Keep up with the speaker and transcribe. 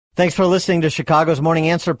Thanks for listening to Chicago's Morning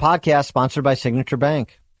Answer podcast, sponsored by Signature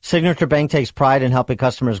Bank. Signature Bank takes pride in helping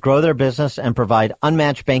customers grow their business and provide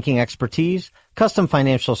unmatched banking expertise, custom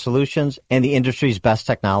financial solutions, and the industry's best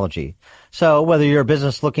technology. So whether you're a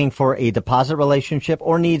business looking for a deposit relationship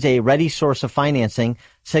or needs a ready source of financing,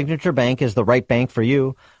 Signature Bank is the right bank for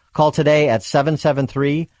you. Call today at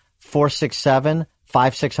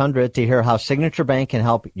 773-467-5600 to hear how Signature Bank can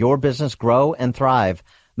help your business grow and thrive.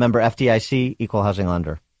 Member FDIC, Equal Housing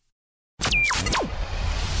Lender.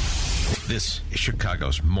 This is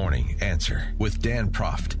Chicago's Morning Answer with Dan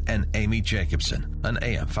Proft and Amy Jacobson on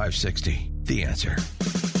AM 560. The Answer.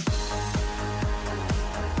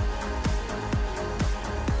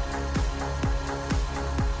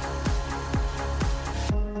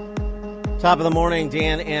 Top of the morning,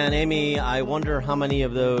 Dan and Amy. I wonder how many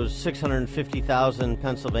of those 650,000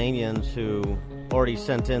 Pennsylvanians who already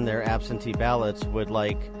sent in their absentee ballots would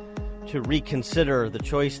like to reconsider the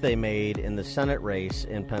choice they made in the Senate race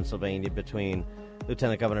in Pennsylvania between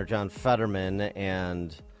Lieutenant Governor John Fetterman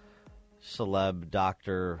and celeb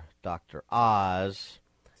Dr. Oz.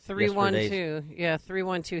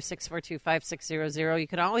 312-642-5600. You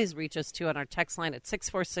can always reach us, too, on our text line at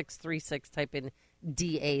 64636. Type in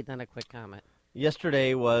DA, then a quick comment.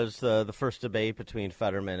 Yesterday was the first debate between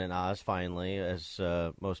Fetterman and Oz, finally, as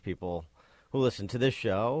most people who listen to this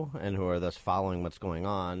show and who are thus following what's going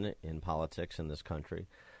on in politics in this country.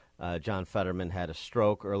 John Fetterman had a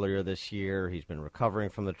stroke earlier this year. He's been recovering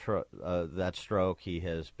from that stroke. He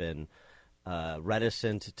has been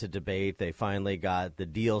reticent to debate. They finally got the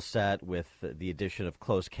deal set with the addition of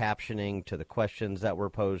closed captioning to the questions that were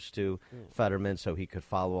posed to Fetterman so he could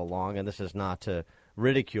follow along. And this is not to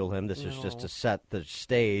ridicule him. This is just to set the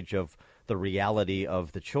stage of the reality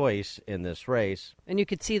of the choice in this race. And you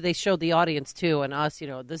could see they showed the audience too, and us.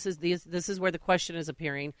 This is where the question is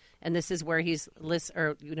appearing, and this is where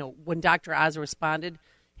when Dr. Oz responded,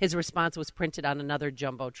 his response was printed on another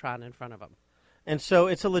jumbotron in front of him. And so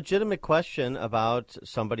it's a legitimate question about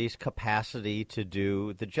somebody's capacity to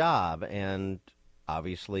do the job, and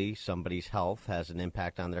obviously somebody's health has an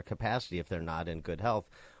impact on their capacity if they're not in good health.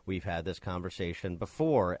 We've had this conversation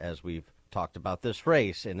before as we've talked about this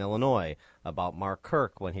race in Illinois, about Mark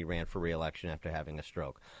Kirk when he ran for re-election after having a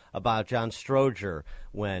stroke, about John Stroger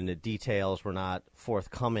when details were not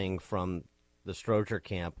forthcoming from the Stroger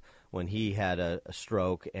camp when he had a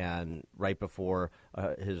stroke, and right before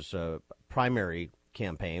his primary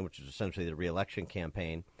campaign, which is essentially the re-election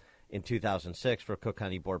campaign, in 2006 for Cook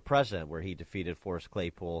County Board President, where he defeated Forrest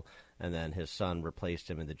Claypool, and then his son replaced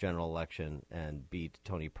him in the general election and beat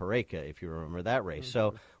Tony Pareka, if you remember that race. Mm-hmm.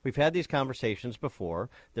 So we've had these conversations before.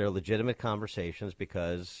 They're legitimate conversations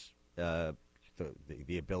because the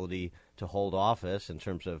ability to hold office in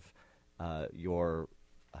terms of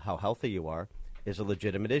how healthy you are is a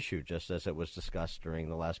legitimate issue, just as it was discussed during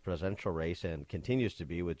the last presidential race and continues to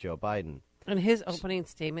be with Joe Biden. And his opening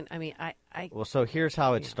statement, Well, so here's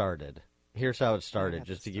how it started. Here's how it started,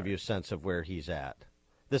 just to give you a sense of where he's at.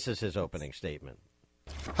 This is his opening statement.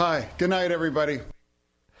 Hi. Good night, everybody.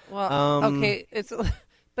 Well, okay. There's a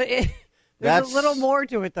little more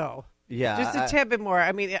to it, though. Yeah. Just a tad bit more.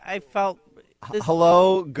 I felt...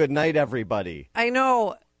 Hello. Good night, everybody. I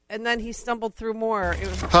know. And then he stumbled through more.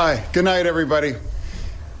 Hi. Good night, everybody.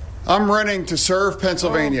 I'm running to serve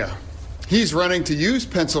Pennsylvania. He's running to use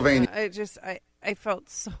Pennsylvania. I felt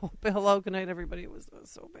so... Hello, good night, everybody. It was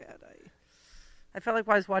so bad. I felt like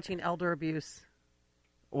I was watching elder abuse.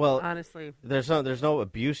 Well, honestly, there's no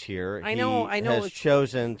abuse here. I know. He has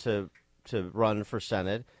chosen to run for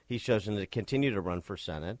Senate. He's chosen to continue to run for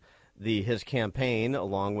Senate. His campaign,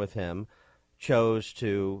 along with him, chose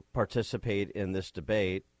to participate in this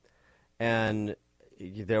debate, and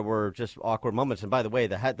there were just awkward moments. And by the way,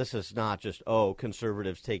 this is not just,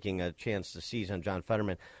 conservatives taking a chance to seize on John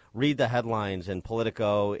Fetterman. Read the headlines in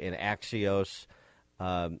Politico, in Axios,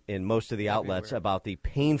 in most of the outlets about the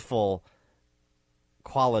painful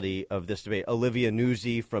quality of this debate. Olivia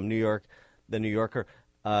Nuzzi from New York, the New Yorker,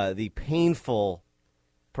 the painful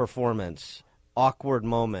performance, awkward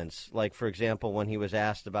moments, like, for example, when he was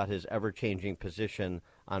asked about his ever-changing position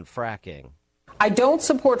on fracking. I don't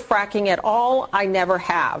support fracking at all. I never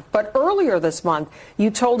have. But earlier this month, you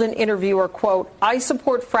told an interviewer, quote, I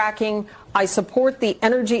support fracking. I support the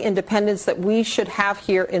energy independence that we should have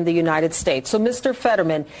here in the United States. So, Mr.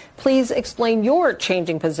 Fetterman, please explain your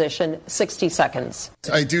changing position. 60 seconds.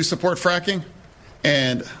 I do support fracking,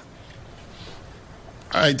 and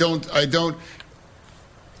I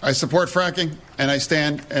support fracking, and I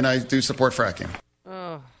stand, and I do support fracking.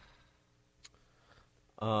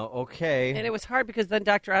 Okay. And it was hard because then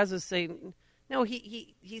Dr. Oz was saying, No,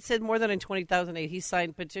 he said more than in 2008 he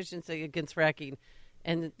signed petitions against fracking,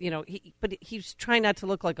 and but he's trying not to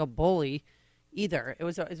look like a bully either. It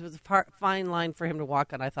was a fine line for him to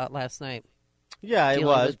walk on, I thought, last night. Yeah, it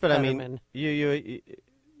was, but Fetterman. I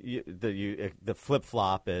mean, the flip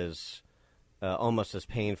flop is almost as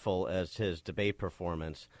painful as his debate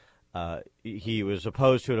performance. He was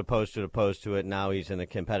opposed to it. Now he's in a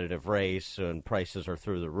competitive race, and prices are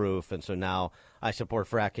through the roof. And so now I support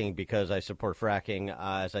fracking because I support fracking.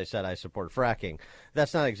 As I said, I support fracking.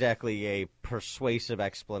 That's not exactly a persuasive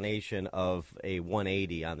explanation of a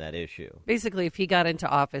 180 on that issue. Basically, if he got into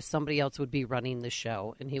office, somebody else would be running the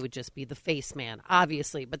show, and he would just be the face man,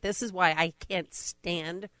 obviously. But this is why I can't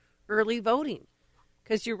stand early voting.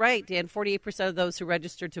 Because you're right, Dan, 48% of those who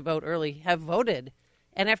registered to vote early have voted.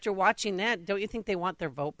 And after watching that, don't you think they want their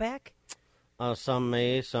vote back? Some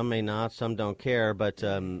may not. Some don't care. But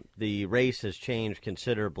the race has changed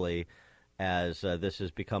considerably as this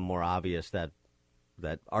has become more obvious that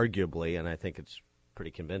arguably, and I think it's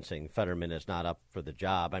pretty convincing, Fetterman is not up for the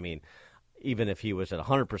job. I mean, even if he was at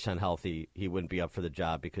 100% healthy, he wouldn't be up for the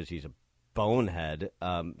job because he's a bonehead.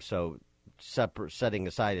 So setting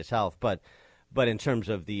aside his health. But in terms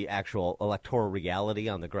of the actual electoral reality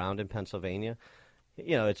on the ground in Pennsylvania,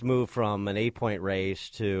 it's moved from an 8-point race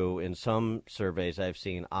to, in some surveys I've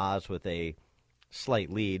seen, Oz with a slight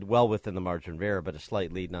lead, well within the margin of error, but a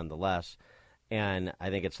slight lead nonetheless. And I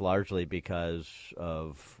think it's largely because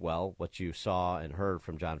of, well, what you saw and heard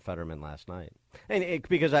from John Fetterman last night. And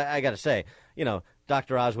because I got to say,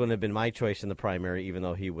 Dr. Oz wouldn't have been my choice in the primary, even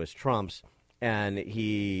though he was Trump's. And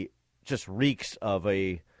he just reeks of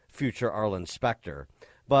a future Arlen Specter.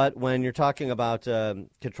 But when you're talking about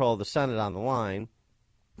control of the Senate on the line,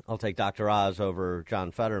 I'll take Dr. Oz over John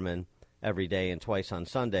Fetterman every day and twice on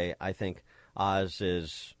Sunday. I think Oz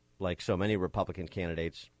is, like so many Republican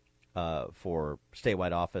candidates for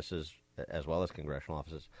statewide offices as well as congressional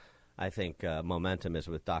offices, I think momentum is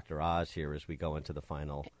with Dr. Oz here as we go into the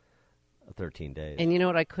final 13 days. And you know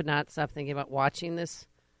what I could not stop thinking about watching this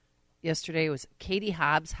yesterday was Katie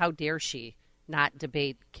Hobbs. How dare she not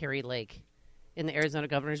debate Kari Lake in the Arizona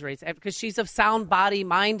governor's race? Because she's of sound body,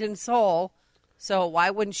 mind, and soul. So why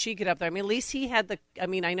wouldn't she get up there? I mean, at least he had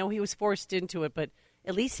I know he was forced into it, but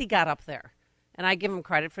at least he got up there. And I give him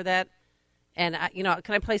credit for that. And,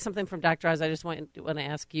 can I play something from Dr. Oz? I just want to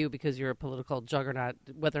ask you, because you're a political juggernaut,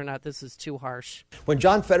 whether or not this is too harsh. When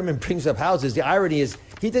John Fetterman brings up houses, the irony is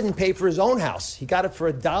he didn't pay for his own house. He got it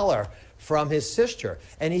for $1 from his sister.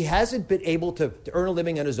 And he hasn't been able to earn a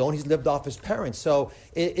living on his own. He's lived off his parents. So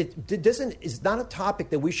it's not a topic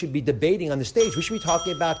that we should be debating on the stage. We should be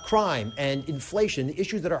talking about crime and inflation, the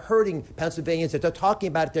issues that are hurting Pennsylvanians that they're talking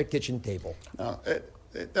about at their kitchen table.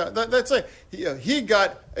 That's like he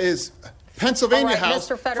got his Pennsylvania house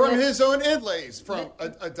from his own inlays from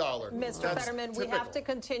 $1. Mr. Fetterman, we have to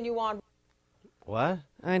continue on. What?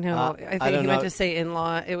 I know. I think he meant to say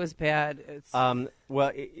in-law. It was bad.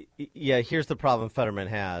 Here's the problem Fetterman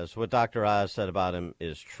has. What Dr. Oz said about him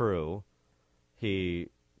is true. He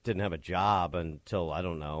didn't have a job until, I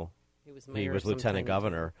don't know. He was lieutenant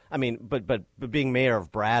governor. I mean, but being mayor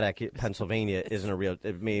of Braddock, Pennsylvania, isn't a real.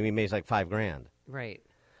 He makes like $5,000. Right.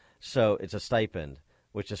 So it's a stipend,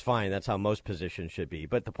 which is fine. That's how most positions should be.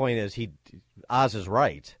 But the point is, Oz is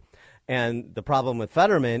right. And the problem with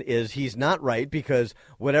Fetterman is he's not right, because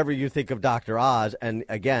whatever you think of Dr. Oz, and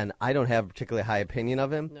again, I don't have a particularly high opinion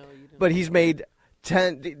of him, no, you don't. But he's made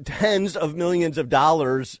tens of millions of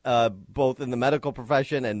dollars, both in the medical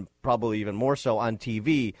profession and probably even more so on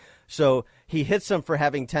TV. So he hits them for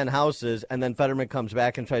having 10 houses, and then Fetterman comes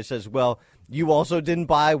back and says, well, you also didn't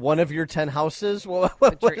buy one of your 10 houses?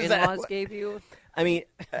 What your in-laws gave you? I mean,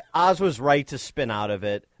 Oz was right to spin out of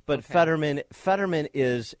it. But okay. Fetterman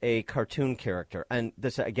is a cartoon character, and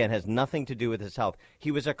this, again, has nothing to do with his health.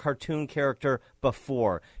 He was a cartoon character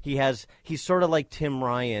before. He's sort of like Tim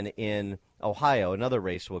Ryan in Ohio, another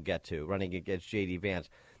race we'll get to, running against J.D. Vance.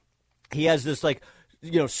 He has this,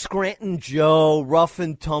 Scranton Joe, rough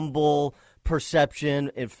and tumble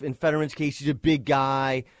perception. In Fetterman's case, he's a big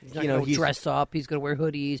guy. He's not going to dress up. He's going to wear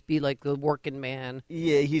hoodies, be like the working man.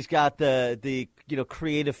 Yeah, he's got the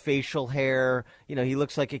creative facial hair. He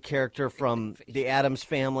looks like a character from the Addams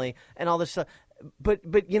Family and all this stuff.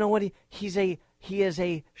 But you know what? He is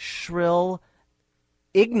a shrill,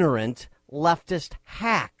 ignorant leftist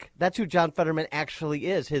hack. That's who John Fetterman actually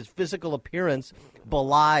is. His physical appearance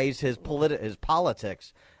belies his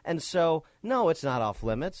politics. And so, no, it's not off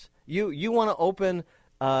limits. You want to open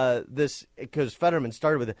this, because Fetterman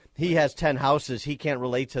started with it. He has 10 houses. He can't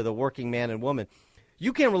relate to the working man and woman.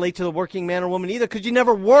 You can't relate to the working man or woman either, because you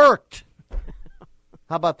never worked.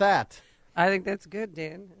 How about that? I think that's good,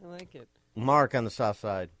 Dan. I like it. Mark on the south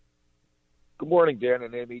side. Good morning, Dan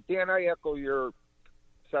and Amy. Dan, I echo your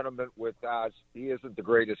sentiment with Oz. He isn't the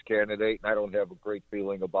greatest candidate, and I don't have a great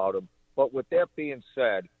feeling about him. But with that being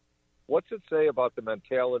said, what's it say about the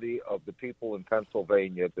mentality of the people in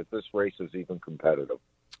Pennsylvania that this race is even competitive?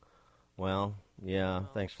 Well, yeah,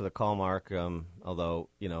 thanks for the call, Mark. Although,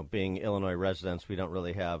 being Illinois residents, we don't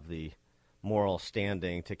really have the moral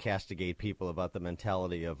standing to castigate people about the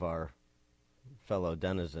mentality of our fellow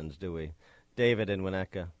denizens, do we? David in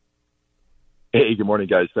Winnetka. Hey, good morning,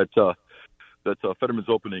 guys. That Fetterman's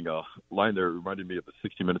opening line there reminded me of the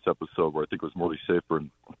 60 Minutes episode where I think it was Morley Safer and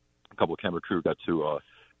a couple of camera crew got to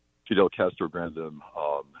Fidel Castro grant them,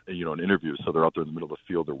 an interview. So they're out there in the middle of the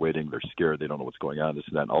field. They're waiting. They're scared. They don't know what's going on, this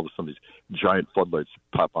and that. And all of a sudden, these giant floodlights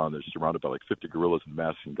pop on. They're surrounded by like 50 guerrillas and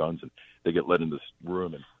masks and guns. And they get led in this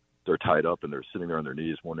room, and they're tied up, and they're sitting there on their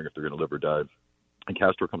knees wondering if they're going to live or die. And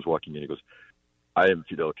Castro comes walking in. He goes, "I am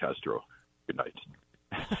Fidel Castro. Good night."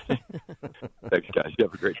 Thanks, guys. You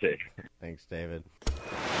have a great day. Thanks, David.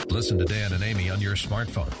 Listen to Dan and Amy on your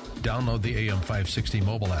smartphone. Download the AM 560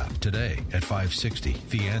 mobile app today at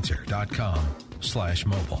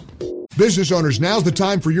 560theanswer.com/mobile. Business owners, now's the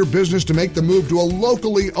time for your business to make the move to a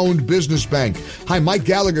locally owned business bank. Hi, Mike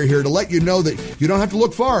Gallagher here to let you know that you don't have to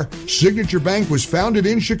look far. Signature Bank was founded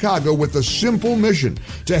in Chicago with a simple mission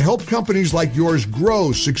to help companies like yours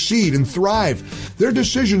grow, succeed, and thrive. Their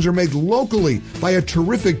decisions are made locally by a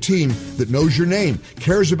terrific team that knows your name,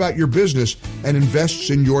 cares about your business, and invests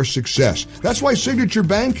in your success. That's why Signature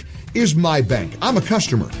Bank is my bank. I'm a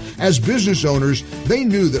customer. As business owners, they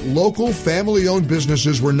knew that local family-owned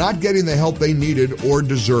businesses were not getting the help they needed or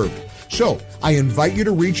deserved. So I invite you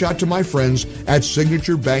to reach out to my friends at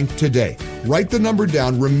Signature Bank today. Write the number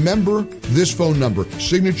down. Remember this phone number,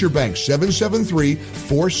 Signature Bank,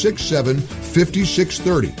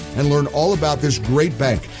 773-467-5630, and learn all about this great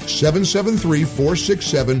bank,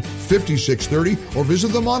 773-467-5630, or visit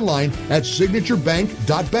them online at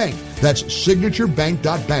signaturebank.bank. That's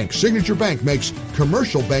signaturebank.bank. Signature Bank makes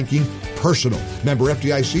commercial banking personal. Member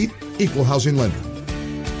FDIC, equal housing lender.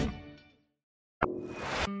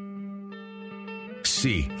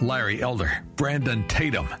 See Larry Elder, Brandon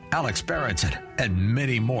Tatum, Alex Berenson, and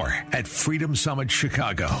many more at Freedom Summit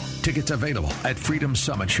Chicago. Tickets available at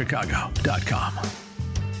freedomsummitchicago.com.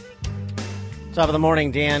 Top of the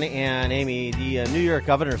morning, Dan and Amy. The New York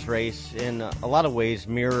governor's race in a lot of ways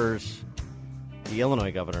mirrors the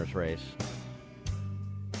Illinois governor's race.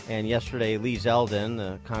 And yesterday, Lee Zeldin,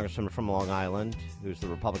 the congressman from Long Island, who's the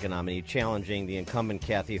Republican nominee, challenging the incumbent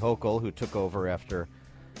Kathy Hochul, who took over after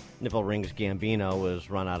Nipple Rings Gambino was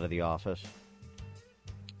run out of the office.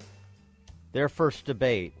 Their first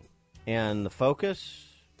debate, and the focus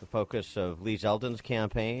of Lee Zeldin's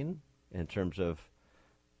campaign in terms of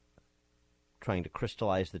trying to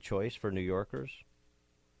crystallize the choice for New Yorkers,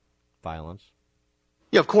 violence.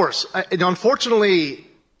 Yeah, of course. And unfortunately,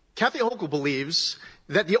 Kathy Hochul believes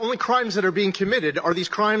that the only crimes that are being committed are these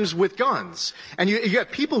crimes with guns. And you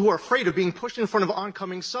got people who are afraid of being pushed in front of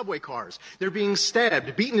oncoming subway cars. They're being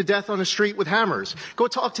stabbed, beaten to death on the street with hammers. Go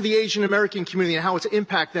talk to the Asian American community and how it's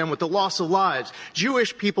impacted them with the loss of lives.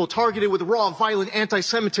 Jewish people targeted with raw, violent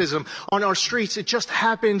anti-Semitism on our streets. It just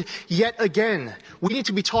happened yet again. We need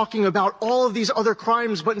to be talking about all of these other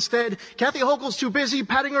crimes, but instead, Kathy Hochul's too busy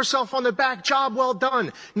patting herself on the back. Job well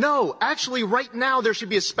done. No, actually, right now there should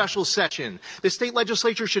be a special session. The state legislature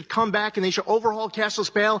should come back and they should overhaul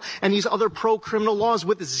cashless bail and these other pro-criminal laws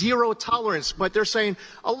with zero tolerance. But they're saying,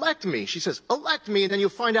 elect me. She says, elect me, and then you'll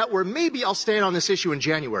find out where maybe I'll stand on this issue in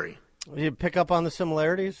January. You pick up on the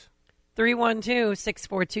similarities?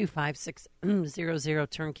 312-642-5600,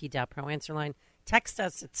 turnkey.pro answer line. Text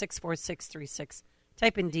us at 64636.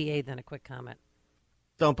 Type in DA, then a quick comment.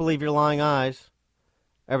 Don't believe your lying eyes.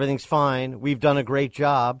 Everything's fine. We've done a great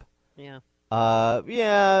job. Yeah.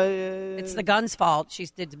 It's the gun's fault. She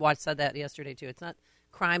said that yesterday, too. It's not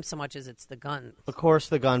crime so much as it's the guns. Of course,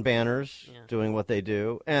 the gun banners doing what they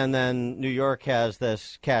do. And then New York has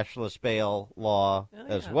this cashless bail law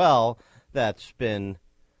as well that's been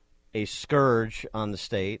a scourge on the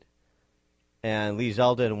state. And Lee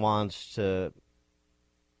Zeldin wants to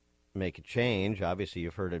make a change. Obviously,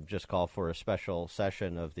 you've heard him just call for a special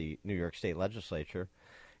session of the New York State Legislature.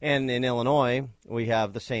 And in Illinois, we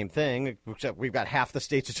have the same thing, except we've got half the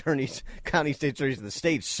state's attorneys, county state attorneys of the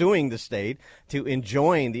state suing the state to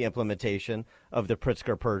enjoin the implementation of the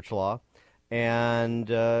Pritzker Purge law. And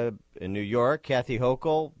in New York, Kathy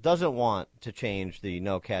Hochul doesn't want to change the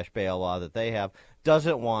no cash bail law that they have,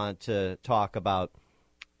 doesn't want to talk about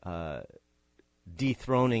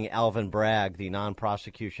dethroning Alvin Bragg, the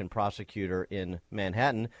non-prosecution prosecutor in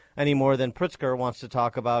Manhattan, any more than Pritzker wants to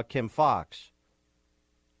talk about Kim Foxx.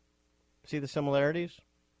 See the similarities?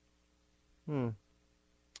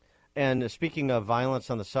 And speaking of violence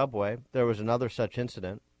on the subway, there was another such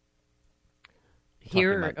incident.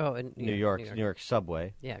 Here, in New York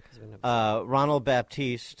subway. Yeah, because we know. Ronald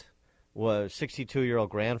Baptiste, was 62-year-old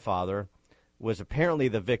grandfather, was apparently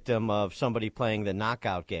the victim of somebody playing the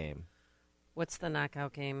knockout game. What's the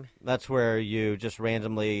knockout game? That's where you just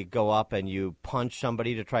randomly go up and you punch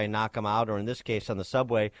somebody to try and knock them out, or in this case on the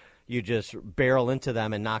subway, you just barrel into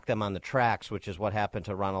them and knock them on the tracks, which is what happened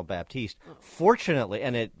to Ronald Baptiste.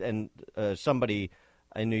 Fortunately, somebody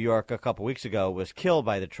in New York a couple weeks ago was killed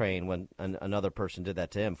by the train when another person did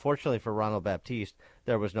that to him. Fortunately for Ronald Baptiste,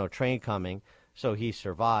 there was no train coming, so he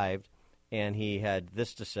survived, and he had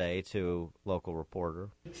this to say to local reporter.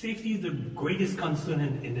 Safety is the greatest concern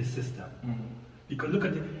in the system. Mm-hmm. Because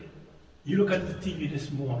you look at the TV this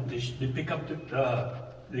morning, they pick up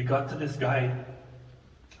they got to this guy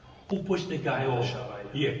who pushed the guy over.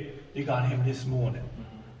 Yeah, they got him this morning.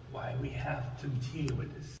 Mm-hmm. Why we have to deal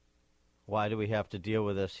with this? Why do we have to deal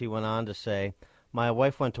with this? He went on to say, my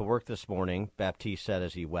wife went to work this morning, Baptiste said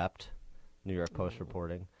as he wept, New York Post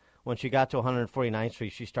reporting. When she got to 149th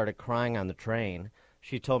Street, she started crying on the train.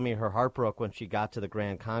 She told me her heart broke when she got to the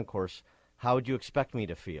Grand Concourse. How would you expect me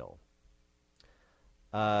to feel?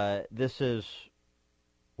 This is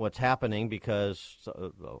what's happening because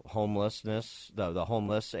homelessness, the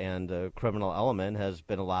homeless and the criminal element has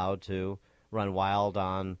been allowed to run wild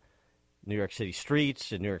on New York City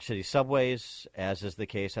streets and New York City subways, as is the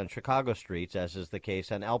case on Chicago streets, as is the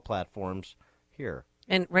case on L platforms here.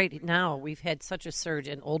 And right now, we've had such a surge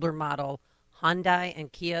in older model Hyundai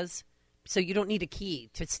and Kias, so you don't need a key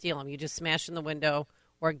to steal them. You just smash in the window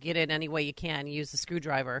or get in any way you can. You use a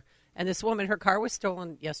screwdriver. And this woman, her car was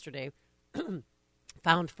stolen yesterday,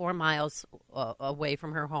 found 4 miles away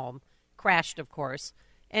from her home, crashed, of course.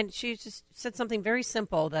 And she just said something very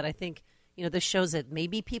simple that I think, this shows that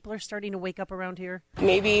maybe people are starting to wake up around here.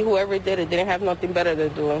 Maybe whoever did it didn't have nothing better to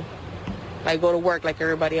do, like go to work like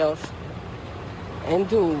everybody else. And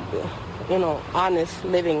do, honest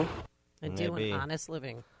living. And doing honest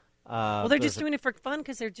living. Well, they're just doing it for fun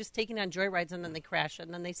because they're just taking on joyrides and then they crash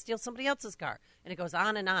and then they steal somebody else's car. And it goes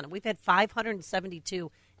on and on. And we've had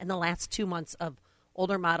 572 in the last 2 months of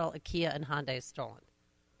older model Kia and Hyundai stolen.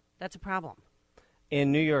 That's a problem.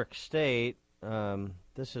 In New York State,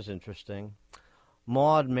 this is interesting.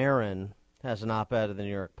 Maud Marin has an op-ed in the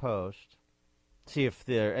New York Post. See if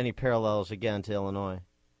there are any parallels again to Illinois.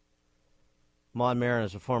 Maud Marin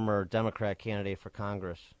is a former Democrat candidate for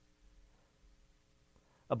Congress.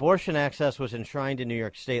 Abortion access was enshrined in New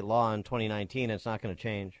York state law in 2019, and it's not going to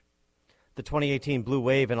change. The 2018 blue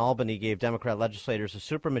wave in Albany gave Democrat legislators a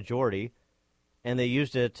supermajority, and they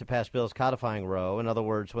used it to pass bills codifying Roe. In other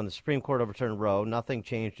words, when the Supreme Court overturned Roe, nothing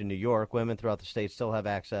changed in New York. Women throughout the state still have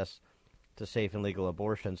access to safe and legal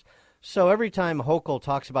abortions. So every time Hochul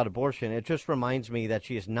talks about abortion, it just reminds me that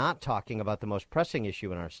she is not talking about the most pressing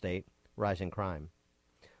issue in our state, rising crime,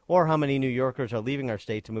 or how many New Yorkers are leaving our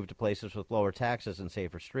state to move to places with lower taxes and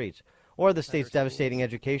safer streets, or the state's devastating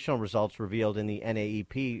educational results revealed in the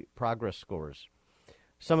NAEP progress scores,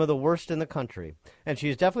 some of the worst in the country. And she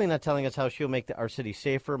is definitely not telling us how she'll make our city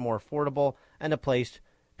safer, more affordable, and a place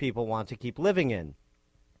people want to keep living in.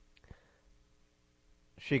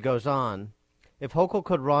 She goes on, if Hochul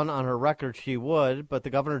could run on her record, she would, but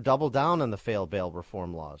the governor doubled down on the failed bail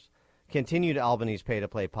reform laws, continued Albany's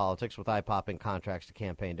pay-to-play politics with eye-popping contracts to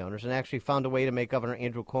campaign donors, and actually found a way to make Governor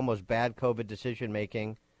Andrew Cuomo's bad COVID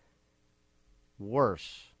decision-making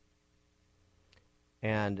worse.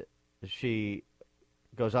 And she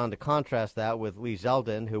goes on to contrast that with Lee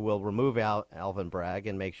Zeldin, who will remove Alvin Bragg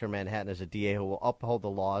and make sure Manhattan is a DA who will uphold the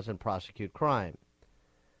laws and prosecute crime,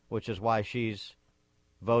 which is why she's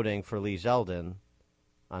voting for Lee Zeldin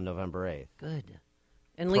on November 8th. Good.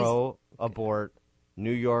 And pro-abort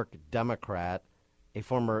New York Democrat, a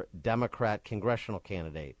former Democrat congressional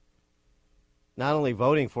candidate. Not only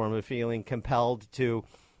voting for him, but feeling compelled to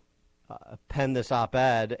pen this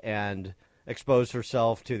op-ed and expose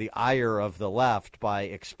herself to the ire of the left by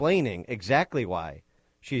explaining exactly why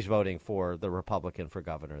she's voting for the Republican for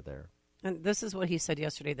governor there. And this is what he said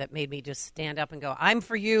yesterday that made me just stand up and go, I'm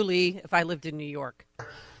for you, Lee, if I lived in New York.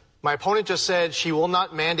 My opponent just said she will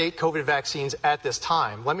not mandate COVID vaccines at this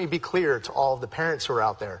time. Let me be clear to all of the parents who are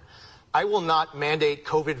out there. I will not mandate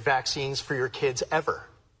COVID vaccines for your kids ever.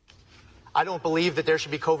 I don't believe that there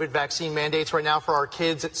should be COVID vaccine mandates right now for our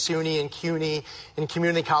kids at SUNY and CUNY and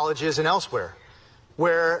community colleges and elsewhere,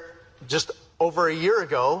 where just over a year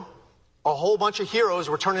ago, a whole bunch of heroes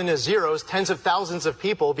were turned into zeros, tens of thousands of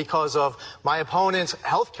people because of my opponent's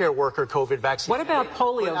healthcare worker COVID vaccine. What about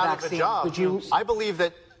polio vaccine? I believe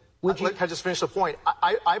that, can I just finish the point?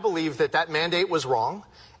 I believe that mandate was wrong,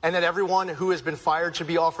 and that everyone who has been fired should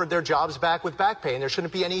be offered their jobs back with back pay. And there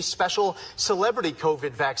shouldn't be any special celebrity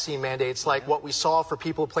COVID vaccine mandates like what we saw for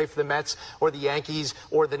people who play for the Mets or the Yankees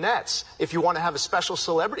or the Nets. If you want to have a special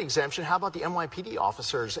celebrity exemption, how about the NYPD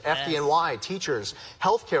officers, FDNY, teachers,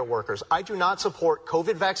 healthcare workers? I do not support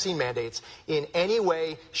COVID vaccine mandates in any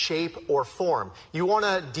way, shape, or form. You want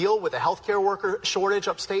to deal with a healthcare worker shortage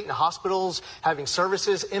upstate and hospitals having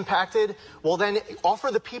services impacted? Well, then offer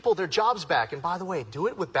the people their jobs back. And by the way, do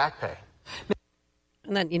it with back pay.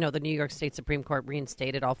 And then, the New York State Supreme Court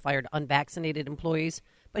reinstated all fired unvaccinated employees.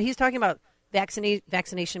 But he's talking about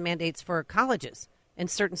vaccination mandates for colleges and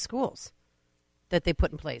certain schools that they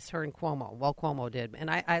put in place, her and Cuomo. Well, Cuomo did. And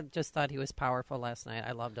I just thought he was powerful last night.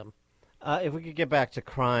 I loved him. If we could get back to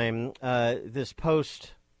crime, this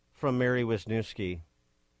post from Mary Wisniewski.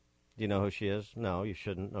 Do you know who she is? No, you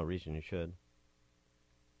shouldn't. No reason you should.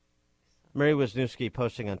 Mary Wisniewski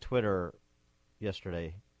posting on Twitter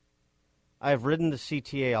yesterday. I have ridden the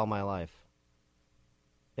CTA all my life.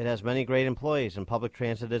 It has many great employees, and public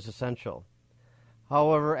transit is essential.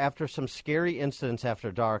 However, after some scary incidents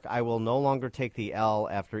after dark, I will no longer take the L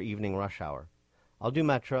after evening rush hour. I'll do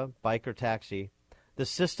Metro, bike, or taxi. The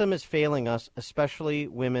system is failing us, especially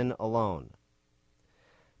women alone.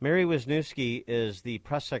 Mary Wisniewski is the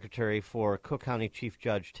press secretary for Cook County Chief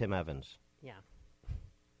Judge Tim Evans. Yeah.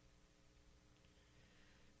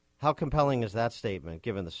 How compelling is that statement,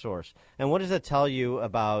 given the source? And what does it tell you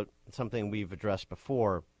about something we've addressed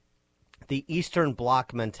before, the Eastern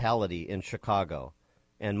Bloc mentality in Chicago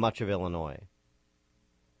and much of Illinois?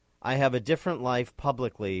 I have a different life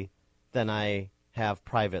publicly than I have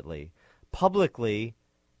privately. Publicly,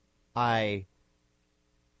 I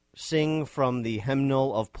sing from the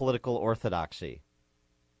hymnal of political orthodoxy.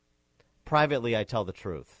 Privately, I tell the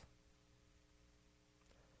truth.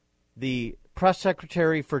 The press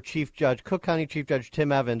secretary for Cook County Chief Judge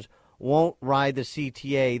Tim Evans won't ride the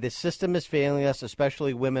CTA. The system is failing us,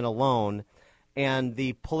 especially women alone. And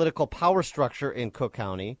the political power structure in Cook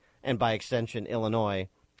County, and by extension Illinois,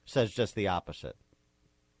 says just the opposite.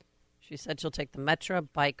 She said she'll take the Metro,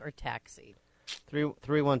 bike, or taxi.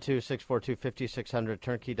 312-642-5600,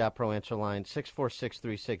 turnkey.pro answer line,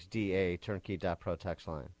 64636DA, turnkey.pro text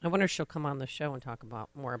line. I wonder if she'll come on the show and talk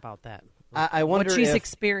more about that. I wonder what she's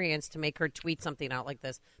experienced to make her tweet something out like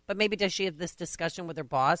this. But maybe does she have this discussion with her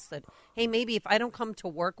boss that, hey, maybe if I don't come to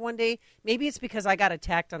work one day, maybe it's because I got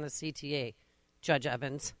attacked on the CTA, Judge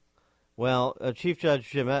Evans. Well, Chief Judge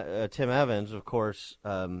Tim Evans, of course,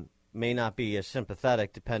 may not be as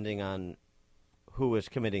sympathetic depending on who is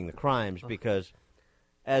committing the crimes, because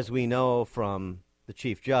as we know from the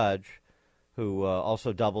Chief Judge, who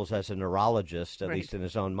also doubles as a neurologist, at least in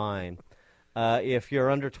his own mind, if you're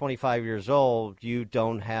under 25 years old, you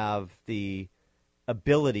don't have the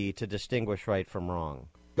ability to distinguish right from wrong.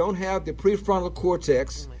 Don't have the prefrontal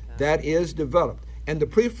cortex that is developed. And the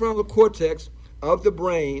prefrontal cortex of the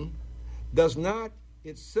brain does not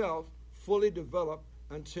itself fully develop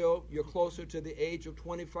until you're closer to the age of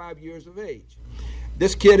 25 years of age.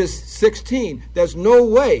 This kid is 16. There's no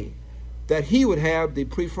way that he would have the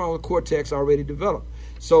prefrontal cortex already developed.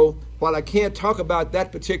 So while I can't talk about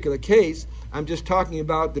that particular case, I'm just talking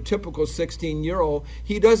about the typical 16-year-old.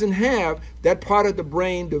 He doesn't have that part of the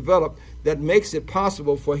brain developed that makes it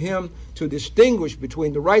possible for him to distinguish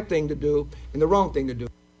between the right thing to do and the wrong thing to do.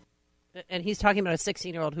 And he's talking about a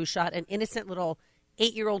 16-year-old who shot an innocent little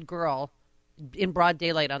 8-year-old girl in broad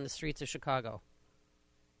daylight on the streets of Chicago.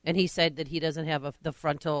 And he said that he doesn't have the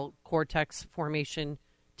frontal cortex formation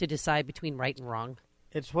to decide between right and wrong.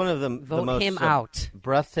 It's one of the most him out.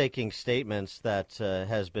 breathtaking statements that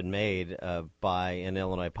has been made by an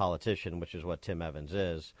Illinois politician, which is what Tim Evans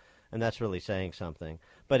is. And that's really saying something.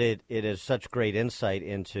 But it is such great insight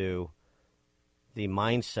into the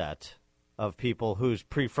mindset of people whose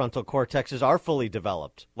prefrontal cortexes are fully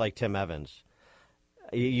developed, like Tim Evans.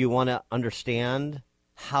 You want to understand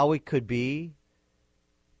how it could be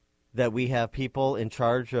that we have people in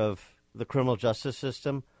charge of the criminal justice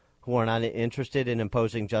system who are not interested in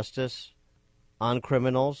imposing justice on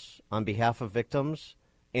criminals on behalf of victims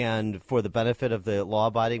and for the benefit of the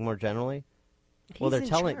law-abiding more generally? Well, they're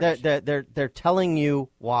telling you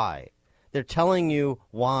why. They're telling you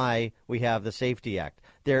why we have the Safety Act.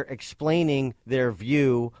 They're explaining their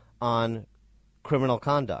view on criminal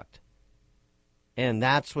conduct. And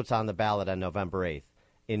that's what's on the ballot on November 8th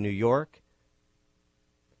in New York,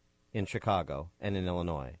 in Chicago, and in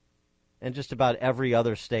Illinois. and just about every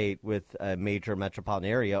other state with a major metropolitan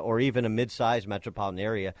area or even a mid-sized metropolitan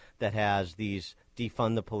area that has these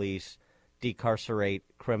defund the police, decarcerate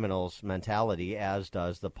criminals mentality, as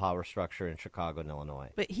does the power structure in Chicago and Illinois.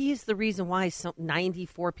 But he's the reason why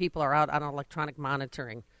 94 people are out on electronic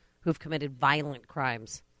monitoring who've committed violent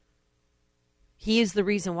crimes. He is the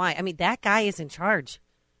reason why. I mean, that guy is in charge.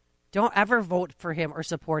 Don't ever vote for him or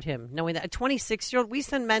support him, knowing that a 26-year-old, we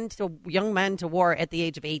send young men to war at the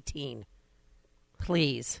age of 18.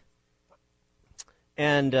 Please.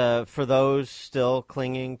 And for those still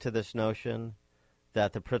clinging to this notion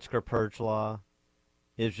that the Pritzker Purge Law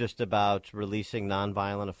is just about releasing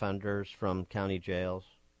nonviolent offenders from county jails,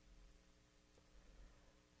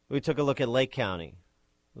 we took a look at Lake County.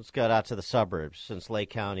 Let's get out to the suburbs, since Lake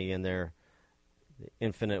County, in their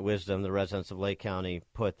infinite wisdom, the residents of Lake County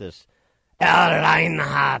put this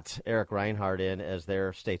Eric Reinhardt in as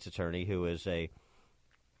their state's attorney, who is a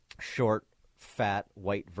short, fat,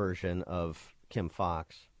 white version of Kim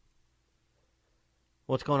Fox.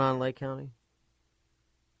 What's going on in Lake County?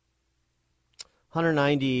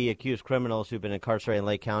 190 accused criminals who've been incarcerated in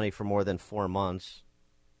Lake County for more than 4 months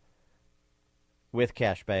with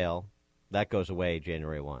cash bail. That goes away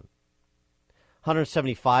January 1.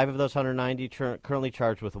 175 of those 190 currently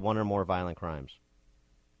charged with one or more violent crimes.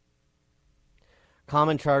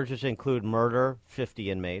 Common charges include murder, 50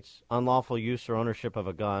 inmates, unlawful use or ownership of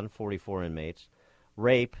a gun, 44 inmates,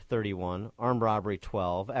 rape, 31, armed robbery,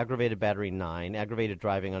 12, aggravated battery, 9, aggravated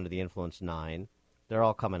driving under the influence, 9. They're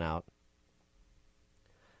all coming out.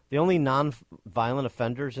 The only non-violent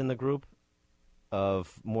offenders in the group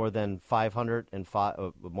of more than 500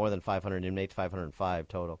 inmates, 505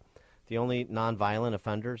 total. The only non-violent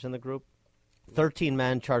offenders in the group, 13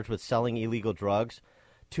 men charged with selling illegal drugs,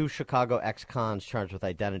 2 Chicago ex-cons charged with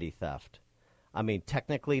identity theft. I mean,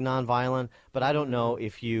 technically non-violent, but I don't know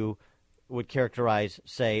if you would characterize,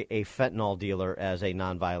 say, a fentanyl dealer as a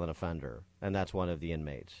non-violent offender, and that's one of the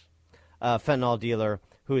inmates. A fentanyl dealer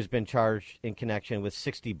who has been charged in connection with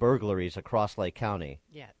 60 burglaries across Lake County.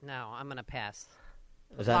 Yeah, no, I'm going to pass.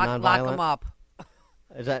 Is that nonviolent? Lock them up.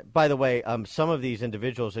 Is that, by the way, some of these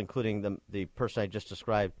individuals, including the person I just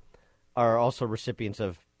described, are also recipients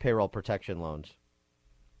of payroll protection loans.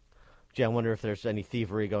 Gee, I wonder if there's any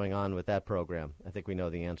thievery going on with that program. I think we know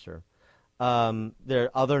the answer. There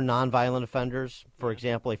are other nonviolent offenders. For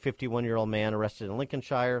example, a 51-year-old man arrested in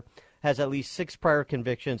Lincolnshire has at least 6 prior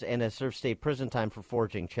convictions and has served state prison time for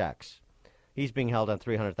forging checks. He's being held on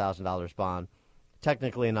 $300,000 bond.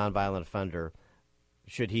 Technically a nonviolent offender.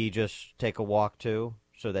 Should he just take a walk, too,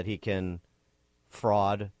 so that he can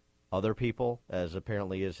fraud other people, as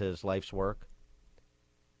apparently is his life's work?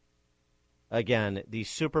 Again, the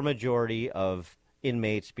supermajority of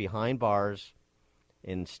inmates behind bars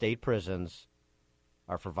in state prisons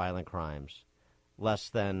are for violent crimes. Less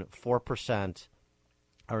than 4%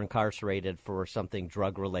 are incarcerated for something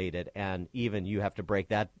drug-related, and even you have to break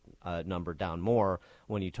that number down more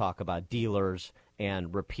when you talk about dealers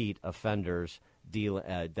and repeat offenders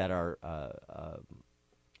that are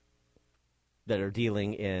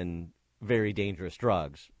dealing in very dangerous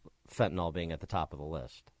drugs, fentanyl being at the top of the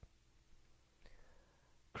list.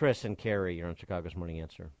 Chris and Carrie, you're on Chicago's Morning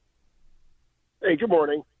Answer. Hey, good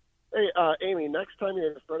morning. Hey, Amy, next time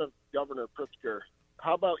you're in front of Governor Pritzker,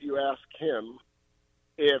 how about you ask him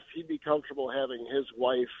if he'd be comfortable having his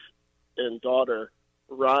wife and daughter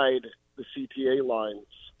ride the CTA lines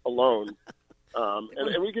alone?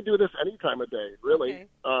 And we could do this any time of day, really. Okay.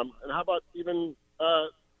 And how about even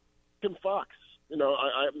Kim Fox? You know,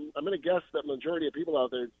 I'm going to guess that majority of people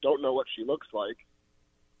out there don't know what she looks like.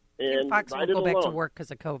 And Kim Fox will go back to work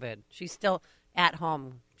because of COVID. She's still at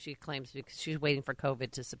home, she claims, because she's waiting for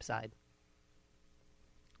COVID to subside.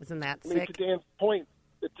 Isn't that sick? To Dan's point,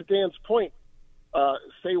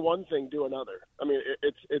 say one thing, do another. I mean,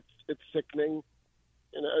 it's sickening.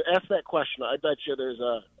 And ask that question. I bet you there's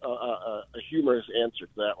a humorous answer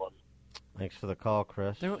to that one. Thanks for the call,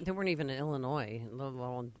 Chris. They weren't even in Illinois, let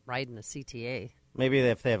alone riding the CTA. Maybe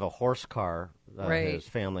if they have a horse car, right, his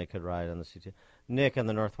family could ride on the CTA. Nick on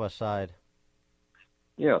the Northwest Side.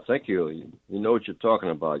 Yeah, thank you. You know what you're talking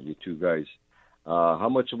about, you two guys. How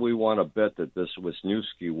much do we want to bet that this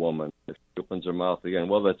Wisniewski woman, if she opens her mouth again,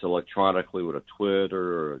 whether it's electronically with a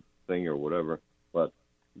Twitter or a thing or whatever, but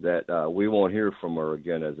that we won't hear from her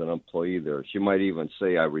again as an employee there. She might even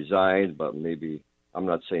say, I resigned, but maybe I'm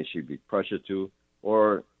not saying she'd be pressured to.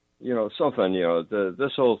 Or, you know, something, you know,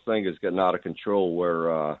 this whole thing is getting out of control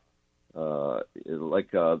where,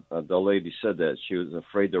 the lady said that she was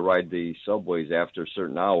afraid to ride the subways after a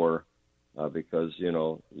certain hour because you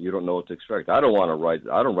don't know what to expect. I don't ride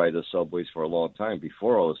the subways for a long time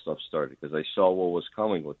before all this stuff started because I saw what was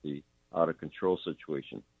coming with the out of control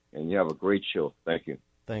situation. And you have a great show. Thank you.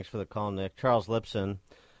 Thanks for the call, Nick. Charles Lipson,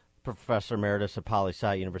 Professor Emeritus at Poli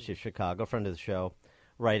Sci, University of Chicago, friend of the show,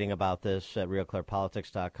 writing about this at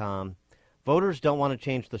RealClearPolitics.com. Voters don't want to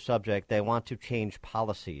change the subject. They want to change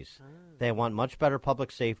policies. They want much better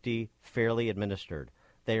public safety, fairly administered.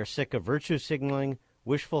 They are sick of virtue signaling,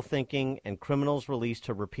 wishful thinking, and criminals released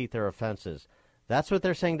to repeat their offenses. That's what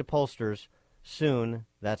they're saying to pollsters. Soon,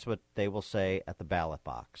 that's what they will say at the ballot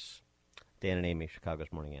box. Dan and Amy,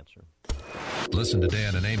 Chicago's Morning Answer. Listen to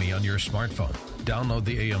Dan and Amy on your smartphone. Download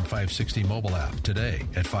the AM 560 mobile app today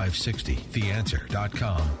at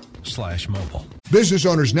 560theanswer.com/mobile. Business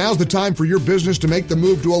owners, now's the time for your business to make the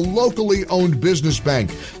move to a locally owned business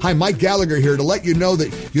bank. Hi, Mike Gallagher here to let you know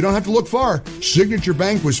that you don't have to look far. Signature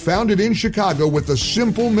Bank was founded in Chicago with a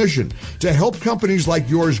simple mission to help companies like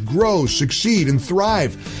yours grow, succeed, and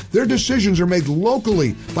thrive. Their decisions are made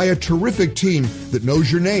locally by a terrific team that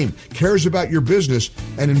knows your name, cares about your business,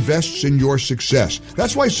 and invests in your success.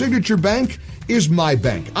 That's why Signature Bank is my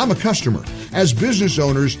bank. I'm a customer. As business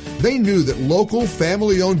owners, they knew that local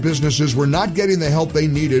family-owned businesses were not getting the help they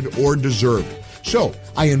needed or deserved. So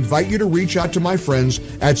I invite you to reach out to my friends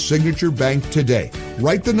at Signature Bank today.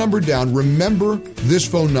 Write the number down. Remember this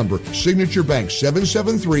phone number, Signature Bank,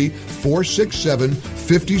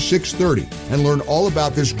 773-467-5630, and learn all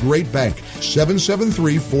about this great bank,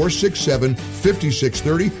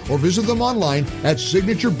 773-467-5630, or visit them online at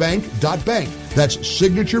signaturebank.bank. That's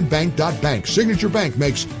signaturebank.bank. Signature Bank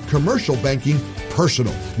makes commercial banking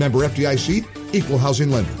personal. Member FDIC, equal housing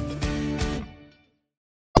lender.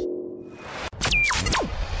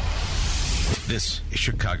 This is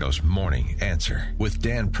Chicago's Morning Answer with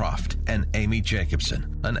Dan Proft and Amy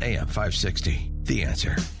Jacobson on AM 560. The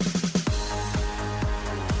Answer.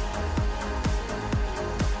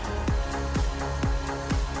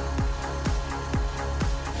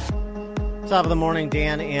 Top of the morning,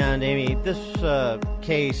 Dan and Amy. This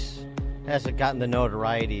case hasn't gotten the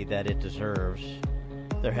notoriety that it deserves.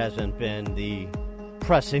 There hasn't been the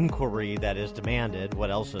press inquiry that is demanded. What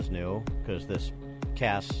else is new? Because this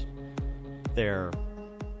casts their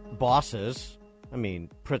bosses,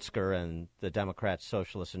 Pritzker and the Democrat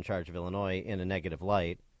socialists in charge of Illinois, in a negative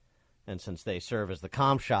light. And since they serve as the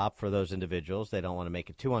comm shop for those individuals, they don't want to make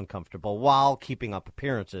it too uncomfortable while keeping up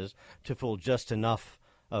appearances to fool just enough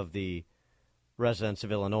of the residents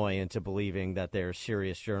of Illinois into believing that they're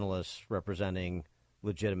serious journalists representing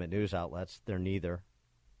legitimate news outlets. They're neither. I'm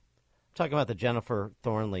talking about the Jennifer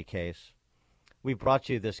Thornley case. We brought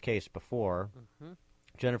you this case before. Mm-hmm.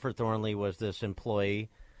 Jennifer Thornley was this employee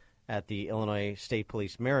at the Illinois State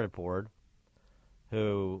Police Merit Board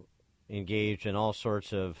who engaged in all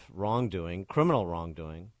sorts of wrongdoing, criminal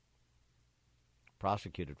wrongdoing, being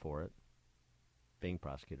prosecuted for it,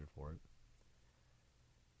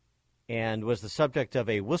 and was the subject of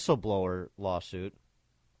a whistleblower lawsuit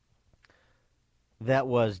that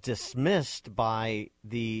was dismissed by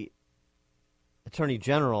the Attorney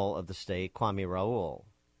General of the state, Kwame Raoul.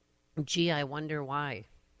 Gee, I wonder why.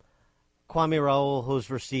 Kwame Raoul, who's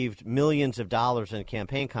received millions of dollars in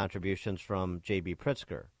campaign contributions from J.B.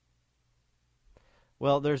 Pritzker.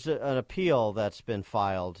 Well, there's an appeal that's been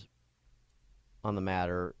filed on the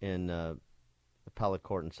matter in the appellate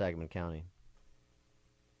court in Sangamon County.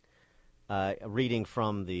 Reading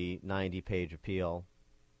from the 90-page appeal.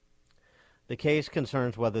 The case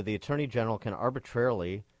concerns whether the Attorney General can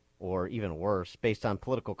arbitrarily, or even worse, based on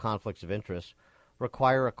political conflicts of interest,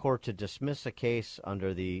 require a court to dismiss a case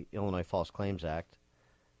under the Illinois False Claims Act,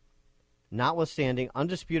 notwithstanding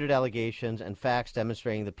undisputed allegations and facts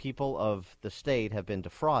demonstrating the people of the state have been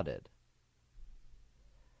defrauded.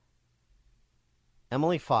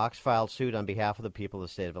 Emily Fox filed suit on behalf of the people of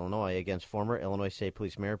the state of Illinois against former Illinois State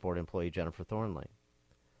Police Merit Board employee Jennifer Thornley.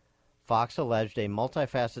 Fox alleged a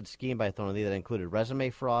multifaceted scheme by Thornley that included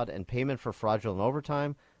resume fraud and payment for fraudulent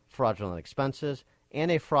overtime, fraudulent expenses, and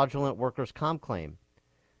a fraudulent workers' comp claim.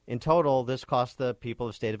 In total, this cost the people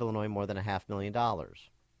of the state of Illinois more than $500,000.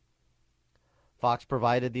 Fox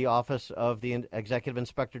provided the Office of the Executive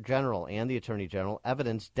Inspector General and the Attorney General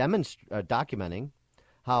evidence documenting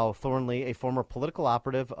how Thornley, a former political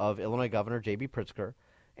operative of Illinois Governor J.B. Pritzker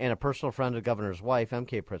and a personal friend of the governor's wife,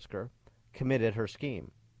 M.K. Pritzker, committed her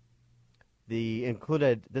scheme.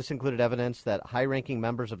 This included evidence that high-ranking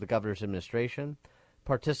members of the governor's administration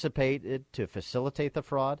participated to facilitate the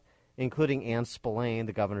fraud, including Ann Spillane,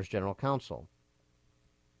 the governor's general counsel,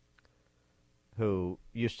 who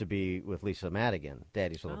used to be with Lisa Madigan,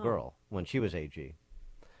 Daddy's little girl, when she was AG.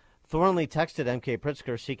 Thornley texted M.K.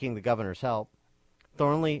 Pritzker seeking the governor's help.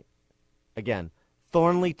 Thornley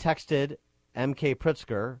texted M.K.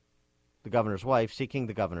 Pritzker, the governor's wife, seeking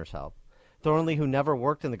the governor's help. Thornley, who never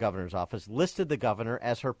worked in the governor's office, listed the governor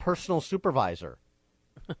as her personal supervisor.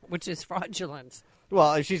 Which is fraudulent.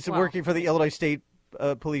 Well, she's working for the Illinois State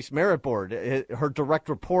Police Merit Board. Her direct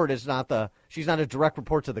report is she's not a direct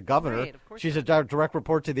report to the governor. Right, of course she's not. a direct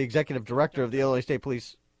report to the executive director of the Illinois State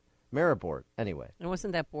Police Merit Board. Anyway. And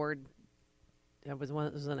wasn't that board,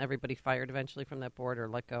 wasn't everybody fired eventually from that board or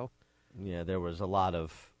let go? Yeah, there was a lot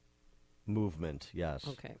of movement, yes.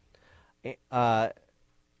 Okay.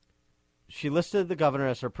 She listed the governor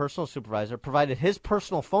as her personal supervisor, provided his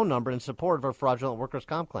personal phone number in support of her fraudulent workers'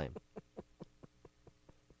 comp claim.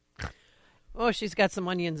 Oh, she's got some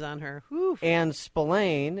onions on her. Whew. Ann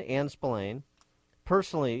Spillane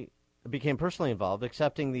became personally involved,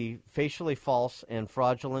 accepting the facially false and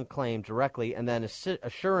fraudulent claim directly and then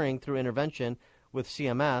assuring through intervention with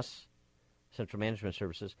CMS, Central Management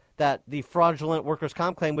Services, that the fraudulent workers'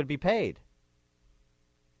 comp claim would be paid.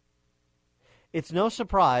 It's no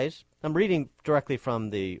surprise, I'm reading directly from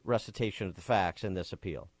the recitation of the facts in this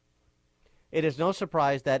appeal. It is no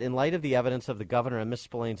surprise that in light of the evidence of the governor and Ms.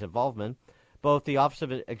 Spillane's involvement, both the Office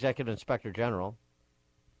of Executive Inspector General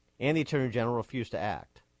and the Attorney General refused to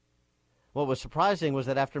act. What was surprising was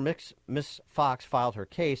that after Ms. Fox filed her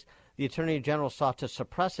case, the Attorney General sought to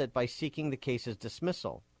suppress it by seeking the case's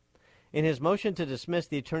dismissal. In his motion to dismiss,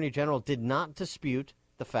 the Attorney General did not dispute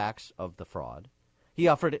the facts of the fraud. He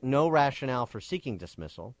offered no rationale for seeking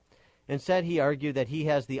dismissal. Instead, he argued that he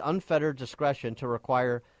has the unfettered discretion to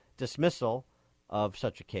require dismissal of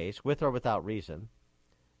such a case, with or without reason.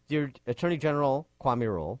 The Attorney General, Kwame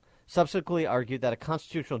Rule, subsequently argued that a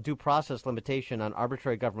constitutional due process limitation on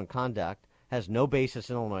arbitrary government conduct has no basis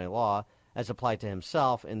in Illinois law as applied to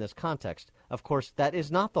himself in this context. Of course, that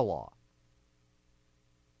is not the law.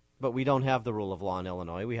 But we don't have the rule of law in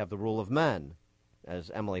Illinois. We have the rule of men,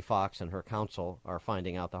 as Emily Fox and her counsel are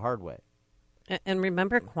finding out the hard way. And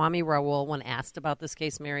remember Kwame Raoul, when asked about this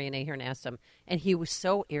case, Marion Ahern asked him, and he was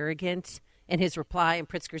so arrogant in his reply, and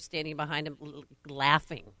Pritzker standing behind him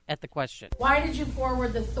laughing at the question. Why did you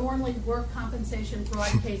forward the Thornley work compensation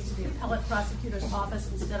fraud case to the appellate prosecutor's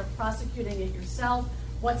office instead of prosecuting it yourself?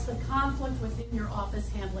 What's the conflict within your office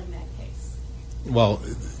handling that case? Well,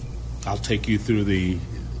 I'll take you through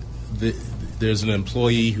there's an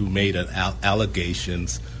employee who made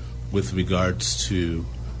allegations with regards to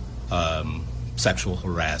sexual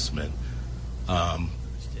harassment.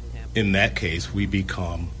 In that case, we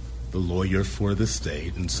become the lawyer for the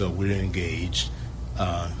state, and so we're engaged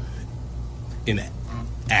in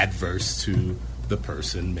adverse to the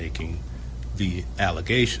person making the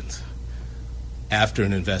allegations. After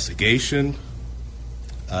an investigation,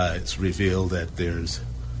 it's revealed that there's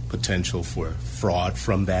potential for fraud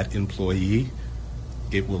from that employee.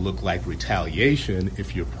 It will look like retaliation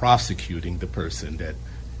if you're prosecuting the person that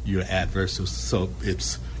you're adverse to. So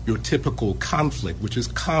it's your typical conflict, which is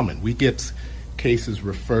common. We get cases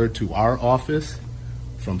referred to our office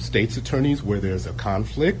from state's attorneys where there's a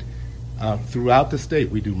conflict throughout the state.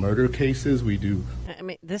 We do murder cases. We do. I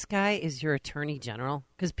mean, this guy is your attorney general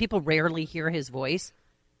because people rarely hear his voice.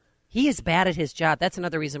 He is bad at his job. That's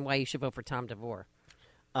another reason why you should vote for Tom DeVore.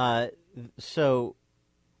 So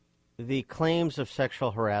the claims of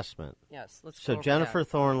sexual harassment. Yes, let's So go over Jennifer that.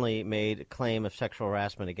 Thornley made a claim of sexual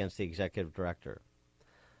harassment against the executive director.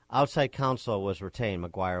 Outside counsel was retained,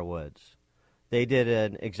 McGuire Woods. They did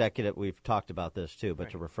an executive, we've talked about this too,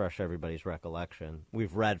 but to refresh everybody's recollection,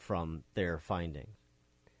 we've read from their findings.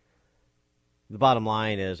 The bottom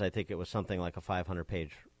line is I think it was something like a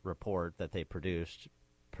 500-page report that they produced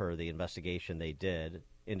per the investigation they did.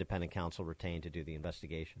 Independent counsel retained to do the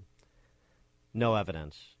investigation. No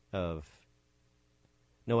evidence to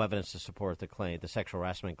support the sexual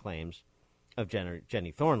harassment claims of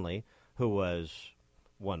Jenny Thornley, who was,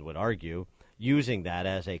 one would argue, using that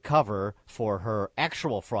as a cover for her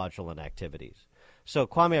actual fraudulent activities. So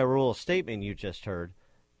Kwame Arule's statement you just heard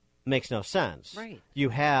makes no sense. Right. You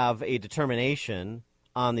have a determination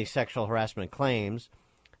on the sexual harassment claims.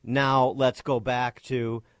 Now let's go back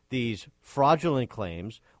to these fraudulent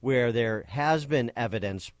claims where there has been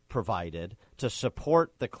evidence provided to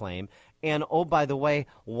support the claim. And, oh, by the way,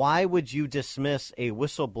 why would you dismiss a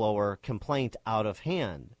whistleblower complaint out of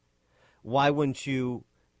hand? Why wouldn't you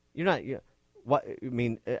 –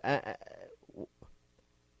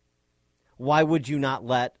 why would you not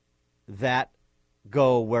let that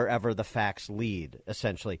go wherever the facts lead,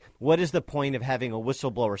 essentially? What is the point of having a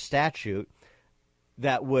whistleblower statute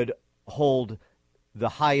that would hold the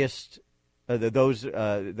highest those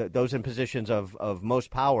in positions of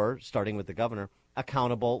most power, starting with the governor,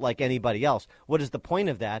 accountable like anybody else. What is the point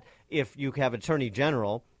of that if you have Attorney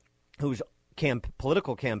General whose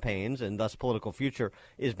political campaigns and thus political future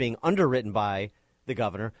is being underwritten by the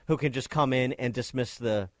governor, who can just come in and dismiss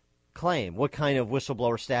the claim? What kind of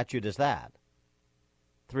whistleblower statute is that?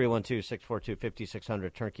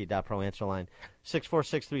 312-642-5600, turnkey.pro answer line.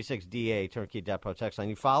 64636-DA, turnkey.pro text line.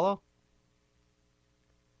 You follow?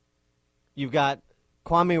 You've got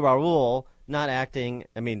Kwame Raoul not acting.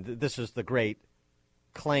 I mean, this is the great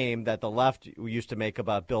claim that the left used to make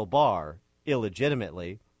about Bill Barr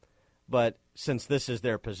illegitimately. But since this is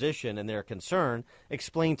their position and their concern,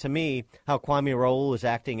 explain to me how Kwame Raoul is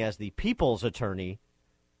acting as the people's attorney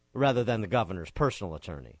rather than the governor's personal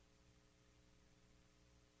attorney,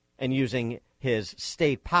 and using his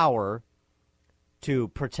state power to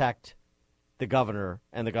protect the governor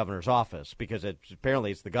and the governor's office, because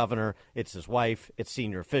apparently it's the governor, it's his wife, it's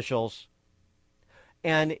senior officials.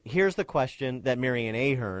 And here's the question that Marianne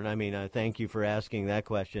Ahern, thank you for asking that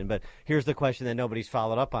question, but here's the question that nobody's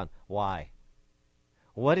followed up on. Why?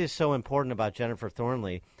 What is so important about Jennifer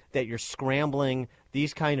Thornley that you're scrambling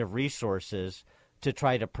these kind of resources to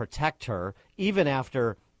try to protect her, even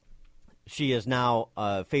after she is now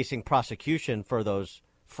facing prosecution for those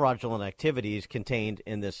fraudulent activities contained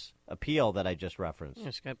in this appeal that I just referenced?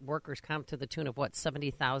 She's got workers' comp to the tune of, what,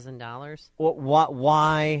 $70,000?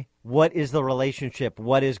 Why? What is the relationship?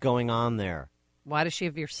 What is going on there? Why does she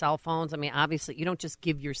have your cell phones? I mean, obviously, you don't just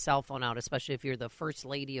give your cell phone out, especially if you're the first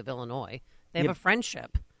lady of Illinois. They have a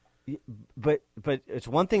friendship. But it's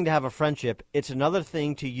one thing to have a friendship. It's another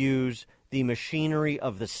thing to use the machinery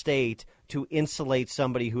of the state to insulate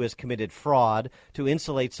somebody who has committed fraud, to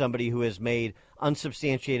insulate somebody who has made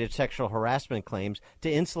unsubstantiated sexual harassment claims, to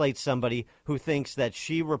insulate somebody who thinks that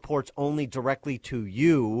she reports only directly to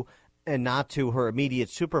you and not to her immediate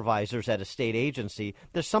supervisors at a state agency.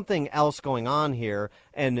 There's something else going on here,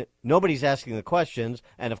 and nobody's asking the questions.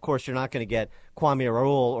 And, of course, you're not going to get Kwame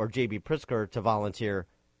Raoul or J.B. Pritzker to volunteer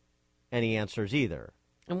any answers either.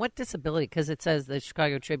 And what disability? Because it says the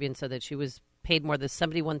Chicago Tribune said that she was paid more than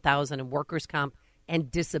 $71,000 in workers' comp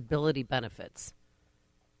and disability benefits.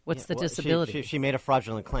 What's the disability? She made a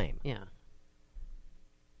fraudulent claim. Yeah.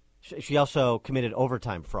 She also committed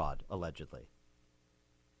overtime fraud, allegedly,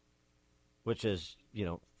 which is,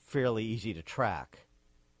 fairly easy to track.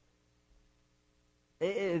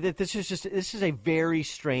 This is a very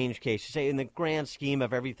strange case. You say, in the grand scheme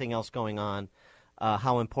of everything else going on,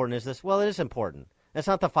 how important is this? Well, it is important. It's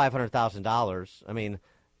not the $500,000. I mean,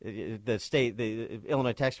 the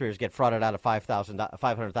Illinois taxpayers get frauded out of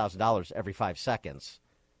 $500,000 every 5 seconds.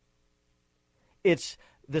 It's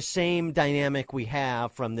the same dynamic we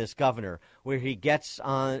have from this governor, where he gets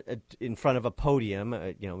on in front of a podium,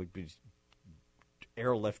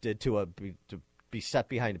 airlifted to be set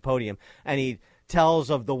behind a podium, and he tells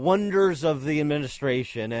of the wonders of the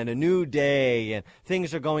administration and a new day, and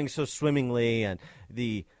things are going so swimmingly, and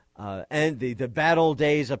the bad old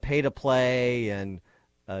days of pay to play and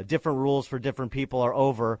different rules for different people are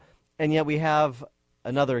over. And yet we have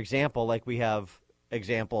another example, like we have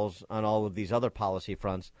examples on all of these other policy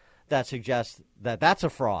fronts, that suggests that that's a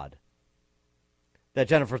fraud, that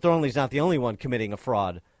Jennifer Thornley's not the only one committing a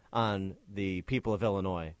fraud on the people of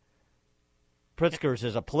Illinois. Pritzker's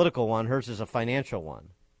is a political one. Hers is a financial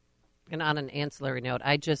one. And on an ancillary note,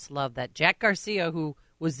 I just love that Jack Garcia, who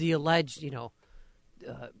was the alleged,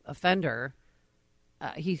 offender,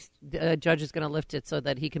 the judge is going to lift it so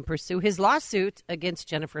that he can pursue his lawsuit against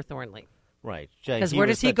Jennifer Thornley. Right. Because where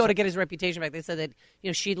does he go to get his reputation back? They said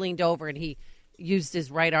that, she leaned over and he used his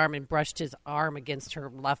right arm and brushed his arm against her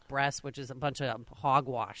left breast, which is a bunch of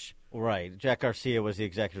hogwash. Right. Jack Garcia was the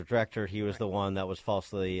executive director. He was the one that was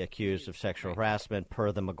falsely accused of sexual harassment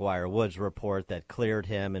per the McGuire Woods report that cleared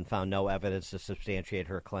him and found no evidence to substantiate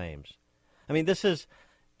her claims. I mean,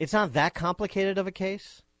 it's not that complicated of a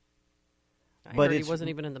case. I heard he wasn't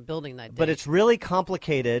even in the building that day. But it's really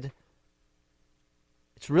complicated.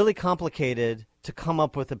 It's really complicated to come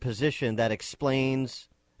up with a position that explains,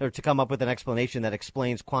 or to come up with an explanation that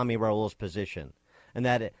explains Kwame Raoul's position, and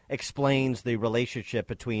that explains the relationship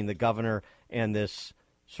between the governor and this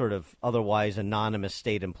sort of otherwise anonymous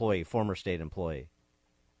state employee, former state employee.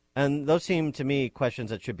 And those seem to me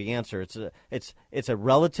questions that should be answered. It's a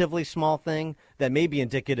relatively small thing that may be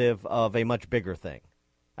indicative of a much bigger thing.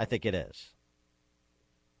 I think it is.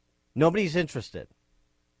 Nobody's interested.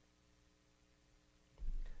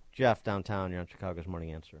 Jeff, downtown, you're on Chicago's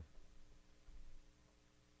Morning Answer.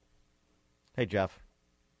 Hey, Jeff.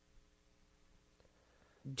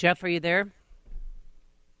 Jeff, are you there?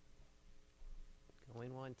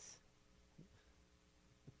 Going once.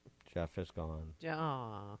 Jeff is gone.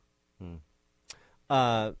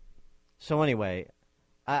 Aw. So anyway,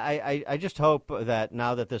 I just hope that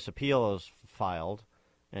now that this appeal is filed,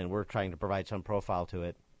 and we're trying to provide some profile to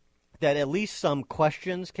it, that at least some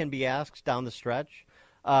questions can be asked down the stretch.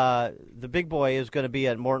 The big boy is going to be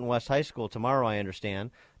at Morton West High School tomorrow, I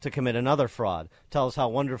understand, to commit another fraud. Tell us how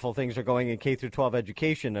wonderful things are going in K-12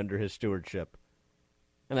 education under his stewardship.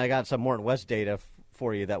 And I got some Morton West data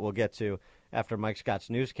for you that we'll get to after Mike Scott's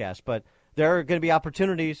newscast. But there are going to be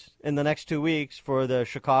opportunities in the next 2 weeks for the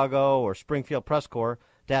Chicago or Springfield Press Corps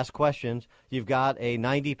to ask questions. You've got a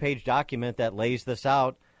 90-page document that lays this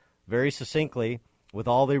out very succinctly with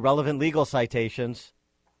all the relevant legal citations.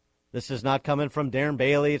 This is not coming from Darren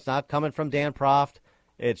Bailey. It's not coming from Dan Proft.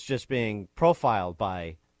 It's just being profiled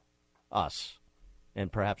by us and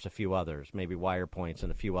perhaps a few others, maybe Wire Points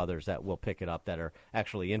and a few others that will pick it up that are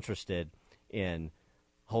actually interested in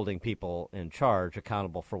holding people in charge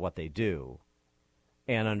accountable for what they do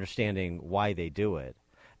and understanding why they do it.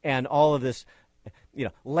 And all of this,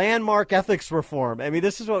 landmark ethics reform. I mean,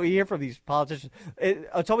 this is what we hear from these politicians.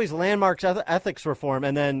 It's always landmarks ethics reform,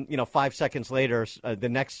 and then 5 seconds later, the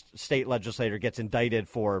next state legislator gets indicted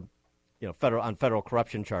for, federal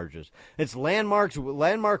corruption charges. It's landmark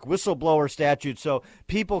whistleblower statute, so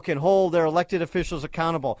people can hold their elected officials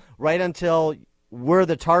accountable right until we're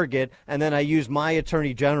the target, and then I use my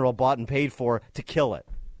attorney general, bought and paid for, to kill it.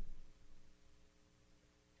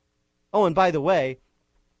 Oh, and by the way,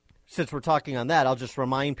 since we're talking on that, I'll just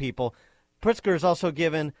remind people, Pritzker has also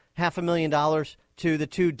given $500,000 to the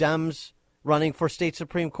two Dems running for state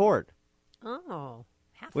Supreme Court. Oh,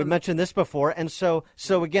 we've mentioned this before, and so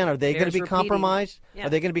again, are they going to be compromised? Yeah. Are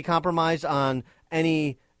they going to be compromised on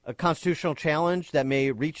any constitutional challenge that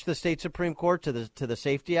may reach the state Supreme Court to the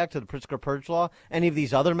Safety Act, to the Pritzker Purge Law, any of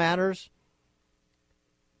these other matters?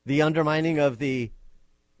 The undermining of the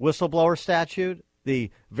whistleblower statute?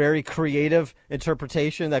 The very creative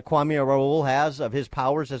interpretation that Kwame Raoul has of his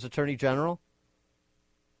powers as Attorney General?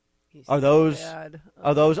 Are those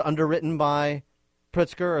underwritten by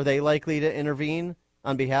Pritzker? Are they likely to intervene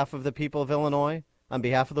on behalf of the people of Illinois, on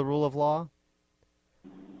behalf of the rule of law?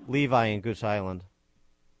 Levi in Goose Island.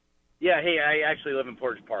 Yeah, hey, I actually live in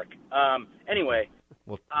Portage Park. Anyway.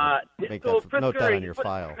 Note Pritzker, that on your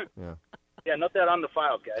file. Yeah. Yeah, note that on the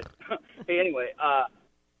file, guys. Hey, anyway,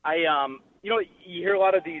 you hear a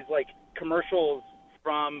lot of these, commercials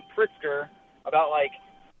from Pritzker about,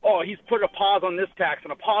 oh, he's put a pause on this tax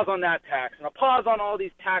and a pause on that tax and a pause on all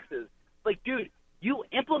these taxes. Dude, you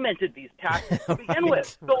implemented these taxes to begin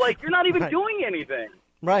with. So, you're not even doing anything.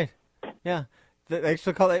 Right. Yeah. They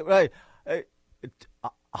still call it, right.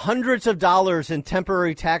 Hundreds of dollars in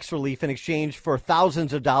temporary tax relief in exchange for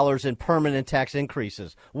thousands of dollars in permanent tax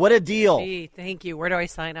increases. What a deal. Gee, thank you. Where do I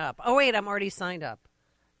sign up? Oh, wait, I'm already signed up.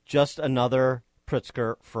 Just another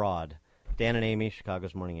Pritzker fraud. Dan and Amy,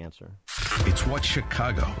 Chicago's Morning Answer. It's what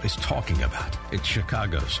Chicago is talking about. It's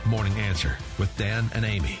Chicago's Morning Answer with Dan and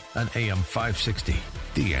Amy on AM 560.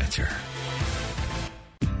 The Answer.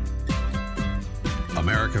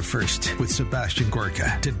 America First with Sebastian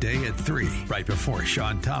Gorka. Today at 3, right before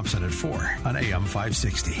Sean Thompson at 4 on AM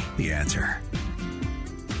 560. The Answer.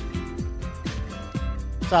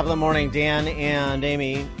 Top of the morning, Dan and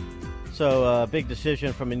Amy. So a big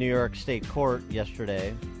decision from a New York State court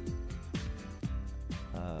yesterday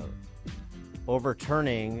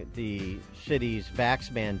overturning the city's vax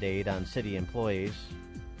mandate on city employees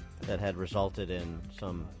that had resulted in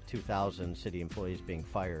some 2,000 city employees being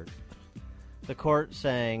fired. The court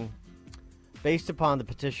saying, based upon the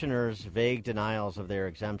petitioners' vague denials of their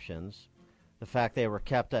exemptions, the fact they were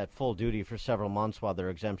kept at full duty for several months while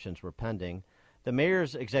their exemptions were pending, the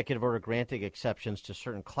mayor's executive order granting exceptions to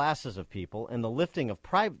certain classes of people, and the lifting of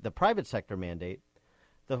the private sector mandate,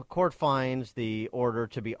 the court finds the order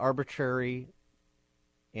to be arbitrary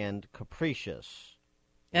and capricious.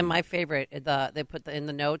 And my favorite, they put in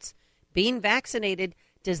the notes, being vaccinated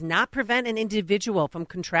does not prevent an individual from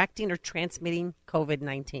contracting or transmitting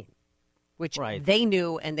COVID-19, which they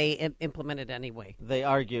knew and they implemented anyway. They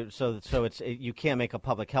argued, so you can't make a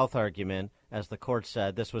public health argument. As the court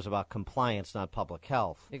said, this was about compliance, not public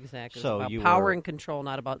health. Exactly. So it's about power and control,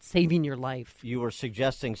 not about saving your life. You were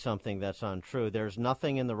suggesting something that's untrue. There's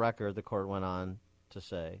nothing in the record, the court went on to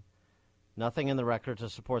say, nothing in the record to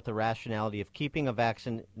support the rationality of keeping a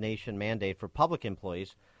vaccination mandate for public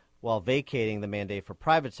employees while vacating the mandate for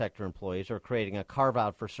private sector employees or creating a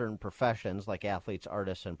carve-out for certain professions like athletes,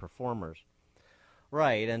 artists, and performers.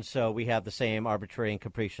 Right, and so we have the same arbitrary and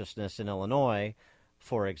capriciousness in Illinois.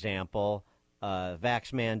 For example,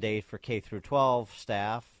 vax mandate for K through 12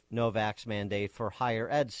 staff, no vax mandate for higher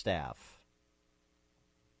ed staff.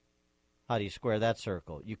 How do you square that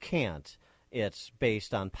circle? You can't. It's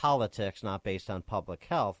based on politics, not based on public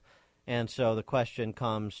health. And so the question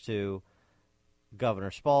comes to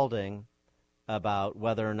Governor Spalding about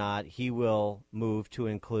whether or not he will move to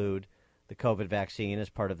include the COVID vaccine as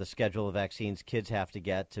part of the schedule of vaccines kids have to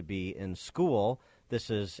get to be in school. This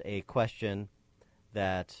is a question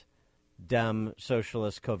that Dem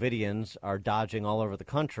socialist COVIDians are dodging all over the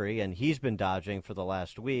country, and he's been dodging for the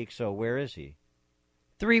last week. So where is he?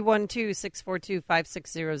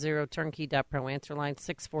 312-642-5600, turnkey.pro, answer line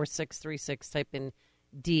 64636. Type in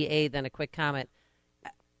DA, then a quick comment.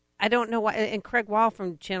 I don't know why. And Craig Wall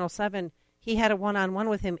from Channel 7, he had a one-on-one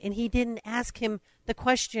with him, and he didn't ask him the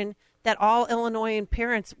question that all Illinoisan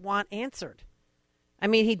parents want answered. I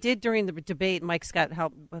mean, he did during the debate. Mike Scott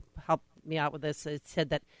helped me out with this. It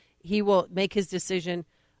said that he will make his decision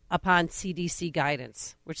upon CDC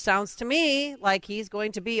guidance, which sounds to me like he's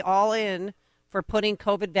going to be all in for putting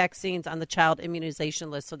COVID vaccines on the child immunization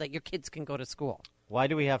list so that your kids can go to school. Why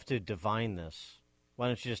do we have to divine this? Why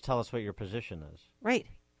don't you just tell us what your position is? Right,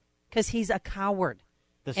 because he's a coward.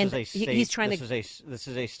 This and is a state. He's trying this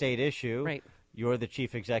is a state issue. Right. You're the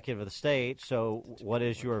chief executive of the state. So, what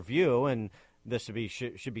is your view? And this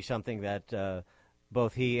should be something that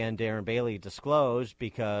both he and Darren Bailey disclosed,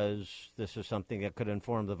 because this is something that could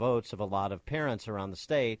inform the votes of a lot of parents around the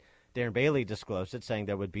state. Darren Bailey disclosed it, saying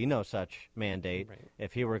there would be no such mandate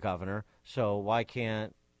if he were governor. So why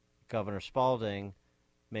can't Governor Spalding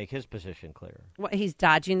make his position clear? Well, he's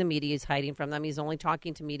dodging the media. He's hiding from them. He's only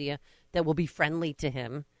talking to media that will be friendly to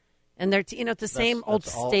him. And they're, it's the same old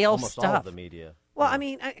stale almost stuff. All of the media. Well, I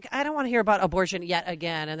mean, I don't want to hear about abortion yet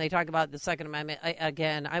again, and they talk about the Second Amendment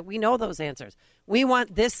again. We know those answers. We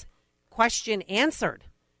want this question answered.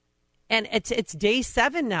 And it's day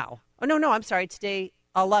 7 now. Oh, no, I'm sorry. It's day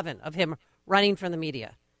 11 of him running from the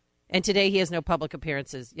media. And today he has no public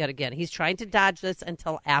appearances yet again. He's trying to dodge this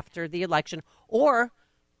until after the election or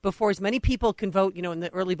before as many people can vote, in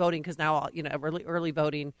the early voting, because now, early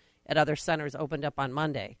voting at other centers opened up on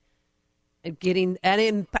Monday. Getting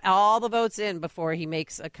all the votes in before he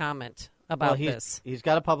makes a comment about this. He's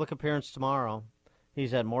got a public appearance tomorrow.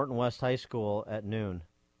 He's at Morton West High School at noon.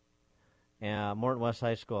 Morton West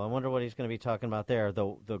High School. I wonder what he's going to be talking about there.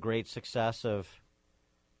 The great success of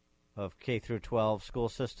K through 12 school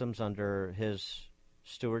systems under his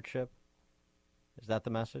stewardship. Is that the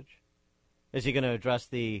message? Is he going to address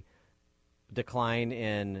the decline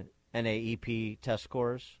in NAEP test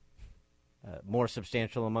scores? More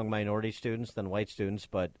substantial among minority students than white students,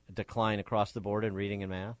 but decline across the board in reading and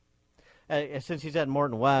math. Since he's at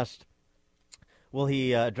Morton West, will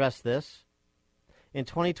he address this? In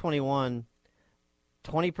 2021,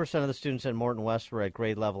 20% of the students at Morton West were at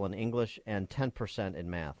grade level in English and 10% in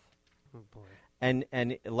math. Oh, boy. And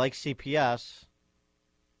like CPS,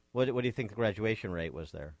 what do you think the graduation rate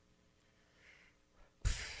was there?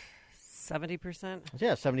 70%?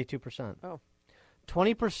 Yeah, 72%. Oh.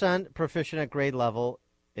 20% proficient at grade level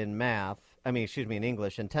in in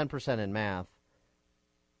English, and 10% in math,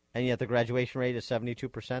 and yet the graduation rate is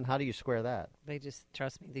 72%. How do you square that? They just,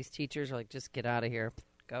 trust me, these teachers are like, just get out of here.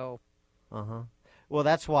 Go. Uh-huh. Well,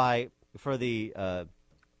 that's why for the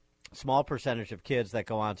small percentage of kids that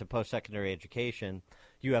go on to post-secondary education,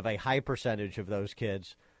 you have a high percentage of those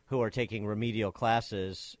kids who are taking remedial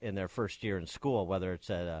classes in their first year in school, whether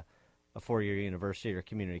it's at a 4-year university or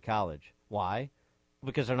community college. Why?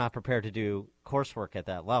 Because they're not prepared to do coursework at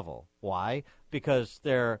that level. Why? Because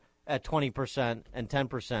they're at 20% and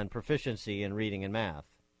 10% proficiency in reading and math.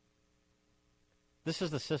 This is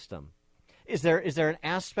the system. Is there an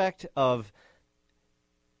aspect of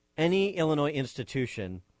any Illinois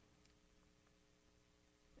institution,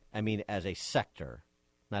 as a sector,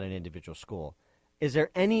 not an individual school, is there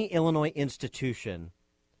any Illinois institution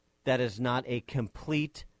that is not a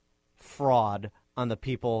complete fraud on the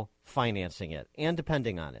people financing it and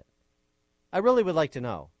depending on it? I really would like to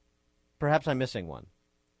know. Perhaps I'm missing one.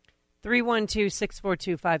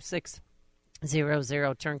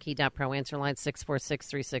 312-642-5600, turnkey.pro, answer line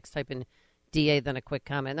 64636. Type in DA, then a quick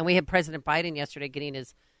comment. And then we had President Biden yesterday getting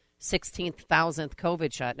his 16,000th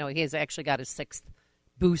COVID shot. No, he has actually got his 6th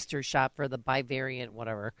booster shot for the bivariant,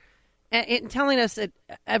 whatever. And telling us that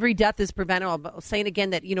every death is preventable, saying again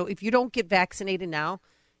that, if you don't get vaccinated now,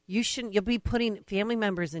 you'll be putting family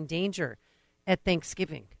members in danger at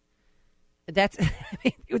Thanksgiving.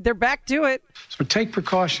 They're back to it. So take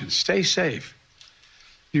precautions. Stay safe.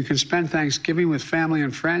 You can spend Thanksgiving with family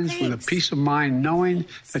and friends with a peace of mind knowing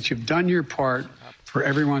that you've done your part for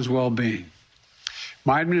everyone's well-being.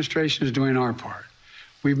 My administration is doing our part.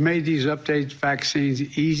 We've made these updated vaccines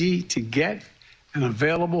easy to get and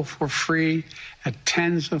available for free at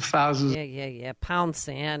tens of thousands. Yeah. Pound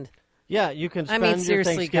sand. Yeah, you can spend your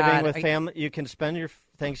Thanksgiving with family. You can spend your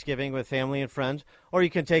Thanksgiving with family and friends, or you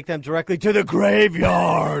can take them directly to the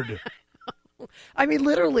graveyard. I mean,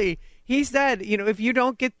 literally, he said, if you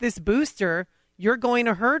don't get this booster, you're going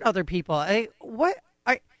to hurt other people.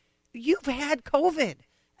 You've had COVID.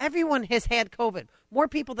 Everyone has had COVID. More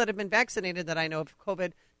people that have been vaccinated that I know of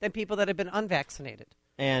COVID than people that have been unvaccinated.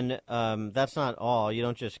 And that's not all. You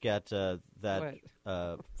don't just get that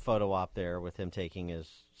photo op there with him taking his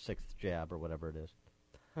 6th jab or whatever it is.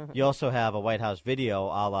 You also have a White House video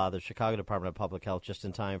a la the Chicago Department of Public Health just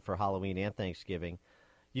in time for Halloween and Thanksgiving.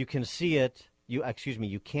 You can see it. You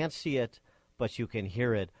can't see it, but you can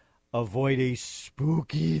hear it. Avoid a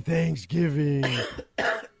spooky Thanksgiving.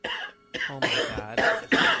 Oh, my God.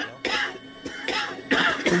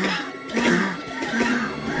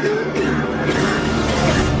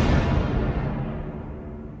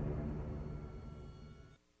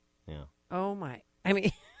 Yeah. Oh, my. I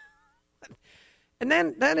mean, and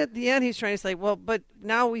then at the end, he's trying to say, well, but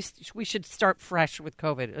now we should start fresh with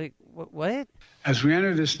COVID. Like, what? As we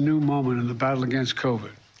enter this new moment in the battle against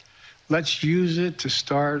COVID, let's use it to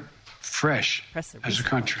start fresh as a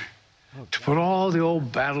country. To put all the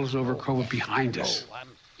old battles over COVID behind us.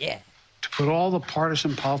 To put all the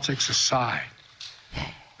partisan politics aside.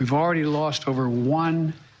 We've already lost over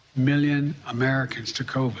 1 million Americans to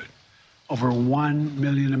COVID. Over 1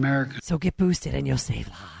 million Americans. So get boosted and you'll save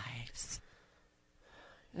lives.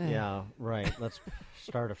 Yeah, right. Let's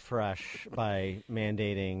start afresh by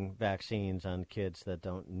mandating vaccines on kids that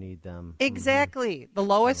don't need them. Exactly. The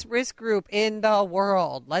lowest risk group in the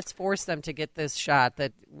world. Let's force them to get this shot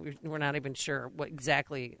that we're not even sure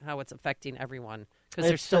exactly how it's affecting everyone. Because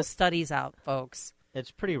there's still studies out, folks.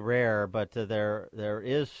 It's pretty rare, but there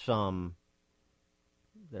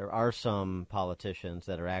are some politicians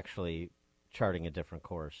that are actually charting a different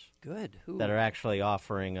course. Good. Who? That are actually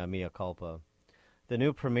offering a mea culpa. The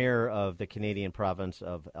new premier of the Canadian province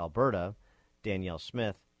of Alberta, Danielle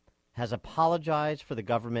Smith, has apologized for the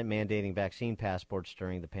government mandating vaccine passports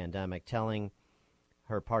during the pandemic, telling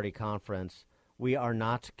her party conference, "We are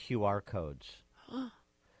not QR codes."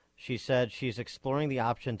 She said she's exploring the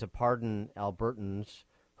option to pardon Albertans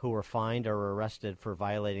who were fined or arrested for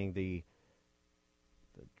violating the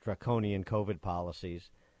draconian COVID policies,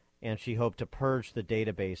 and she hoped to purge the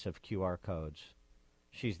database of QR codes.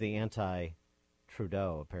 She's the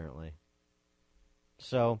anti-Trudeau, apparently.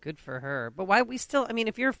 So good for her. But why we still, I mean,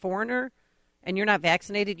 if you're a foreigner and you're not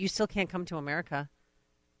vaccinated, you still can't come to America.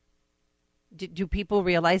 Do people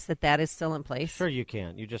realize that is still in place? Sure you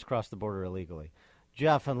can. You just crossed the border illegally.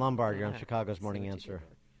 Jeff and Lombard, you're on Chicago's Morning Answer.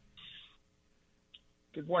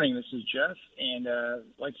 Good morning. This is Jeff, and I'd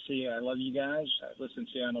like to say I love you guys. I listen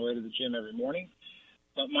to you on the way to the gym every morning.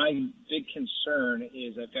 But my big concern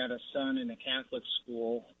is I've got a son in a Catholic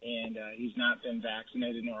school, and he's not been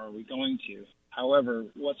vaccinated, nor are we going to. However,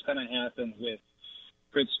 what's going to happen with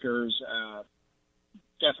Pritzker's,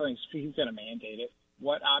 definitely he's going to mandate it.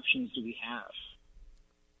 What options do we have?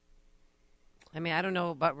 I mean, I don't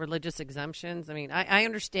know about religious exemptions. I mean, I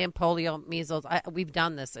understand polio, measles. We've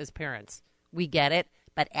done this as parents. We get it.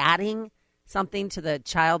 But adding something to the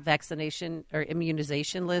child vaccination or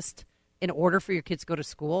immunization list in order for your kids to go to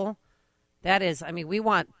school, that is, I mean, we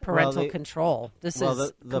want parental control. This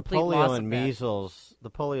is the polio and measles. The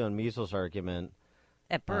polio and measles argument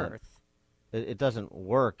at birth. It doesn't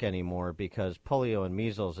work anymore because polio and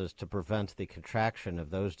measles is to prevent the contraction of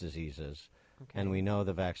those diseases. Okay. And we know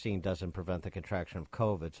the vaccine doesn't prevent the contraction of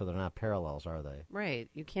COVID, so they're not parallels, are they? Right.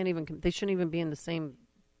 You can't even, they shouldn't even be in the same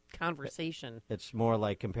conversation. It's more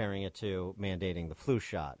like comparing it to mandating the flu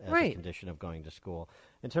shot as a condition of going to school.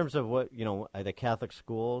 In terms of what, the Catholic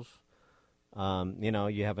schools,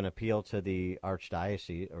 you have an appeal to the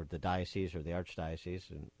archdiocese or the diocese or the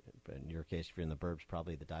archdiocese. In your case, if you're in the burbs,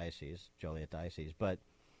 probably the diocese, Joliet Diocese. But,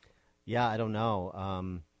 yeah, I don't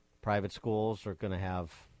know. Private schools are going to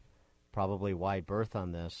have probably wide berth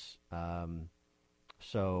on this.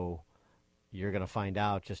 So you're going to find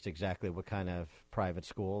out just exactly what kind of private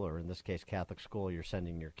school, or in this case, Catholic school, you're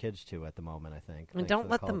sending your kids to at the moment, I think. And don't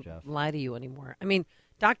let them lie to you anymore. I mean,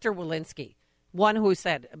 Dr. Walensky, one who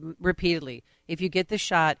said repeatedly, if you get the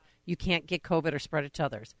shot, you can't get COVID or spread it to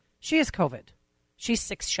others. She has COVID. She's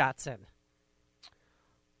 6 shots in.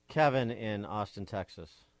 Kevin in Austin,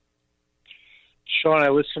 Texas. Sean, I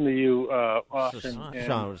listened to you often.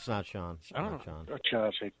 Sean, it's not Sean. Sean.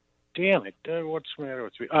 Damn it. What's the matter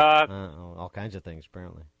with me? All kinds of things,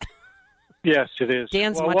 apparently. Yes, it is.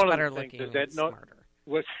 Dan's much better looking and smarter.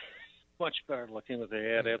 Much better looking with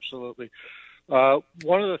the ad, absolutely.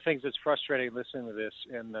 One of the things that's frustrating listening to this,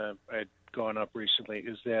 and I'd gone up recently,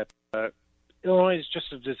 is that Illinois is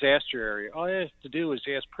just a disaster area. All you have to do is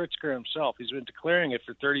ask Pritzker himself. He's been declaring it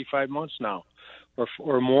for 35 months now,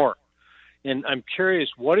 or more. And I'm curious,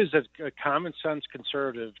 what is a common sense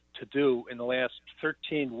conservative to do in the last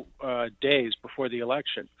 13 days before the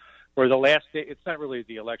election, or the last day? It's not really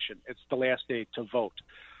the election; it's the last day to vote.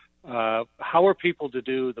 How are people to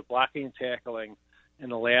do the blocking and tackling in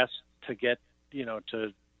the last to get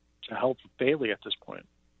to help Bailey at this point,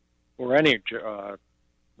 or any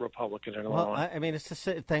Republican in Illinois? Well, I mean,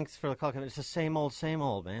 thanks for the call. It's the same old,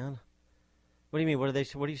 man. What do you mean? What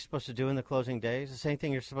are you supposed to do in the closing days? The same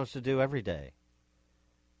thing you're supposed to do every day.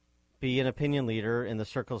 Be an opinion leader in the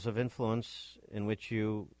circles of influence in which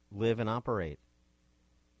you live and operate.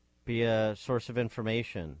 Be a source of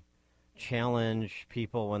information. Challenge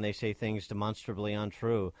people when they say things demonstrably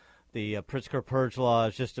untrue. The Pritzker Purge Law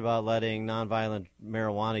is just about letting nonviolent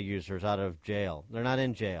marijuana users out of jail. They're not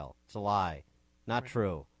in jail. It's a lie. Not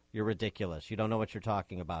true. You're ridiculous. You don't know what you're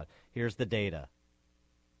talking about. Here's the data.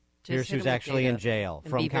 Here's who's actually in jail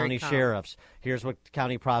from county sheriffs. Here's what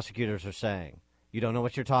county prosecutors are saying. You don't know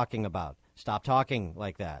what you're talking about. Stop talking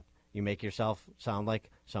like that. You make yourself sound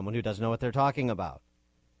like someone who doesn't know what they're talking about.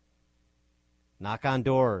 Knock on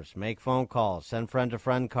doors. Make phone calls. Send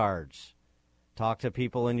friend-to-friend cards. Talk to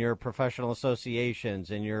people in your professional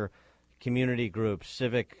associations, in your community groups,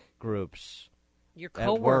 civic groups, your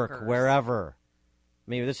coworkers, at work, wherever.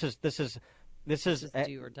 I mean, this is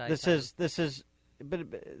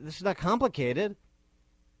not complicated.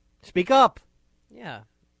 Speak up. Yeah,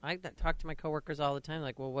 I talk to my coworkers all the time.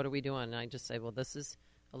 Like, well, what are we doing? And I just say, well, this is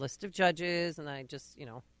a list of judges, and I just,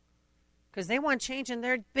 because they want change, and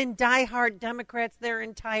they've been diehard Democrats their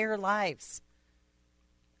entire lives.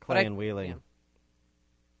 Clay and Wheeling. Yeah.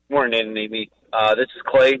 Morning, Amy. This is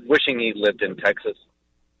Clay, wishing he lived in Texas.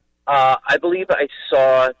 I believe I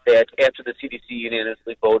saw that after the CDC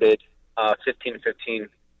unanimously voted 15-15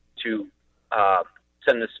 to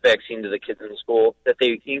send this vaccine to the kids in school, that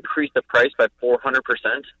they increased the price by 400%.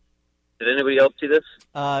 Did anybody else see this?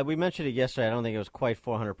 We mentioned it yesterday. I don't think it was quite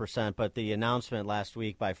 400%, but the announcement last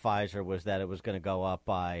week by Pfizer was that it was going to go up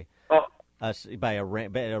by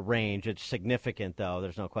a range. It's significant, though.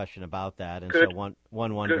 There's no question about that. And good, so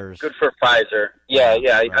one wonders. Good for Pfizer. Yeah.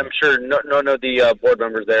 Right. I'm sure none of the board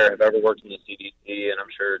members there have ever worked in the CDC, and I'm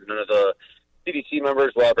sure none of the CDC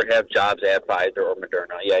members will ever have jobs at Pfizer or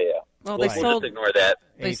Moderna. Yeah. Well, we'll just ignore that.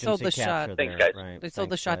 They sold the shot. Thanks, guys. Right. They sold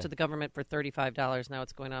the shot to the government for $35. Now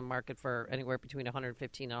it's going on market for anywhere between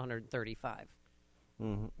 $115 and $135.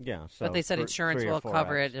 Mm-hmm. Yeah, but they said insurance will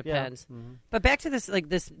cover it. It depends. Yeah. Mm-hmm. But back to this,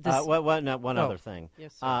 one other thing.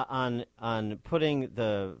 Yes, on putting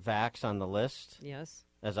the vax on the list. Yes.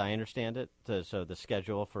 As I understand it, so the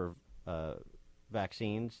schedule for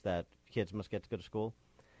vaccines that kids must get to go to school,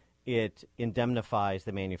 it indemnifies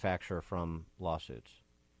the manufacturer from lawsuits.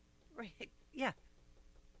 Right. Yeah.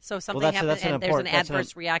 So if something happens and there's an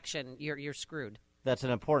adverse reaction, you're screwed. That's an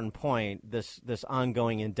important point. This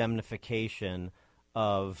ongoing indemnification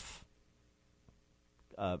of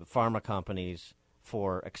pharma companies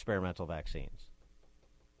for experimental vaccines.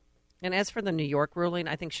 And as for the New York ruling,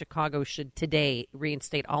 I think Chicago should today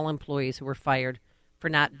reinstate all employees who were fired for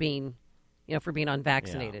not being, for being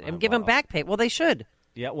unvaccinated and give them back pay. Well, they should.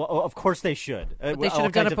 Yeah, well, of course they should. But they should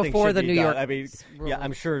have done it before the New York. I mean,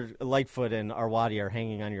 I'm sure Lightfoot and Arwady are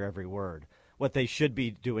hanging on your every word. What they should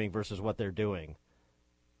be doing versus what they're doing.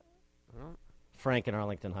 Frank in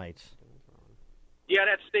Arlington Heights. Yeah,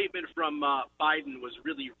 that statement from Biden was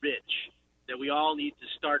really rich, that we all need to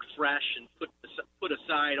start fresh and put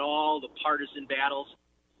aside all the partisan battles,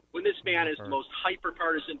 when this man is the most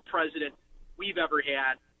hyper-partisan president we've ever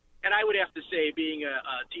had. And I would have to say, being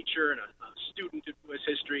a teacher and a student of U.S.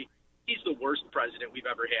 history, he's the worst president we've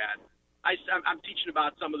ever had. I'm teaching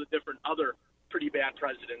about some of the different other pretty bad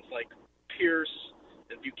presidents like Pierce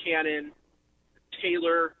and Buchanan,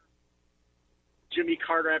 Taylor, Jimmy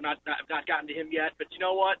Carter. I've not gotten to him yet, but you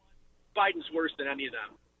know what? Biden's worse than any of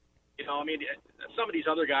them. Some of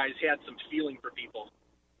these other guys had some feeling for people.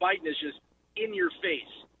 Biden is just in your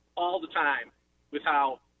face all the time with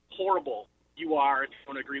how horrible you are if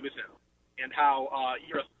you don't agree with him, and how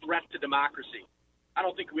you're a threat to democracy. I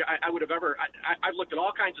don't think I would have ever. I've looked at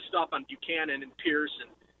all kinds of stuff on Buchanan and Pierce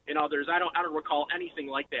and others. I don't recall anything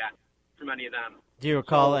like that from any of them. Do you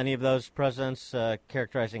recall any of those presidents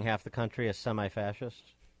characterizing half the country as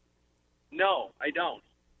semi-fascist? No, I don't.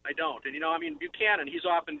 And Buchanan, he's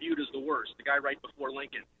often viewed as the worst, the guy right before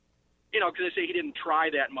Lincoln. Because they say he didn't try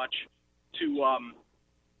that much to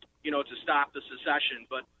stop the secession.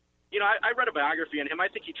 But, I read a biography on him. I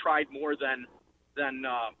think he tried more than than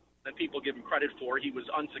people give him credit for. He was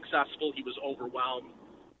unsuccessful. He was overwhelmed.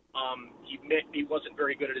 He wasn't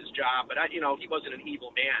very good at his job, but he wasn't an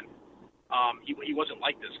evil man. He wasn't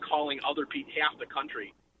like this, calling other people, half the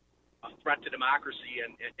country, a threat to democracy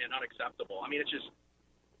and unacceptable. I mean, it's just,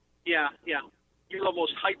 yeah. You're the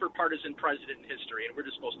most hyper-partisan president in history, and we're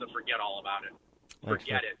just supposed to forget all about it.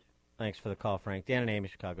 Forget it. Thanks for the call, Frank. Dan and Amy,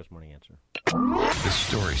 Chicago's Morning Answer. The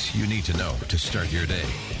stories you need to know to start your day.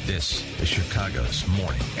 This is Chicago's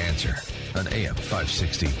Morning Answer on AM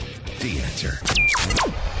 560. The Answer.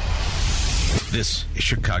 This is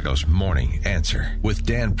Chicago's Morning Answer with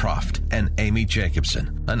Dan Proft and Amy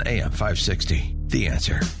Jacobson on AM 560. The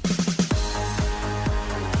Answer.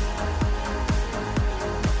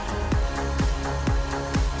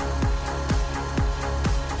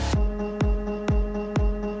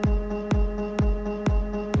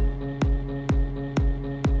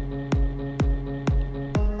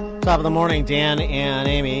 Top of the morning, Dan and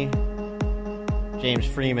Amy. James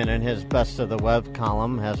Freeman, in his Best of the Web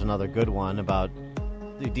column, has another good one about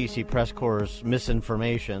the D.C. Press Corps'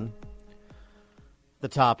 misinformation. The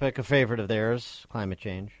topic, a favorite of theirs, climate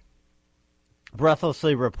change.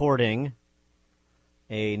 Breathlessly reporting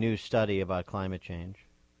a new study about climate change.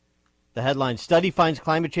 The headline, study finds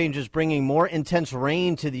climate change is bringing more intense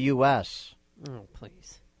rain to the U.S. Oh,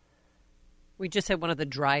 please. We just had one of the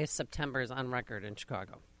driest Septembers on record in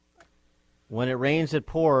Chicago. When it rains, it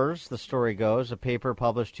pours, the story goes. A paper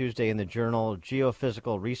published Tuesday in the journal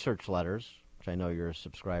Geophysical Research Letters, which I know you're a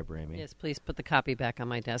subscriber, Amy. Yes, please put the copy back on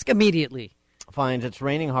my desk immediately. Finds it's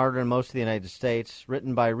raining harder in most of the United States.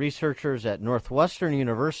 Written by researchers at Northwestern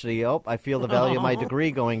University. Oh, I feel the value of my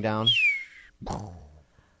degree going down.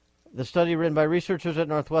 The study written by researchers at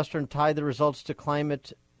Northwestern tied the results to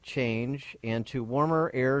climate change and to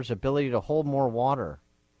warmer air's ability to hold more water.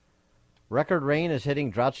 Record rain is hitting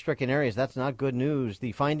drought-stricken areas. That's not good news.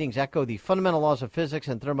 The findings echo the fundamental laws of physics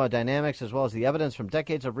and thermodynamics, as well as the evidence from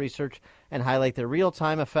decades of research, and highlight the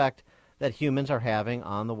real-time effect that humans are having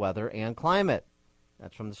on the weather and climate.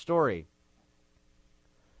 That's from the story.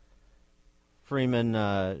 Freeman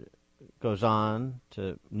goes on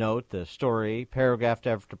to note the story, paragraph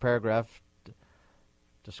after paragraph,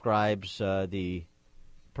 describes the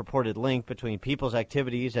purported link between people's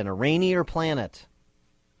activities and a rainier planet.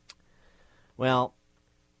 Well,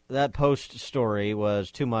 that Post story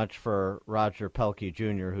was too much for Roger Pelkey,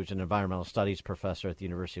 Jr., who's an environmental studies professor at the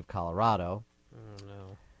University of Colorado. Oh,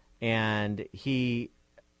 no. And he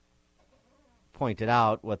pointed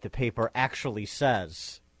out what the paper actually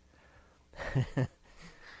says.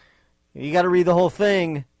 You got to read the whole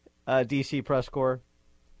thing, D.C. Press Corps.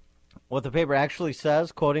 What the paper actually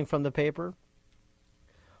says, quoting from the paper,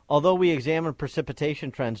 although we examine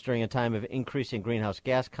precipitation trends during a time of increasing greenhouse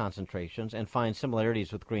gas concentrations and find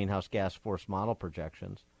similarities with greenhouse gas force model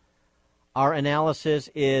projections, our analysis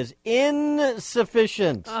is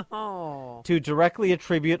insufficient to directly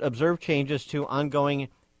attribute observed changes to ongoing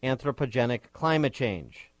anthropogenic climate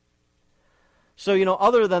change. So,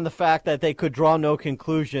 other than the fact that they could draw no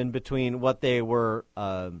conclusion between what they were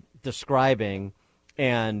describing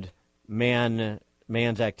and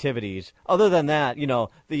man's activities. Other than that,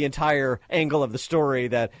 the entire angle of the story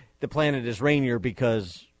that the planet is rainier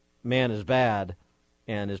because man is bad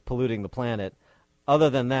and is polluting the planet. Other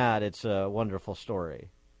than that, it's a wonderful story.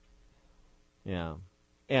 Yeah.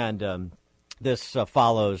 And this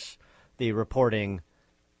follows the reporting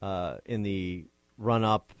in the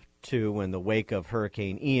run-up to in the wake of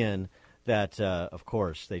Hurricane Ian that, of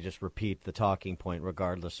course, they just repeat the talking point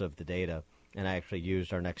regardless of the data. And I actually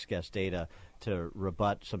used our next guest data to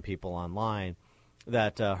rebut some people online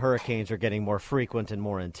that hurricanes are getting more frequent and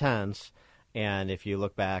more intense. And if you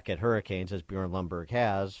look back at hurricanes, as Bjorn Lomborg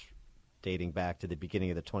has, dating back to the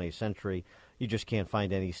beginning of the 20th century, you just can't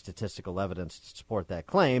find any statistical evidence to support that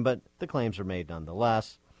claim, but the claims are made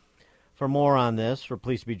nonetheless. For more on this, we're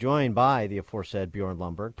pleased to be joined by the aforesaid Bjorn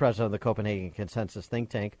Lomborg, president of the Copenhagen Consensus think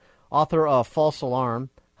tank, author of False Alarm,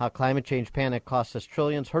 How Climate Change Panic Costs Us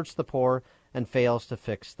Trillions, Hurts the Poor, and Fails to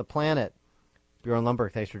Fix the Planet. Bjorn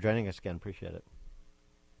Lomborg, thanks for joining us again. Appreciate it.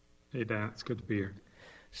 Hey, Dan. It's good to be here.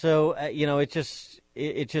 So,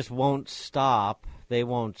 it just won't stop. They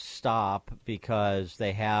won't stop because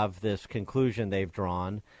they have this conclusion they've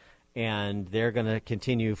drawn, and they're going to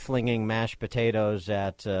continue flinging mashed potatoes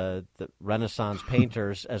at the Renaissance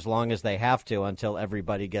painters as long as they have to until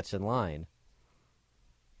everybody gets in line.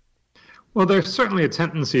 Well, there's certainly a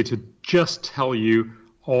tendency to just tell you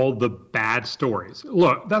all the bad stories.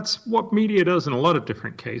 Look, that's what media does in a lot of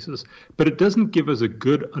different cases, but it doesn't give us a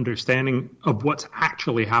good understanding of what's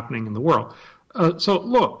actually happening in the world. So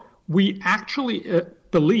look, we actually,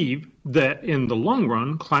 believe that in the long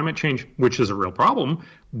run, climate change, which is a real problem,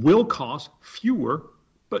 will cause fewer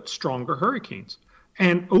but stronger hurricanes.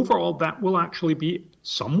 And overall, that will actually be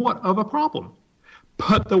somewhat of a problem.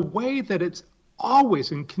 But the way that it's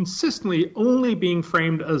always and consistently only being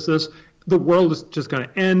framed as this, the world is just going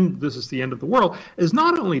to end, this is the end of the world, is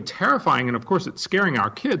not only terrifying, and of course it's scaring our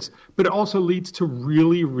kids, but it also leads to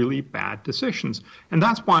really, really bad decisions. And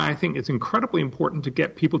that's why I think it's incredibly important to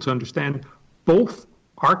get people to understand both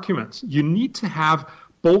arguments. You need to have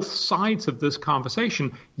both sides of this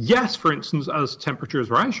conversation. Yes, for instance, as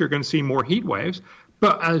temperatures rise, you're going to see more heat waves,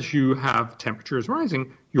 but as you have temperatures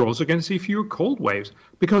rising, you're also going to see fewer cold waves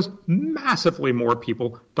because massively more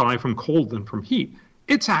people die from cold than from heat.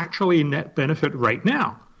 It's actually a net benefit right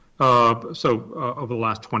now. Over the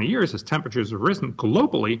last 20 years, as temperatures have risen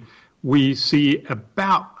globally, we see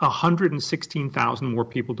about 116,000 more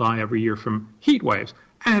people die every year from heat waves.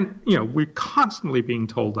 And, we're constantly being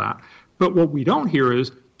told that. But what we don't hear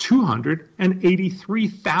is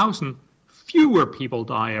 283,000 fewer people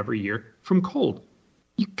die every year from cold.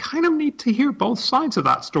 You kind of need to hear both sides of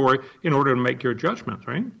that story in order to make your judgment,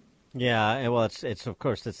 right? Yeah, well, it's of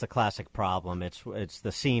course it's the classic problem. It's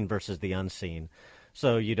the seen versus the unseen.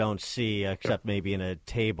 So you don't see, except maybe in a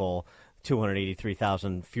table,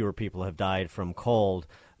 283,000 fewer people have died from cold.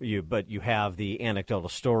 But you have the anecdotal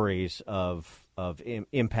stories of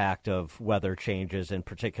impact of weather changes in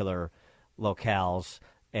particular locales,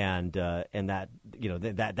 and that that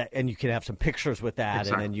and you can have some pictures with that,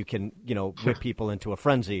 exactly. And then you can whip people into a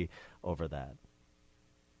frenzy over that.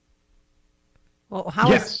 Well, how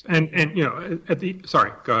yes, is,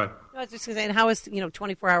 sorry, go ahead. I was just going to say, how is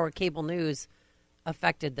 24-hour cable news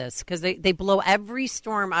affected this? Because they blow every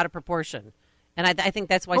storm out of proportion, and I think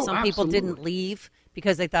that's why some people didn't leave,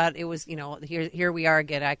 because they thought it was here we are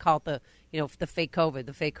again. I call it the fake COVID,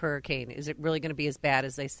 the fake hurricane. Is it really going to be as bad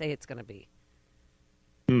as they say it's going to be?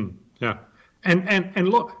 Yeah, and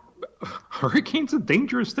look. Hurricanes are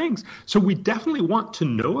dangerous things. So we definitely want to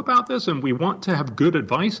know about this, and we want to have good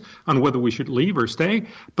advice on whether we should leave or stay.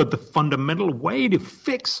 But the fundamental way to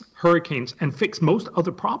fix hurricanes and fix most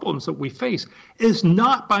other problems that we face is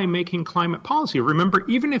not by making climate policy. Remember,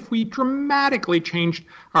 even if we dramatically changed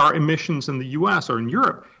our emissions in the U.S. or in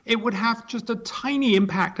Europe, it would have just a tiny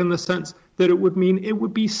impact in the sense that it would mean it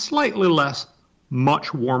would be slightly less,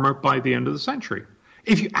 much warmer by the end of the century.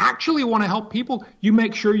 If you actually want to help people, you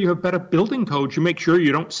make sure you have better building codes. You make sure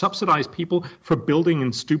you don't subsidize people for building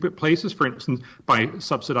in stupid places, for instance, by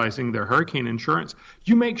subsidizing their hurricane insurance.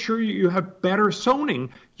 You make sure you have better zoning.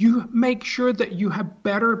 You make sure that you have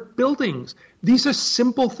better buildings. These are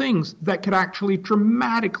simple things that could actually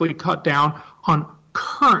dramatically cut down on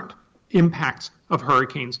current impacts of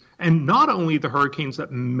hurricanes, and not only the hurricanes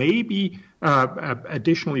that may be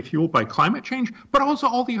additionally fueled by climate change, but also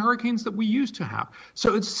all the hurricanes that we used to have.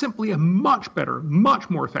 So it's simply a much better, much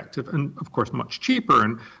more effective, and of course much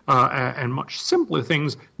cheaper and much simpler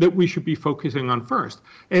things that we should be focusing on first.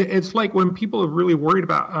 It's like when people are really worried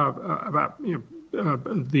about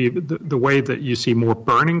the way that you see more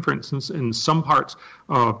burning, for instance, in some parts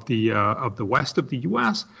of the west of the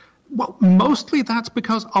U.S. Well, mostly that's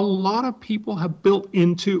because a lot of people have built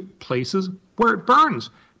into places where it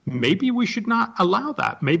burns. Maybe we should not allow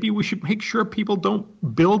that. Maybe we should make sure people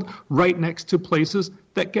don't build right next to places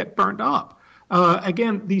that get burned up.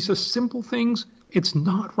 Again, these are simple things. It's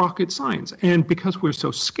not rocket science. And because we're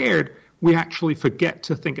so scared, we actually forget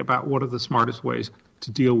to think about what are the smartest ways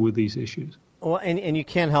to deal with these issues. Well, and you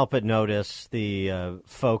can't help but notice the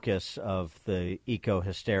focus of the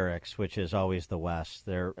eco-hysterics, which is always the West,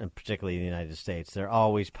 and particularly the United States. They're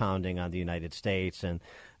always pounding on the United States, and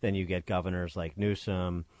then you get governors like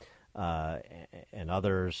Newsom and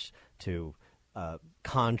others to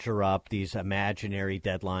conjure up these imaginary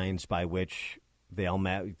deadlines by which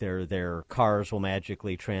their cars will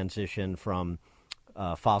magically transition from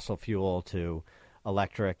fossil fuel to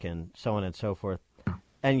electric and so on and so forth.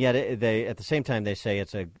 And yet, they at the same time they say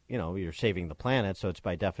it's you're saving the planet, so it's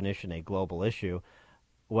by definition a global issue.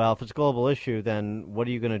 Well, if it's a global issue, then what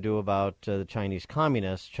are you going to do about the Chinese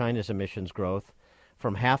communists? China's emissions growth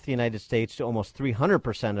from half the United States to almost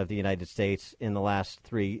 300% of the United States in the last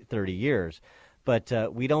 30 years. But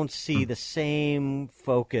we don't see the same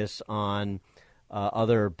focus on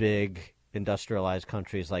other big industrialized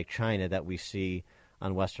countries like China that we see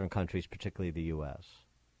on Western countries, particularly the U.S.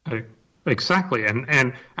 Exactly.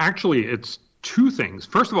 And actually, it's two things.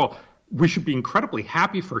 First of all, we should be incredibly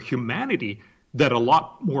happy for humanity that a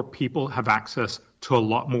lot more people have access to a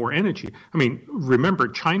lot more energy. I mean, remember,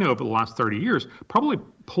 China over the last 30 years probably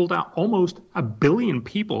pulled out almost 1 billion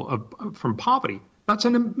people from poverty. That's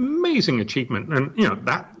an amazing achievement. And,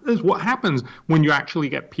 that is what happens when you actually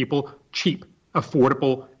get people cheap,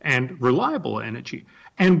 affordable, and reliable energy.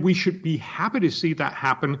 And we should be happy to see that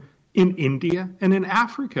happen in India and in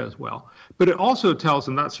Africa as well. But it also tells,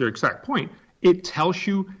 and that's your exact point, it tells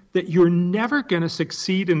you that you're never going to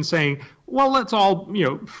succeed in saying, well, let's all,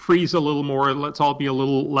 freeze a little more, let's all be a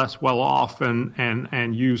little less well off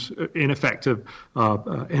and use ineffective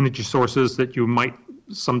energy sources that you might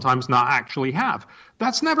sometimes not actually have.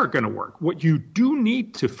 That's never going to work. What you do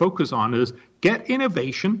need to focus on is get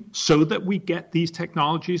innovation so that we get these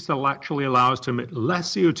technologies that will actually allow us to emit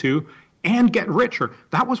less CO2 and get richer.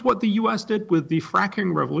 That was what the U.S. did with the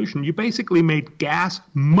fracking revolution. You basically made gas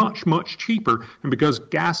much, much cheaper. And because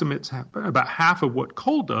gas emits about half of what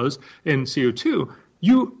coal does in CO2,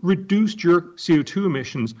 you reduced your CO2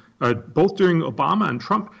 emissions both during Obama and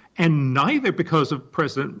Trump, and neither because of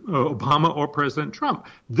President Obama or President Trump.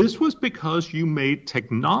 This was because you made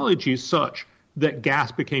technology such that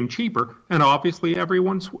gas became cheaper, and obviously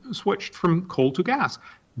everyone switched from coal to gas.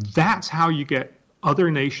 That's how you get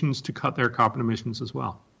other nations to cut their carbon emissions as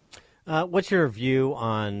well. What's your view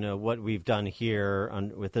on what we've done here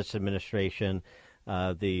with this administration,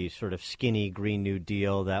 the sort of skinny Green New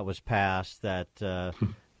Deal that was passed that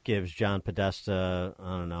gives John Podesta,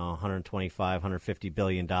 $125, $150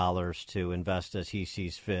 billion to invest as he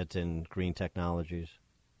sees fit in green technologies?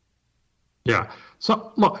 Yeah.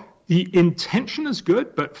 So, look, the intention is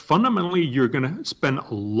good, but fundamentally you're going to spend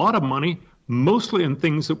a lot of money mostly on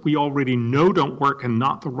things that we already know don't work and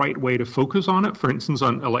not the right way to focus on it. For instance,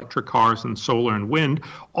 on electric cars and solar and wind,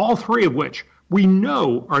 all three of which we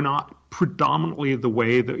know are not predominantly the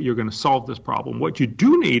way that you're going to solve this problem. What you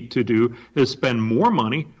do need to do is spend more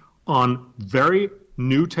money on very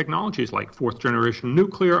new technologies like fourth generation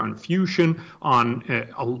nuclear, on fusion, on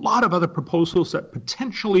a lot of other proposals that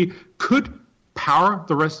potentially could power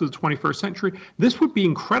the rest of the 21st century. This would be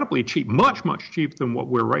incredibly cheap, much, much cheaper than what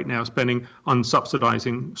we're right now spending on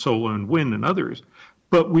subsidizing solar and wind and others.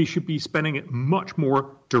 But we should be spending it much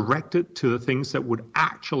more directed to the things that would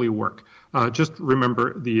actually work. Just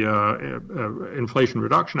remember the Inflation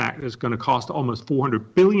Reduction Act is going to cost almost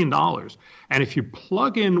 $400 billion. And if you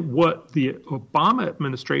plug in what the Obama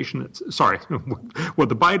administration, what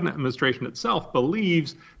the Biden administration itself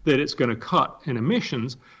believes that it's going to cut in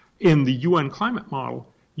emissions in the UN climate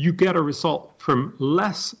model, you get a result from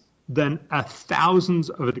less than 1,000th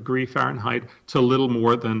of a degree Fahrenheit to a little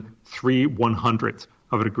more than 3/100th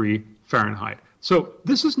of a degree Fahrenheit. So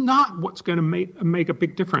this is not what's going to make a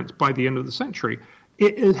big difference by the end of the century.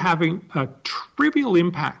 It is having a trivial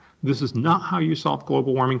impact. This is not how you solve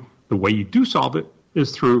global warming. The way you do solve it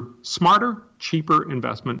is through smarter, cheaper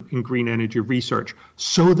investment in green energy research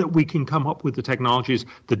so that we can come up with the technologies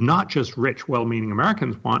that not just rich, well-meaning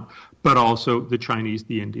Americans want, but also the Chinese,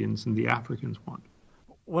 the Indians, and the Africans want.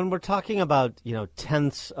 When we're talking about,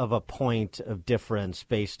 tenths of a point of difference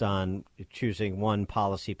based on choosing one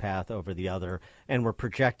policy path over the other, and we're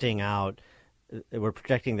projecting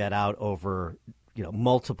that out over,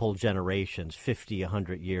 multiple generations, 50,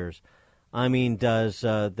 100 years. I mean, does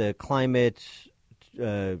the climate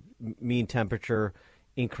mean temperature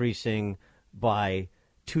increasing by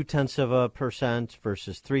 0.2%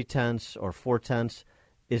 versus 0.3 or 0.4,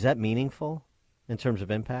 is that meaningful in terms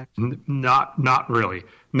of impact? Not really.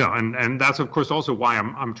 No, and that's of course also why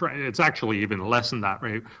I'm trying. It's actually even less than that,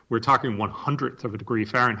 right? We're talking 100th of a degree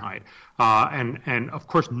Fahrenheit, and of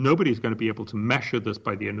course nobody's going to be able to measure this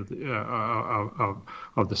by the end of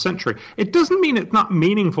the century. It doesn't mean it's not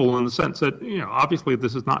meaningful in the sense that obviously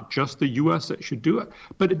this is not just the U.S. that should do it,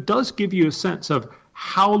 but it does give you a sense of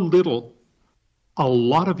how little a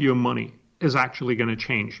lot of your money is actually going to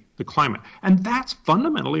change the climate, and that's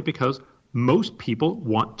fundamentally because most people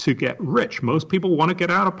want to get rich. Most people want to get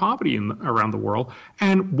out of poverty around the world.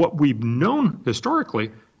 And what we've known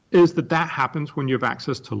historically is that happens when you have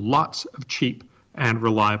access to lots of cheap and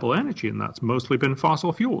reliable energy, and that's mostly been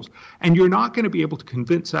fossil fuels. And you're not going to be able to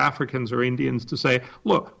convince Africans or Indians to say,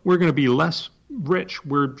 look, we're going to be less rich,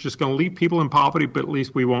 we're just going to leave people in poverty, but at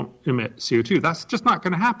least we won't emit CO2. That's just not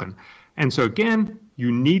going to happen. And so again, you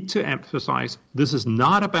need to emphasize this is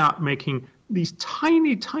not about making these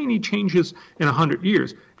tiny, tiny changes in 100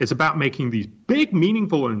 years. It's about making these big,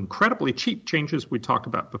 meaningful, and incredibly cheap changes we talked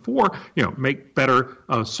about before, make better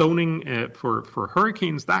zoning for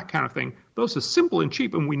hurricanes, that kind of thing. Those are simple and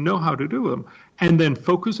cheap, and we know how to do them. And then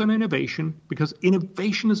focus on innovation, because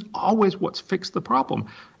innovation is always what's fixed the problem.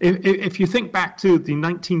 If you think back to the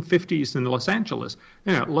 1950s in Los Angeles,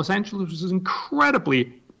 Los Angeles was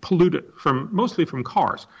incredibly polluted mostly from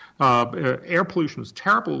cars. Air pollution is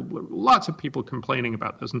terrible. Lots of people complaining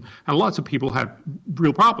about this, and lots of people had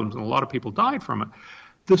real problems, and a lot of people died from it.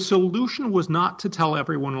 The solution was not to tell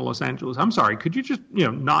everyone in Los Angeles, I'm sorry, could you just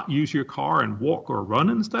not use your car and walk or run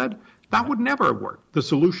instead? That would never work. The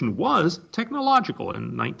solution was technological.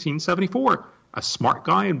 In 1974, a smart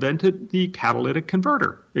guy invented the catalytic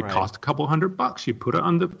converter. It cost a couple $100. You put it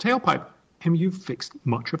on the tailpipe, and you fixed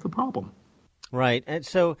much of the problem. Right. And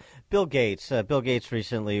so Bill Gates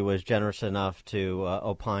recently was generous enough to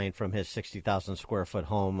opine from his 60,000 square foot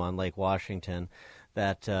home on Lake Washington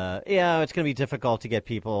that, it's going to be difficult to get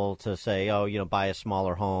people to say, buy a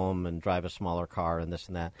smaller home and drive a smaller car and this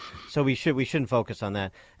and that. So we shouldn't focus on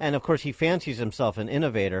that. And, of course, he fancies himself an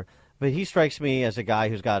innovator, but he strikes me as a guy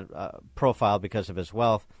who's got profiled because of his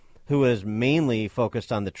wealth, who is mainly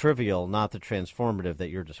focused on the trivial, not the transformative that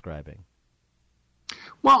you're describing.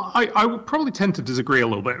 Well, I would probably tend to disagree a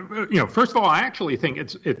little bit. First of all, I actually think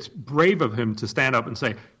it's brave of him to stand up and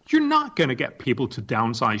say, you're not going to get people to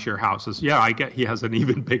downsize your houses. Yeah, I get he has an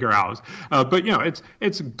even bigger house. But,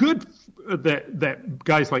 it's good that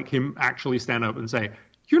guys like him actually stand up and say,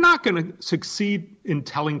 you're not going to succeed in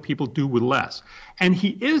telling people do with less. And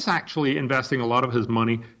he is actually investing a lot of his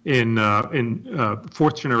money in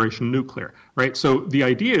fourth generation nuclear, right? So the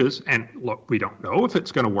idea is, and look, we don't know if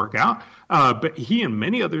it's going to work out, but he and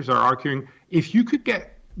many others are arguing if you could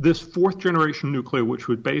get this fourth generation nuclear, which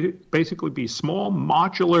would basically be small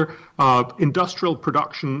modular industrial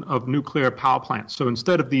production of nuclear power plants. So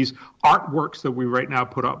instead of these artworks that we right now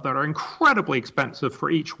put up that are incredibly expensive for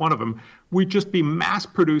each one of them, we'd just be mass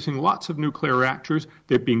producing lots of nuclear reactors.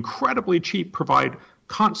 They'd be incredibly cheap, provide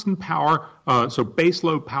constant power, so base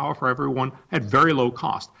load power for everyone at very low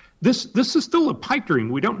cost. This is still a pipe dream.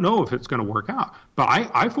 We don't know if it's going to work out. But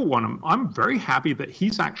I for one, I'm very happy that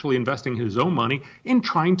he's actually investing his own money in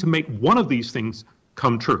trying to make one of these things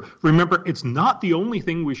come true. Remember, it's not the only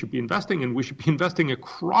thing we should be investing in. We should be investing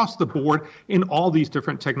across the board in all these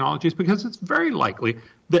different technologies because it's very likely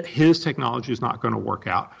that his technology is not going to work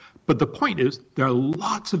out. But the point is, there are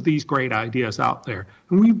lots of these great ideas out there,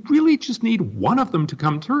 and we really just need one of them to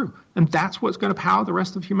come true. And that's what's going to power the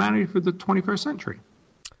rest of humanity for the 21st century.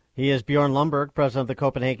 He is Bjorn Lomborg, president of the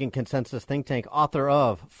Copenhagen Consensus think tank, author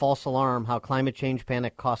of False Alarm, How Climate Change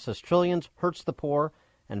Panic Costs Us Trillions, Hurts the Poor,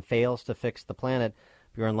 and Fails to Fix the Planet.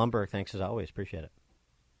 Bjorn Lomborg, thanks as always. Appreciate it.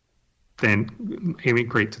 And Amy,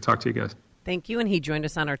 great to talk to you guys. Thank you. And he joined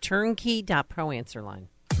us on our turnkey.pro answer line.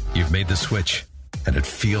 You've made the switch, and it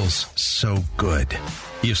feels so good.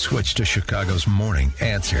 You've switched to Chicago's Morning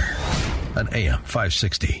Answer on AM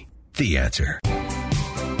 560. The Answer.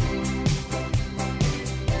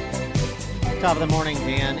 Top of the morning,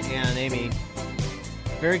 Dan and Amy.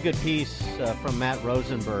 Very good piece from Matt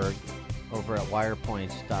Rosenberg over at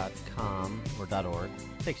wirepoints.com or .org.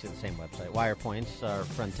 Takes you to the same website. Wirepoints, our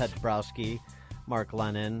friend Ted Dabrowski, Mark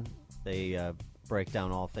Lennon, they break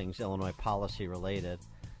down all things Illinois policy related.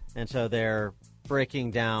 And so they're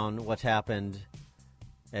breaking down what's happened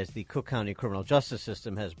as the Cook County criminal justice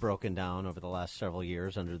system has broken down over the last several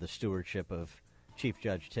years under the stewardship of Chief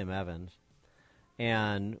Judge Tim Evans,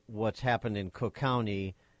 and what's happened in Cook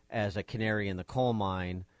County as a canary in the coal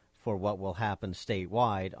mine for what will happen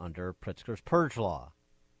statewide under Pritzker's purge law.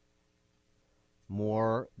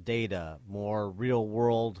 More data, more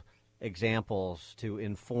real-world examples to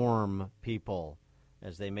inform people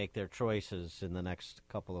as they make their choices in the next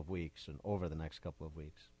couple of weeks and over the next couple of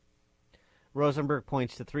weeks. Rosenberg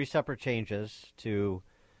points to 3 separate changes to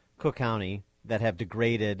Cook County that have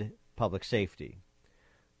degraded public safety.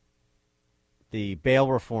 The bail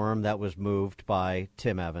reform that was moved by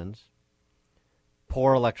Tim Evans,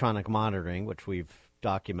 poor electronic monitoring, which we've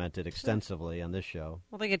documented extensively on this show.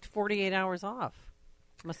 Well, they get 48 hours off.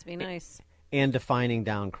 Must be nice. And defining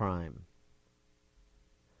down crime.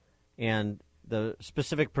 And the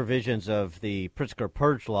specific provisions of the Pritzker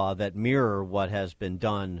Purge Law that mirror what has been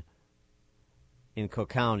done in Cook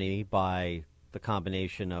County by the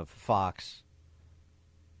combination of Fox,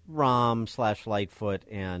 Rahm/Lightfoot,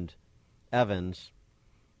 and Evans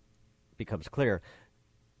becomes clear.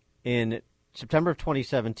 In September of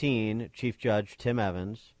 2017, Chief Judge Tim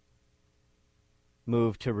Evans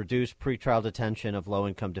moved to reduce pretrial detention of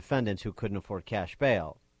low-income defendants who couldn't afford cash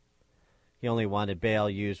bail. He only wanted bail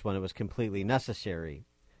used when it was completely necessary,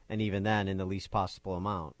 and even then in the least possible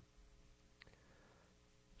amount.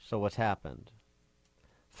 So what's happened?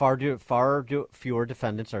 Far fewer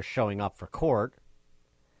defendants are showing up for court,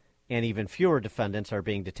 and even fewer defendants are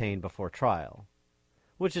being detained before trial,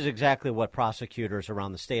 which is exactly what prosecutors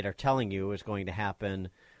around the state are telling you is going to happen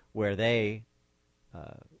where they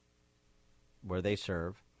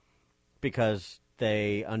serve. because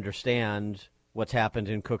they understand what's happened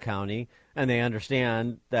in Cook County, and they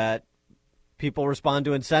understand that people respond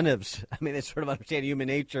to incentives. I mean, they sort of understand human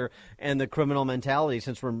nature and the criminal mentality,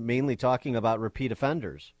 since we're mainly talking about repeat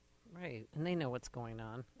offenders. Right, and they know what's going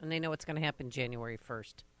on, and they know what's going to happen January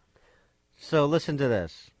 1st. So listen to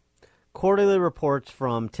this. Quarterly reports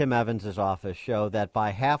from Tim Evans' office show that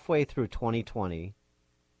by halfway through 2020,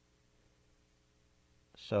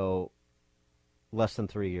 so less than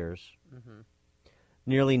 3 years,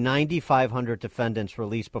 nearly 9,500 defendants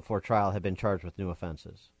released before trial have been charged with new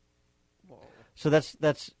offenses. So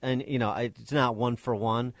that's and you know, it's not one for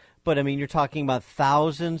one, but I mean, you're talking about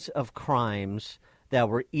thousands of crimes that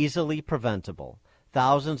were easily preventable,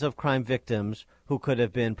 thousands of crime victims who could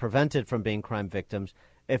have been prevented from being crime victims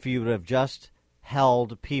if you would have just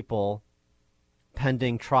held people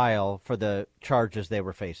pending trial for the charges they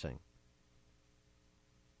were facing.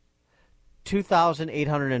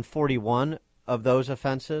 2,841 of those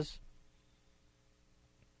offenses.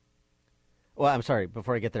 Well, I'm sorry,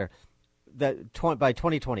 before I get there. By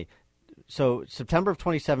 2020, so September of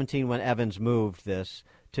 2017, when Evans moved this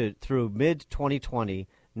to through mid-2020,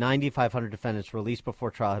 9,500 defendants released before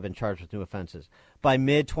trial have been charged with new offenses. By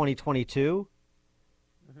mid-2022,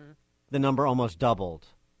 the number almost doubled.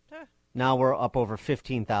 Now we're up over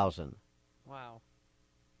 15,000. Wow.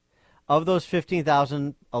 Of those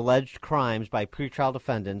 15,000 alleged crimes by pretrial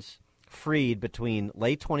defendants freed between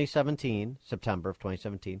late 2017, September of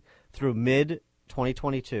 2017, through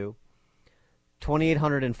mid-2022,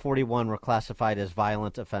 2,841 were classified as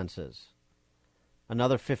violent offenses.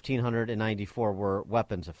 Another 1,594 were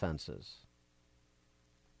weapons offenses.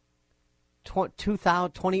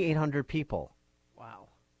 2,800 people. Wow.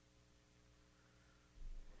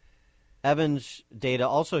 Evans' data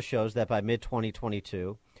also shows that by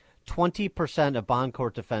mid-2022, 20% of bond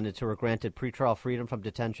court defendants who were granted pretrial freedom from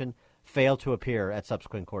detention failed to appear at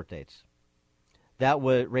subsequent court dates. That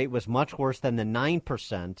rate was much worse than the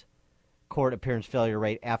 9% court appearance failure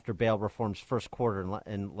rate after bail reform's first quarter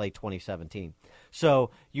in late 2017. So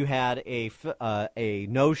you had a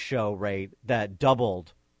no-show rate that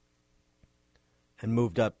doubled and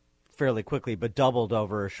moved up fairly quickly, but doubled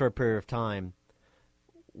over a short period of time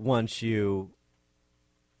once you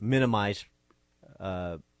minimize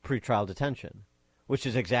pretrial detention, which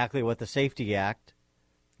is exactly what the Safety Act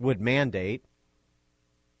would mandate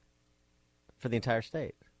for the entire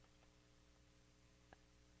state.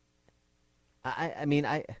 I mean,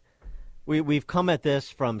 we've come at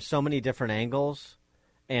this from so many different angles,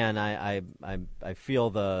 and I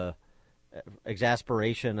feel the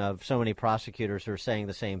exasperation of so many prosecutors who are saying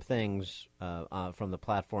the same things from the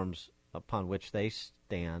platforms upon which they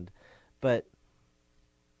stand. But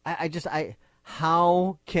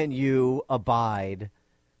how can you abide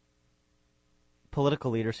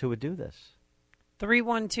political leaders who would do this?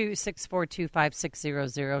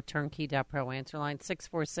 312-642-5600, turnkey.pro answer line,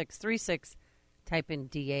 64636. Type in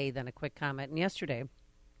DA, then a quick comment. And yesterday,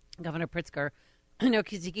 Governor Pritzker,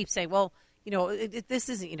 because he keeps saying, well, this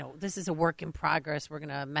is a work in progress. We're going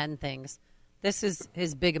to amend things. This is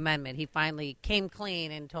his big amendment. He finally came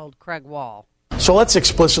clean and told Craig Wall. So let's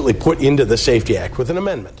explicitly put into the Safety Act with an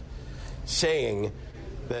amendment saying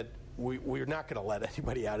that we're not going to let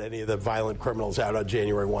anybody out, any of the violent criminals out on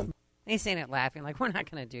January 1. He's saying it laughing, like, we're not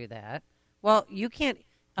going to do that. Well, you can't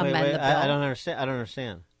amend the bill. I don't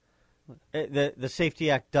understand. The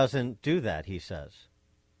Safety Act doesn't do that, he says.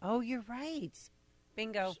 Oh, you're right.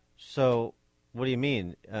 Bingo. So what do you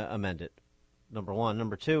mean amend it? Number one.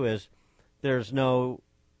 Number two is there's no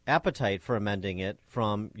appetite for amending it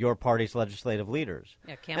from your party's legislative leaders.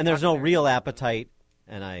 Yeah, and there's no real appetite,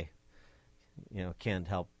 and I can't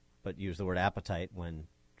help but use the word appetite when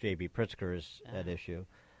J.B. Pritzker is at issue.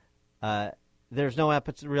 There's no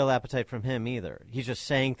real appetite from him either. He's just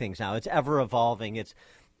saying things now. It's ever evolving. It's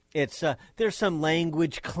there's some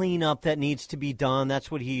language cleanup that needs to be done.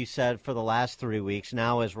 That's what he said for the last 3 weeks.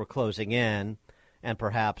 Now, as we're closing in, and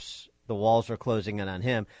perhaps the walls are closing in on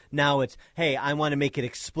him, now it's, hey, I want to make it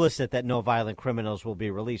explicit that no violent criminals will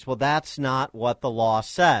be released. Well, that's not what the law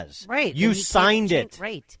says. Right. You signed it.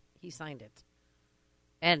 Right. He signed it.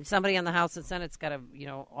 And somebody on the House and Senate's got to,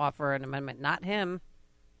 offer an amendment. Not him.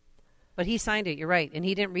 But he signed it, you're right, and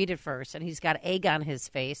he didn't read it first, and he's got egg on his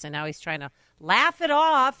face, and now he's trying to laugh it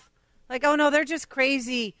off, like, oh, no, they're just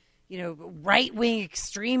crazy, right-wing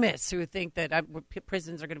extremists who think that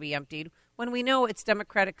prisons are going to be emptied, when we know it's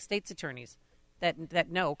Democratic states attorneys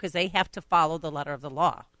that know, because they have to follow the letter of the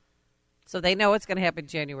law. So they know it's going to happen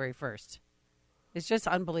January 1st. It's just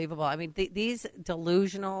unbelievable. I mean, these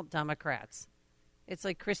delusional Democrats It's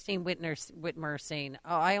like Christine Whitmer saying,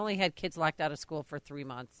 "Oh, I only had kids locked out of school for 3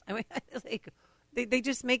 months." I mean, like they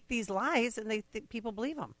just make these lies, and people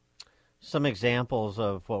believe them. Some examples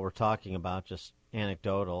of what we're talking about, just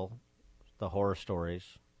anecdotal, the horror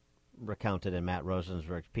stories recounted in Matt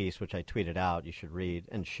Rosenberg's piece, which I tweeted out. You should read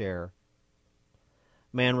and share.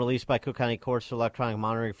 Man released by Cook County courts for electronic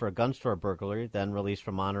monitoring for a gun store burglary, then released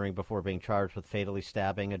from monitoring before being charged with fatally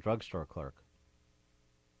stabbing a drugstore clerk.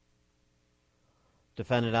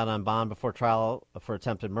 Defendant out on bond before trial for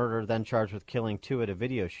attempted murder, then charged with killing 2 at a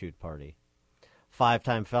video shoot party.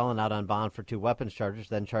 5-time felon out on bond for 2 weapons charges,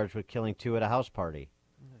 then charged with killing 2 at a house party.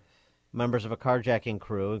 Members of a carjacking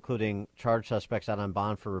crew, including charged suspects out on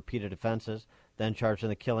bond for repeated offenses, then charged in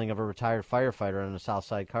the killing of a retired firefighter in a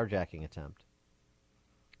Southside carjacking attempt.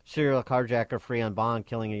 Serial carjacker free on bond,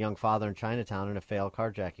 killing a young father in Chinatown in a failed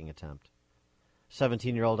carjacking attempt.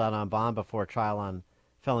 17-year-old out on bond before trial on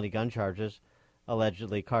felony gun charges,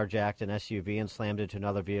 allegedly carjacked an SUV and slammed into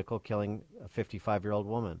another vehicle, killing a 55-year-old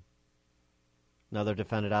woman. Another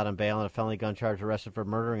defendant out on bail on a felony gun charge, arrested for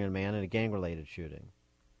murdering a man in a gang-related shooting.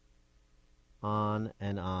 On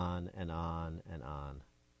and on and on and on.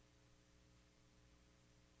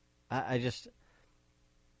 I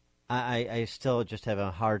still just have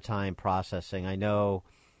a hard time processing. I know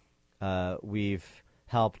we've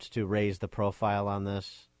helped to raise the profile on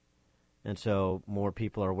this, and so more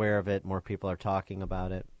people are aware of it, more people are talking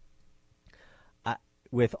about it.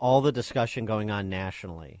 With all the discussion going on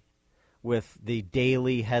nationally, with the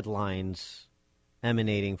daily headlines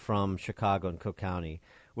emanating from Chicago and Cook County,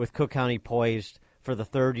 with Cook County poised for the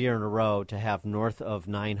 3rd year in a row to have north of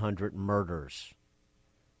 900 murders.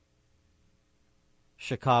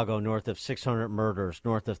 Chicago, north of 600 murders,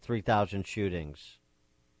 north of 3,000 shootings.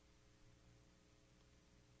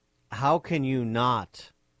 How can you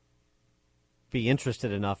not be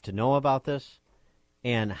interested enough to know about this?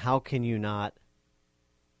 And how can you not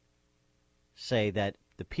say that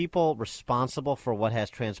the people responsible for what has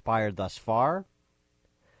transpired thus far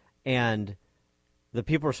and the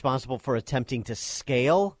people responsible for attempting to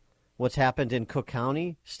scale what's happened in Cook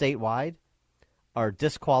County statewide are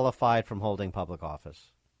disqualified from holding public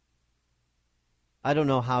office? I don't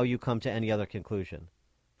know how you come to any other conclusion.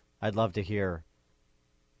 I'd love to hear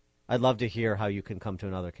how you can come to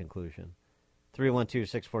another conclusion.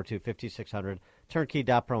 312-642-5600,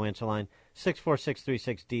 turnkey.pro answer line,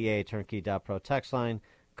 64636DA, turnkey.pro text line.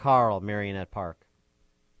 Carl, Marionette Park.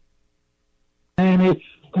 Amy,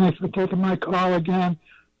 thanks for taking my call again.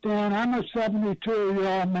 Dan, I'm a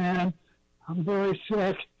 72-year-old man. I'm very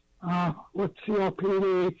sick with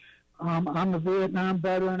COPD. I'm a Vietnam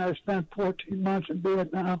veteran. I spent 14 months in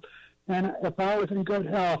Vietnam. And if I was in good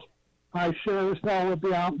health, I sure as hell would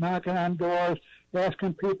be out knocking on doors,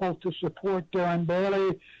 asking people to support Darren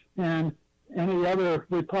Bailey and any other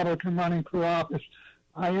Republican running for office.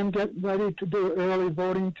 I am getting ready to do early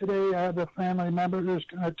voting today. I have a family member who's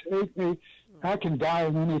going to take me. I can die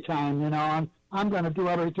at any time, you know. I'm going to do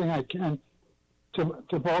everything I can to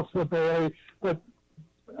vote for Bailey. But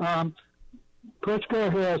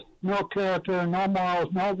Pritzker has no character, no morals,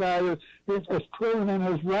 no values. It's proven in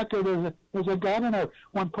his record as a governor.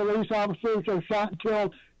 When police officers are shot and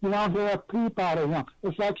killed, you don't hear a peep out of him.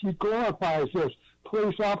 It's like he glorifies this.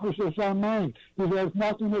 Police officers are mean. He has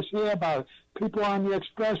nothing to say about it. People on the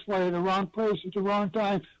expressway, the wrong place at the wrong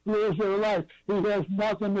time, lose their life. He has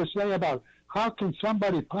nothing to say about it. How can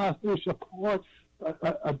somebody possibly support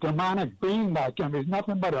a demonic being like him? He's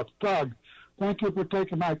nothing but a thug. Thank you for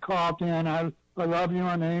taking my call, Dan. I love you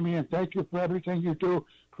and Amy, and thank you for everything you do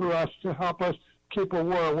for us to help us keep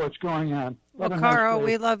aware of what's going on. Well, Carl,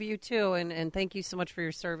 we love you too, and thank you so much for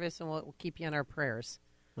your service, and we'll keep you in our prayers.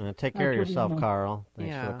 Take care of yourself, Carl.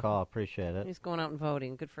 Thanks for the call. Appreciate it. He's going out and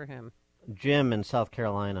voting. Good for him. Jim in South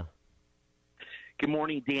Carolina. Good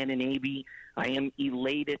morning, Dan and Amy. I am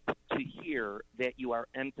elated to hear that you are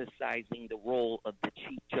emphasizing the role of the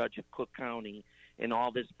Chief Judge of Cook County in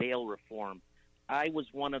all this bail reform. I was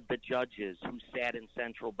one of the judges who sat in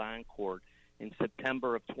Central Bond Court in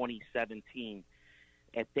September of 2017.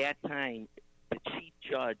 At that time, the Chief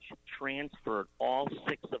Judge transferred all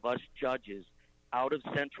 6 of us judges out of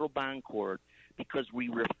Central Bond Court because we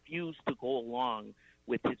refused to go along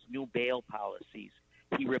with his new bail policies.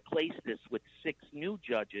 He replaced us with 6 new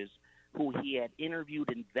judges who he had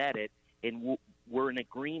interviewed and vetted and were in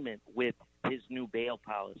agreement with his new bail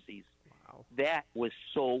policies. Wow. That was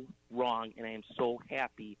so wrong, and I am so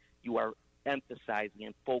happy you are emphasizing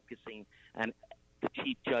and focusing on the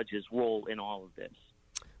Chief Judge's role in all of this.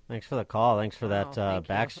 Thanks for the call. Thanks for that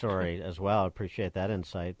backstory as well. I appreciate that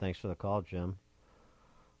insight. Thanks for the call, Jim.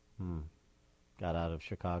 got out of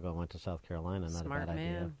Chicago and went to South Carolina. Not Smart a bad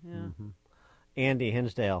man, idea. yeah. Mm-hmm. Andy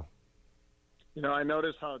Hinsdale. I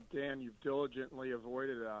notice how, Dan, you've diligently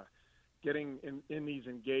avoided getting in these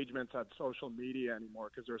engagements on social media anymore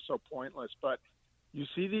because they're so pointless. But you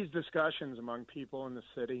see these discussions among people in the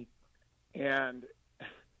city, and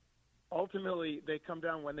ultimately they come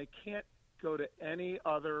down when they can't go to any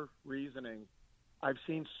other reasoning. I've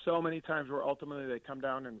seen so many times where ultimately they come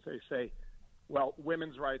down and they say, well,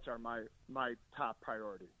 women's rights are my top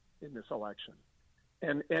priority in this election.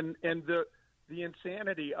 And the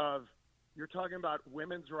insanity of, you're talking about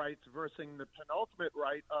women's rights versus the penultimate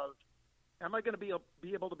right of, am I going to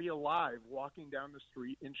be able to be alive walking down the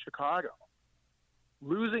street in Chicago?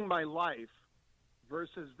 Losing my life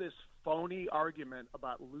versus this phony argument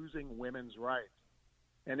about losing women's rights.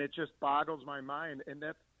 And it just boggles my mind. And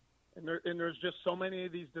there's just so many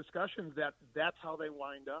of these discussions that's how they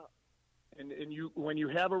wind up. And when you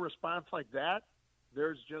have a response like that,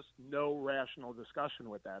 there's just no rational discussion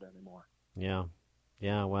with that anymore. Yeah.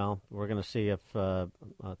 Yeah, well, we're going to see if,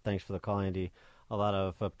 thanks for the call, Andy, a lot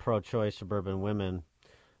of pro-choice suburban women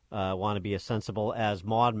want to be as sensible as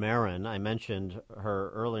Maud Marin. I mentioned her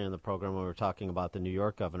earlier in the program when we were talking about the New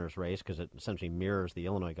York governor's race because it essentially mirrors the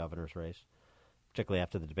Illinois governor's race, particularly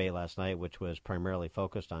after the debate last night, which was primarily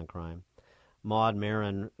focused on crime. Maud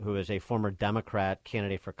Marin, who is a former Democrat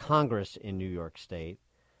candidate for Congress in New York State,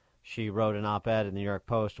 she wrote an op-ed in the New York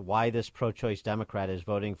Post, why this pro-choice Democrat is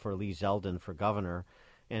voting for Lee Zeldin for governor.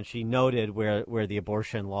 And she noted where the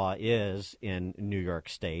abortion law is in New York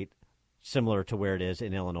State, similar to where it is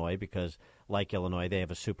in Illinois, because like Illinois, they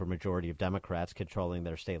have a supermajority of Democrats controlling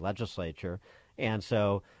their state legislature. And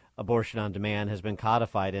so abortion on demand has been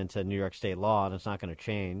codified into New York state law, and it's not going to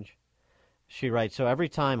change. She writes, so every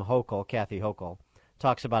time Kathy Hochul,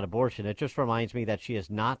 talks about abortion, it just reminds me that she is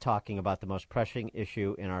not talking about the most pressing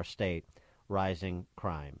issue in our state, rising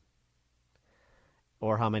crime,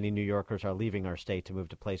 or how many New Yorkers are leaving our state to move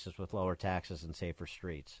to places with lower taxes and safer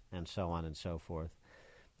streets, and so on and so forth.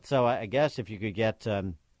 So I guess if you could get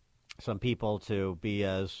some people to be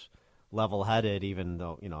as level-headed, even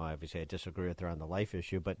though, obviously I disagree with her on the life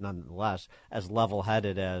issue, but nonetheless, as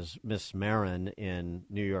level-headed as Miss Marin in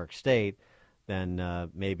New York State, then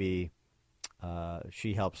maybe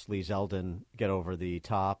she helps Lee Zeldin get over the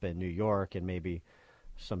top in New York, and maybe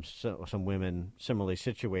some women similarly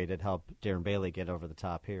situated help Darren Bailey get over the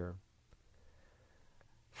top here.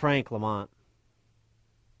 Frank Lamont.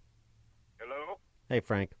 Hello? Hey,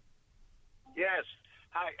 Frank. Yes.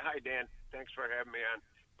 Hi, Dan. Thanks for having me on.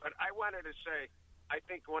 But I wanted to say, I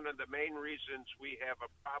think one of the main reasons we have a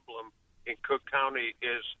problem in Cook County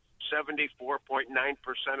is 74.9%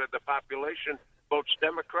 of the population votes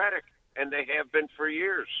Democratic, and they have been for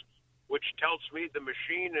years, which tells me the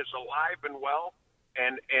machine is alive and well,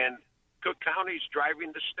 and Cook County's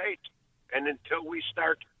driving the state. And until we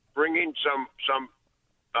start bringing some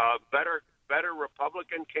better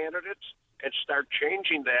Republican candidates and start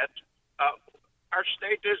changing that, our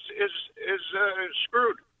state is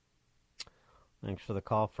screwed. Thanks for the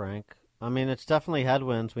call, Frank. I mean, it's definitely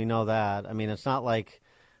headwinds. We know that. I mean, it's not like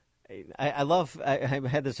I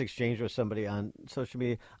had this exchange with somebody on social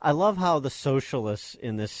media. I love how the socialists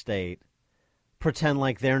in this state pretend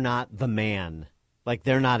like they're not the man, like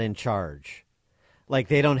they're not in charge, like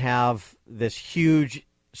they don't have this huge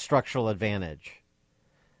structural advantage.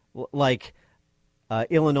 Like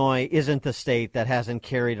Illinois isn't the state that hasn't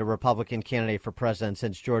carried a Republican candidate for president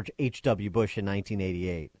since George H.W. Bush in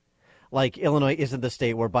 1988. Like Illinois isn't the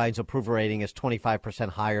state where Biden's approval rating is 25%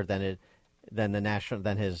 higher than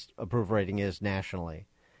his approval rating is nationally.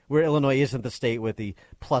 Where Illinois isn't the state with the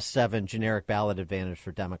 +7 generic ballot advantage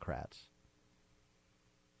for Democrats.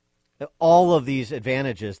 All of these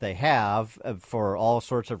advantages they have for all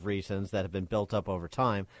sorts of reasons that have been built up over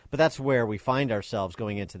time, but that's where we find ourselves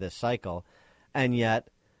going into this cycle. And yet,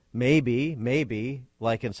 maybe,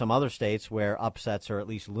 like in some other states where upsets are at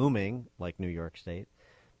least looming, like New York State,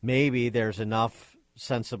 maybe there's enough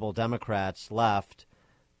sensible Democrats left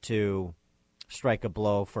to strike a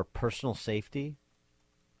blow for personal safety.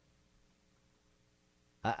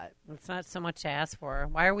 It's not so much to ask for.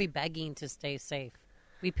 Why are we begging to stay safe?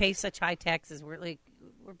 We pay such high taxes. We're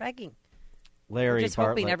begging. Larry We're just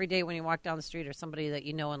Bartlett. hoping every day when you walk down the street or somebody that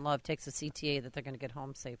you know and love takes a CTA that they're going to get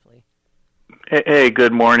home safely. Hey,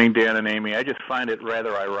 good morning, Dan and Amy. I just find it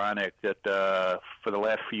rather ironic that for the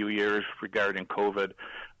last few years regarding COVID,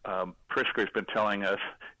 Pritzker's been telling us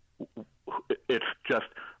it's just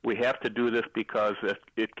we have to do this because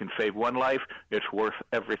it can save one life. It's worth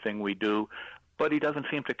everything we do. But he doesn't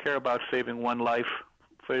seem to care about saving one life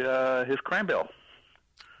for his crime bill.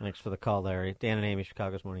 Thanks for the call, Larry. Dan and Amy,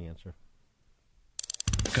 Chicago's Morning Answer.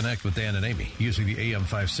 Connect with Dan and Amy using the AM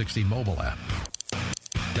 560 mobile app.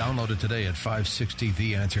 Download it today at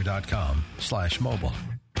 560theanswer.com/mobile.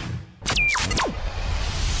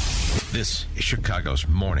 This is Chicago's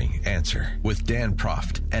Morning Answer with Dan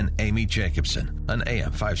Proft and Amy Jacobson on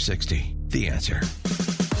AM 560. The Answer.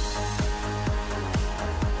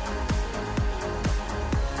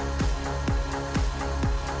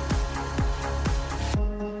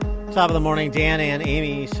 Top of the morning, Dan and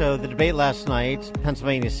Amy. So the debate last night,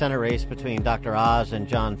 Pennsylvania Senate race between Dr. Oz and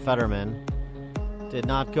John Fetterman, did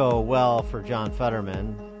not go well for John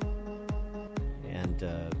Fetterman. And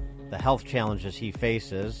the health challenges he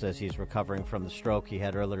faces as he's recovering from the stroke he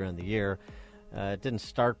had earlier in the year, it didn't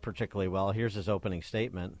start particularly well. Here's his opening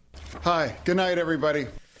statement. Hi. Good night, everybody.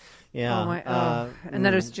 Yeah. And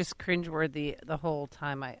that was just cringeworthy the whole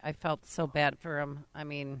time. I felt so bad for him. I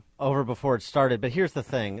mean, over before it started. But here's the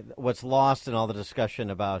thing. What's lost in all the discussion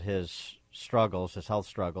about his struggles, his health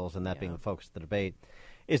struggles, and that being the focus of the debate,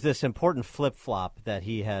 is this important flip-flop that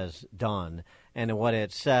he has done and what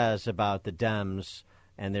it says about the Dems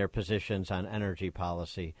and their positions on energy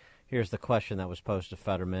policy. Here's the question that was posed to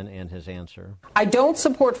Fetterman and his answer. I don't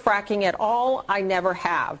support fracking at all. I never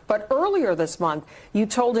have. But earlier this month, you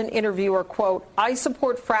told an interviewer, quote, I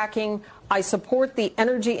support fracking. I support the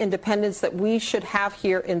energy independence that we should have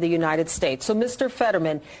here in the United States. So, Mr.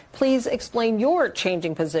 Fetterman, please explain your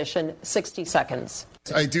changing position. 60 seconds.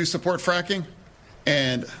 I do support fracking,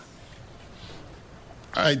 and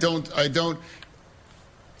I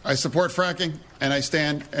support fracking, and I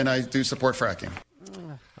stand and I do support fracking.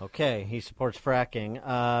 Okay, he supports fracking.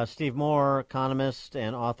 Steve Moore, economist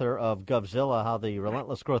and author of Govzilla, How the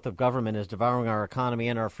Relentless Growth of Government is Devouring Our Economy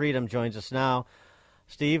and Our Freedom, joins us now.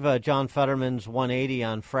 Steve, John Fetterman's 180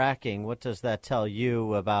 on fracking, what does that tell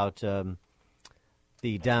you about the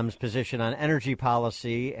Dems' position on energy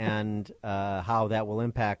policy and how that will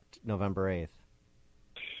impact November 8th?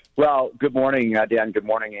 Well, good morning, Dan. Good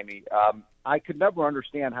morning, Amy. I could never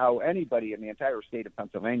understand how anybody in the entire state of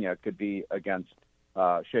Pennsylvania could be against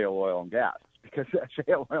shale oil and gas, because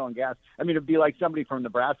shale oil and gas, I mean, it'd be like somebody from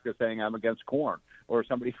Nebraska saying I'm against corn, or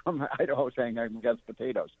somebody from Idaho saying I'm against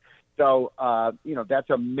potatoes. So, that's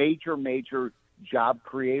a major, major job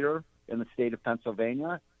creator in the state of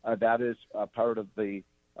Pennsylvania. That is part of the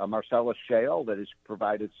Marcellus Shale that has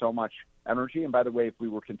provided so much energy. And by the way, if we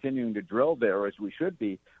were continuing to drill there as we should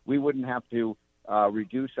be, we wouldn't have to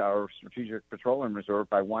reduce our strategic petroleum reserve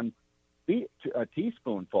by a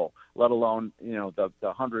teaspoonful, let alone the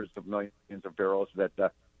hundreds of millions of barrels that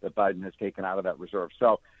Biden has taken out of that reserve.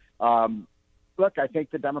 So, look, I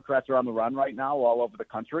think the Democrats are on the run right now all over the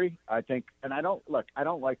country. I think, and I don't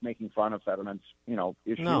like making fun of Fetterman's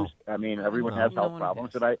issues. No. I mean, everyone has health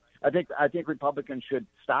problems, and I think Republicans should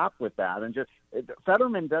stop with that. And just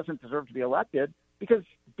Fetterman doesn't deserve to be elected because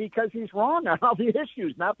he's wrong on all the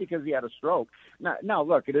issues, not because he had a stroke. Now,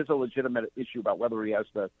 look, it is a legitimate issue about whether he has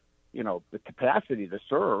the capacity to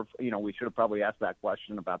serve. We should have probably asked that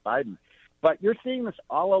question about Biden. But you're seeing this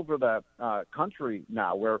all over the country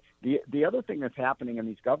now, where the other thing that's happening in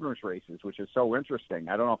these governor's races, which is so interesting,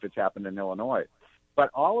 I don't know if it's happened in Illinois, but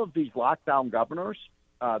all of these lockdown governors,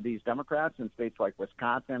 these Democrats in states like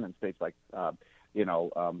Wisconsin and states like,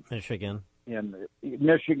 Michigan. In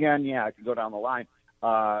Michigan, yeah, I could go down the line.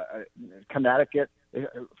 Connecticut.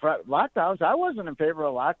 Lockdowns, I wasn't in favor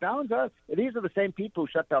of lockdowns. These are the same people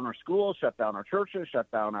who shut down our schools, shut down our churches, shut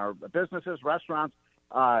down our businesses, restaurants,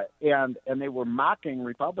 and they were mocking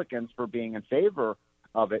Republicans for being in favor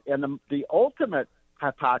of it. And the ultimate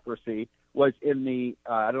hypocrisy was in the,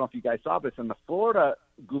 I don't know if you guys saw this, in the Florida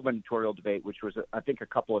gubernatorial debate, which was, I think, a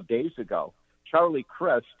couple of days ago. Charlie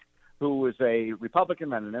Crist, who was a Republican,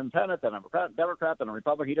 then an independent, then a Democrat, then a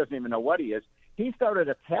Republican, he doesn't even know what he is. He started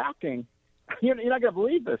attacking, you're not going to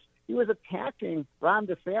believe this, he was attacking Ron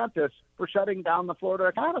DeSantis for shutting down the Florida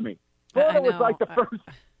economy. Florida was like the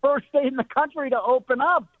first state in the country to open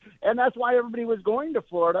up, and that's why everybody was going to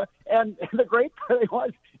Florida. And the great part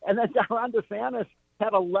was, and then Ron DeSantis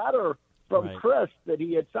had a letter from Crist that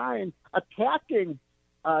he had signed attacking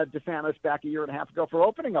DeSantis back a year and a half ago for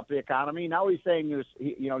opening up the economy. Now he's saying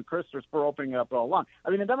Crist was for opening it up all along. I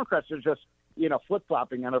mean, the Democrats are just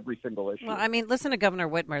flip-flopping on every single issue. Well, I mean, listen to Governor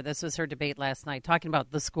Whitmer. This was her debate last night, talking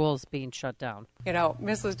about the schools being shut down.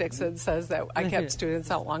 Mrs. Dixon says that I kept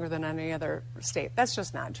students out longer than any other state. That's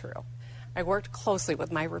just not true. I worked closely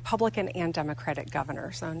with my Republican and Democratic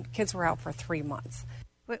governors, and kids were out for 3 months.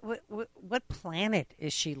 What planet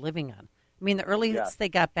is she living on? I mean, the earliest they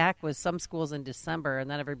got back was some schools in December, and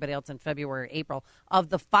then everybody else in February, April of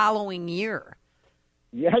the following year.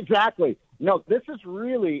 Yeah, exactly. No, this is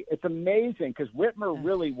really, it's amazing because Whitmer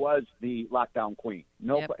really was the lockdown queen.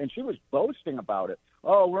 And she was boasting about it.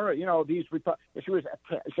 Oh, I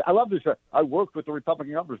love this. I worked with the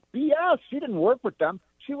Republican governors. BS. She didn't work with them.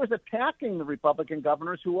 She was attacking the Republican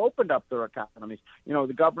governors who opened up their economies.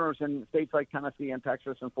 The governors in states like Tennessee and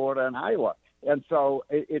Texas and Florida and Iowa. And so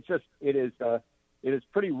it is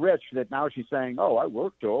pretty rich that now she's saying, oh, I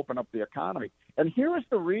worked to open up the economy. And here is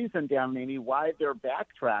the reason, Dan and Amy, why they're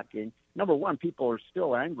backtracking. Number one, people are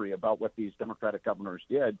still angry about what these Democratic governors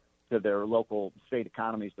did to their local state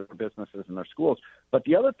economies, their businesses, and their schools. But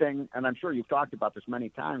the other thing, and I'm sure you've talked about this many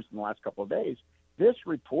times in the last couple of days, this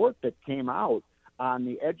report that came out on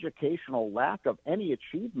the educational lack of any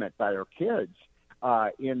achievement by our kids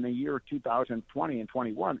in the year 2020 and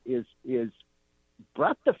 21 is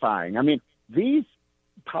breathifying. I mean, these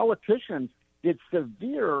politicians did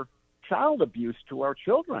severe child abuse to our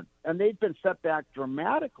children, and they've been set back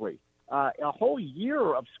dramatically. A whole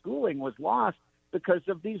year of schooling was lost because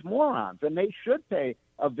of these morons, and they should pay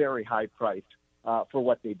a very high price for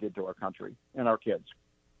what they did to our country and our kids.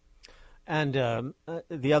 And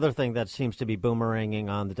the other thing that seems to be boomeranging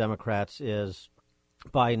on the Democrats is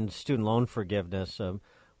Biden's student loan forgiveness.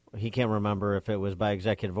 He can't remember if it was by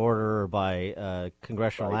executive order or by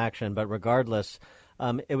congressional action, but regardless,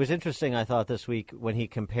 it was interesting, I thought, this week when he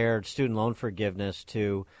compared student loan forgiveness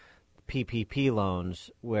to PPP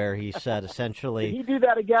loans, where he said essentially... Did he do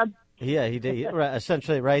that again? Yeah, he did.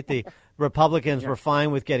 Essentially, right, the Republicans were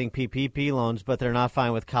fine with getting PPP loans, but they're not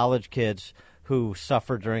fine with college kids who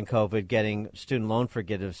suffered during COVID getting student loan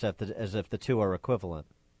forgiveness as if the two are equivalent.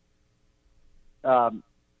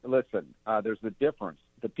 Listen, there's a difference.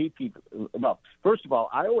 The PPP, well, first of all,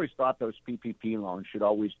 I always thought those PPP loans should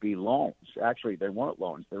always be loans. Actually, they weren't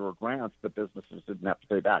loans. They were grants that businesses didn't have to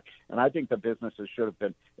pay back. And I think the businesses should have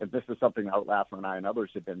been, if this is something that Laffer and I and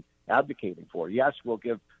others have been advocating for. Yes, we'll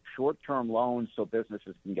give short-term loans so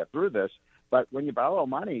businesses can get through this. But when you borrow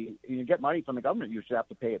money, you get money from the government, you should have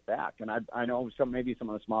to pay it back. And I know maybe some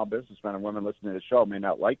of the small businessmen and women listening to the show may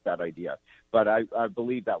not like that idea. But I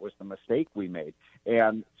believe that was the mistake we made.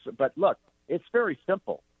 But look, it's very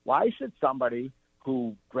simple. Why should somebody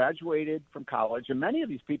who graduated from college, and many of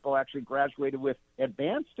these people actually graduated with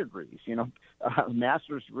advanced degrees,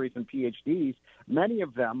 master's degrees and PhDs, many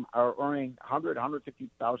of them are earning $100,000,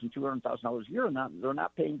 $150,000, $200,000 a year, and they're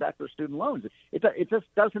not paying back their student loans. It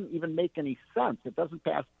just doesn't even make any sense. It doesn't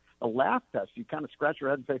pass a laugh test. You kind of scratch your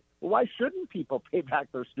head and say, well, why shouldn't people pay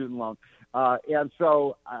back their student loan? And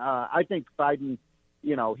so I think Biden,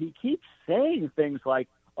 he keeps saying things like,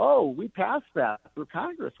 oh, we passed that through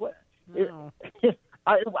Congress.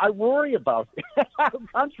 I worry about our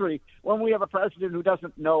country when we have a president who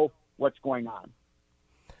doesn't know what's going on.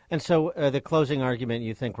 And so the closing argument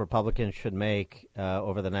you think Republicans should make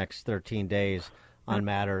over the next 13 days on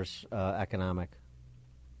matters economic?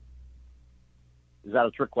 Is that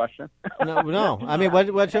a trick question? No. I mean,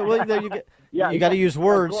 you got to use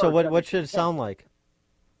words, so what should it sound like?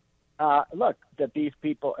 Look, that these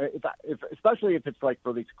people, especially if it's like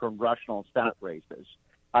for these congressional and Senate races,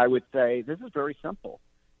 I would say this is very simple.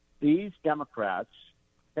 These Democrats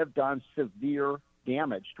have done severe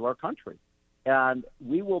damage to our country, and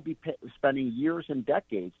we will be spending years and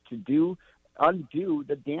decades to undo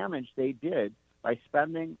the damage they did by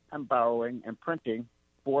spending and borrowing and printing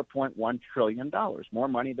 $4.1 trillion, more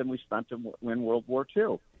money than we spent in World War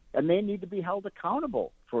II. And they need to be held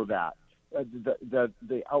accountable for that.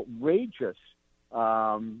 The outrageous,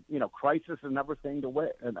 crisis is another thing to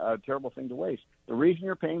waste, a terrible thing to waste. The reason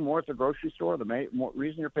you're paying more at the grocery store, the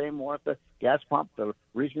reason you're paying more at the gas pump, the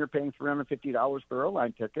reason you're paying $350 for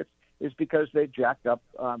airline tickets is because they jacked up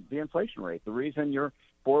the inflation rate. The reason your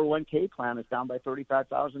 401k plan is down by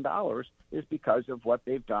 $35,000 is because of what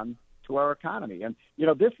they've done to our economy. And,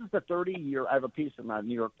 this is the 30-year, I have a piece in the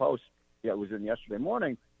New York Post, it was in yesterday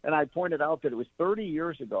morning, and I pointed out that it was 30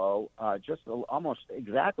 years ago, almost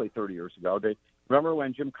exactly 30 years ago. Remember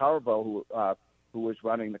when Jim Carville, who was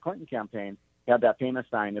running the Clinton campaign, had that famous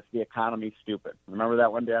sign, "It's the economy, stupid." Remember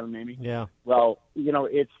that one, Dan and Amy? Yeah. Well,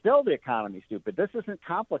 it's still the economy, stupid. This isn't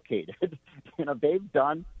complicated. They've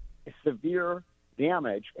done severe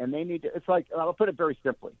damage, and they need to. It's like, I'll put it very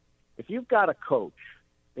simply: if you've got a coach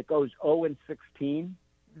that goes 0-16,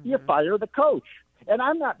 you fire the coach. And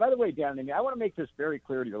I'm not, by the way, Dan and Amy, I want to make this very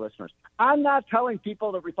clear to your listeners. I'm not telling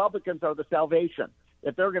people that Republicans are the salvation,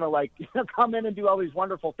 that they're going to come in and do all these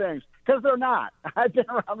wonderful things, because they're not. I've been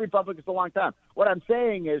around Republicans a long time. What I'm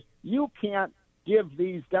saying is you can't give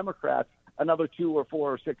these Democrats another 2 or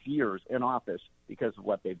 4 or 6 years in office because of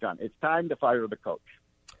what they've done. It's time to fire the coach.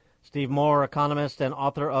 Steve Moore, economist and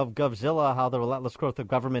author of Govzilla, How the Relentless Growth of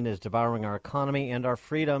Government is Devouring Our Economy and Our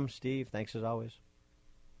Freedom. Steve, thanks as always.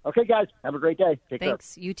 Okay, guys. Have a great day. Take care.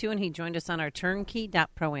 Thanks. You too. And he joined us on our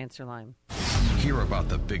turnkey.pro answer line. Hear about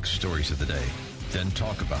the big stories of the day, then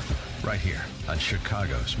talk about them right here on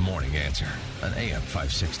Chicago's Morning Answer on AM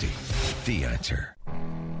 560. The Answer.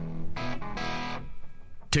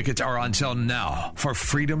 Tickets are on sale now for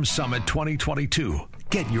Freedom Summit 2022.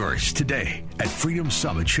 Get yours today at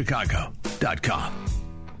freedomsummitchicago.com.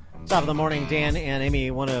 Top of the morning, Dan and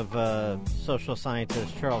Amy. One of social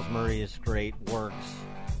scientist Charles Murray's great works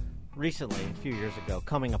recently, a few years ago,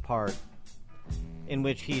 Coming Apart, in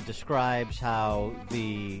which he describes how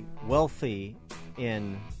the wealthy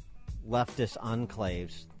in leftist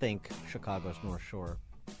enclaves, think Chicago's North Shore,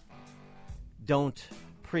 don't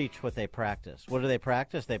preach what they practice. What do they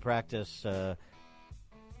practice? They practice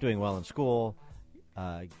doing well in school,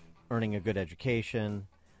 earning a good education,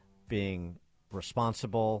 being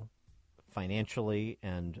responsible financially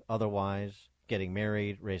and otherwise, getting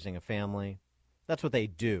married, raising a family. That's what they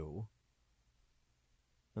do.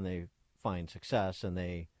 And they find success, and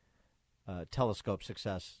they telescope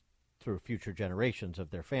success through future generations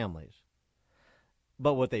of their families.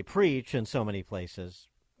 But what they preach in so many places,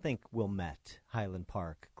 think Wilmette, Highland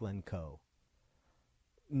Park, Glencoe,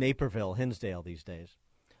 Naperville, Hinsdale these days,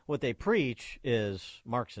 what they preach is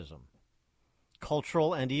Marxism,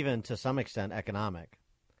 cultural and even to some extent economic.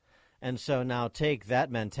 And so now take that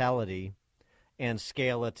mentality and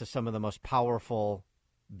scale it to some of the most powerful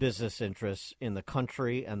business interests in the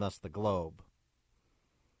country and thus the globe.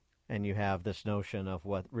 And you have this notion of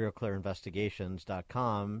what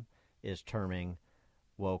RealClearInvestigations.com is terming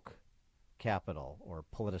woke capital or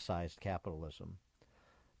politicized capitalism.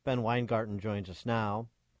 Ben Weingarten joins us now.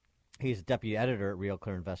 He's deputy editor at Real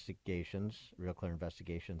Clear Investigations.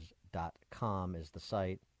 RealClearInvestigations.com is the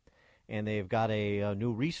site. And they've got a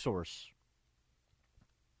new resource,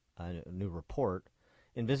 a new report,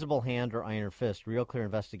 Invisible Hand or Iron Fist, Real Clear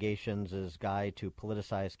Investigations' Guide to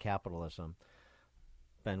Politicized Capitalism.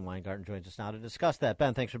 Ben Weingarten joins us now to discuss that.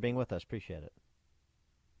 Ben, thanks for being with us. Appreciate it.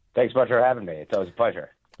 Thanks so much for having me. It's always a pleasure.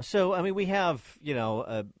 So, I mean, we have,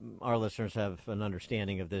 our listeners have an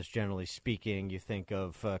understanding of this, generally speaking. You think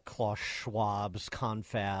of Klaus Schwab's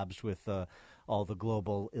confabs with all the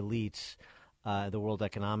global elites, the World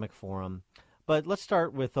Economic Forum. But let's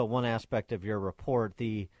start with one aspect of your report,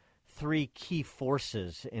 the three key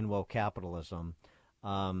forces in woke capitalism.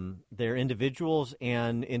 They're individuals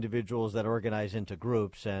and individuals that organize into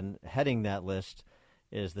groups, and heading that list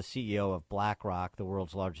is the CEO of BlackRock, the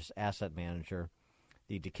world's largest asset manager,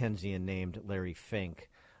 the Dickensian named Larry Fink.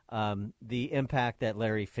 The impact that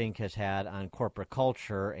Larry Fink has had on corporate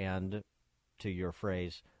culture and, to your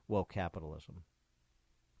phrase, woke capitalism.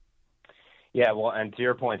 Yeah, well, and to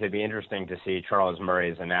your point, it'd be interesting to see Charles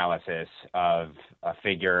Murray's analysis of a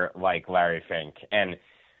figure like Larry Fink. And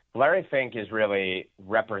Larry Fink is really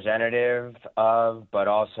representative of, but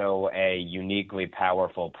also a uniquely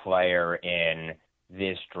powerful player in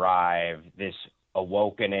this drive, this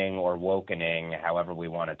awakening or wokening, however we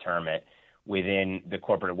want to term it, within the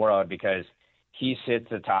corporate world, because he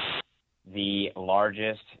sits atop the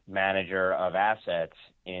largest manager of assets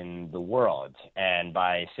in the world. And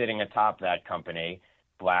by sitting atop that company,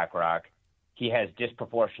 BlackRock, he has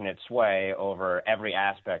disproportionate sway over every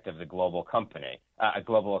aspect of the global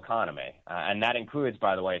global economy. And that includes,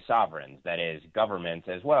 by the way, sovereigns, that is, governments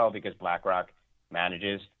as well, because BlackRock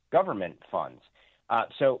manages government funds.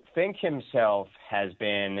 So Fink himself has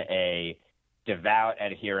been a devout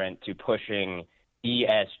adherent to pushing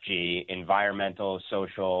ESG, environmental,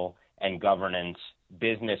 social, and governance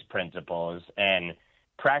business principles. And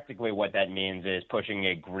practically what that means is pushing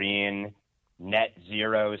a green, net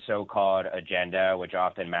zero so-called agenda, which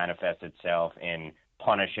often manifests itself in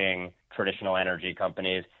punishing traditional energy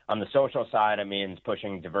companies. On the social side, it means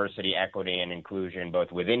pushing diversity, equity, and inclusion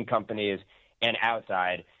both within companies and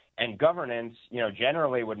outside. And governance,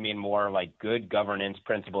 generally would mean more like good governance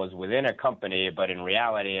principles within a company, but in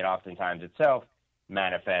reality, it oftentimes itself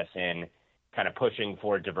manifests in kind of pushing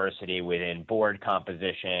for diversity within board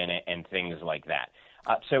composition and things like that.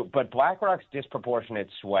 But BlackRock's disproportionate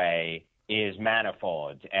sway is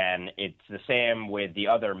manifold, and it's the same with the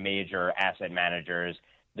other major asset managers,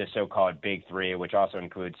 the so-called Big Three, which also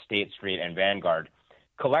includes State Street and Vanguard.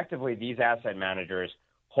 Collectively, these asset managers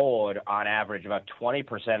hold, on average, about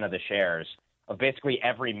 20% of the shares of basically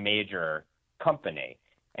every major company.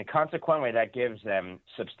 And consequently, that gives them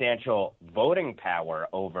substantial voting power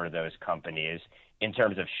over those companies in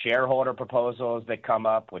terms of shareholder proposals that come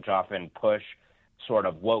up, which often push sort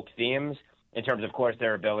of woke themes, in terms of course,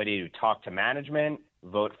 their ability to talk to management,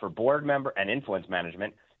 vote for board member and influence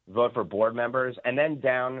management, vote for board members, and then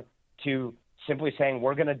down to simply saying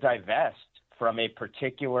we're going to divest from a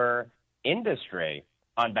particular industry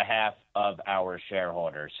on behalf of our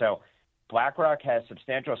shareholders. So BlackRock has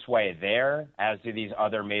substantial sway there, as do these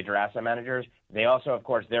other major asset managers. They also, of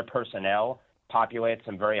course, their personnel populate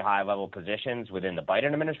some very high-level positions within the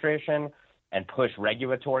Biden administration and push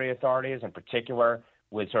regulatory authorities, in particular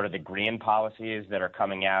with sort of the green policies that are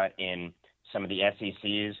coming out in some of the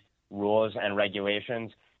SEC's rules and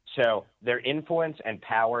regulations. So their influence and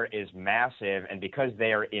power is massive, and because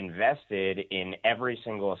they are invested in every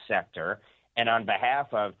single sector, and on behalf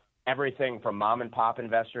of everything from mom-and-pop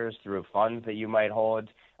investors through funds that you might hold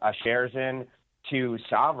shares in, to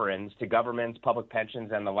sovereigns, to governments, public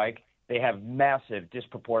pensions, and the like, they have massive,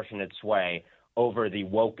 disproportionate sway over the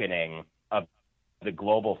wokening of the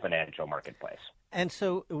global financial marketplace. And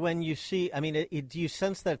so when you see, I mean, do you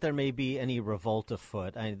sense that there may be any revolt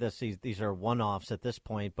afoot? These are one-offs at this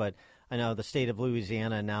point, but I know the state of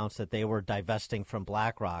Louisiana announced that they were divesting from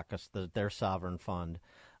BlackRock, their sovereign fund.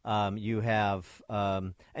 You have,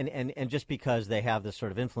 and just because they have this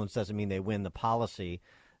sort of influence doesn't mean they win the policy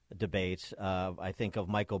debates. I think of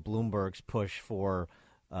Michael Bloomberg's push for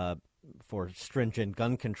stringent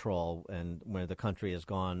gun control, and where the country has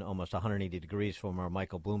gone almost 180 degrees from where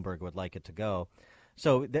Michael Bloomberg would like it to go.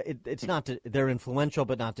 So it's not they're influential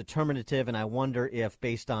but not determinative, and I wonder if,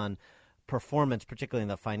 based on performance, particularly in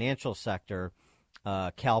the financial sector,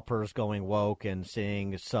 CalPERS going woke and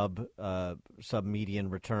seeing sub-median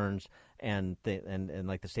returns, and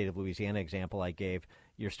like the state of Louisiana example I gave,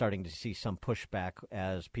 you're starting to see some pushback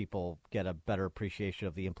as people get a better appreciation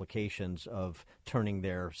of the implications of turning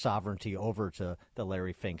their sovereignty over to the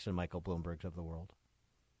Larry Finks and Michael Bloombergs of the world.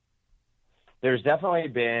 There's definitely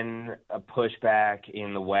been a pushback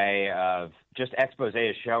in the way of just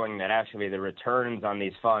exposés showing that actually the returns on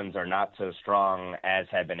these funds are not so strong as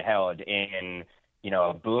had been held in,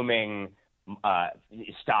 a booming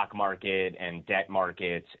stock market and debt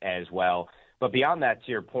markets as well. But beyond that,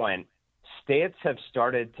 to your point, states have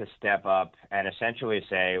started to step up and essentially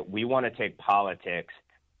say, we want to take politics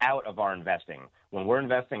out of our investing. When we're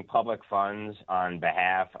investing public funds on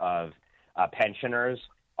behalf of pensioners,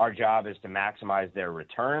 our job is to maximize their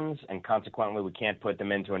returns, and consequently, we can't put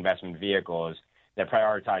them into investment vehicles that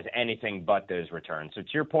prioritize anything but those returns. So to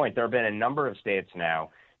your point, there have been a number of states now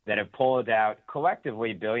that have pulled out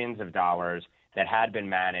collectively billions of dollars that had been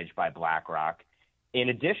managed by BlackRock. In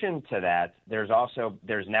addition to that, there's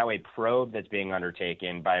now a probe that's being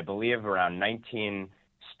undertaken by, I believe, around 19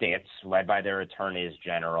 states, led by their attorneys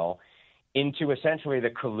general, into essentially the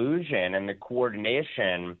collusion and the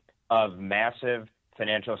coordination of massive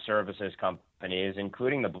financial services companies,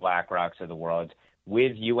 including the BlackRocks of the world,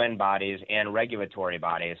 with UN bodies and regulatory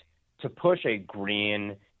bodies to push a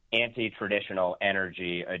green, anti-traditional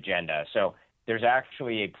energy agenda. So there's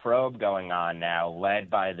actually a probe going on now, led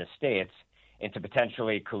by the states, into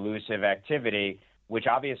potentially collusive activity, which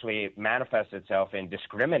obviously manifests itself in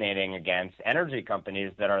discriminating against energy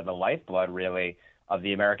companies that are the lifeblood, really, of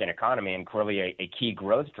the American economy, and clearly a key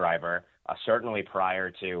growth driver, certainly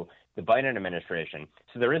prior to the Biden administration.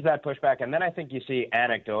 So there is that pushback. And then I think you see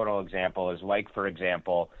anecdotal examples, like, for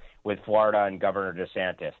example, with Florida and Governor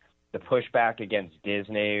DeSantis, the pushback against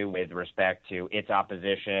Disney with respect to its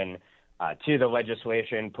opposition to the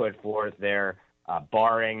legislation put forth there,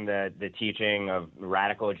 barring the teaching of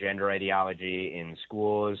radical gender ideology in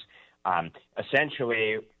schools.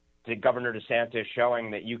 Essentially, the Governor DeSantis showing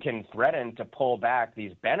that you can threaten to pull back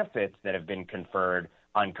these benefits that have been conferred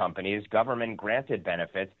on companies, government-granted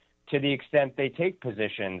benefits, to the extent they take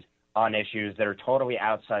positions on issues that are totally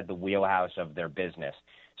outside the wheelhouse of their business.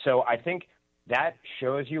 So I think that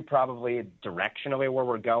shows you probably directionally where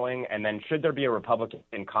we're going. And then should there be a Republican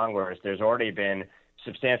in Congress, there's already been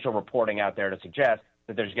substantial reporting out there to suggest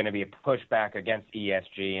that there's going to be a pushback against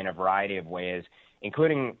ESG in a variety of ways,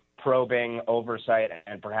 including probing, oversight,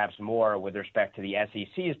 and perhaps more with respect to the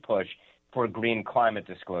SEC's push for green climate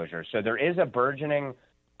disclosure. So there is a burgeoning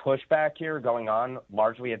pushback here going on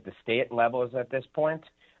largely at the state levels at this point,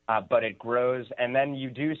 but it grows. And then you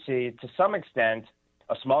do see, to some extent,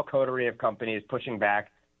 a small coterie of companies pushing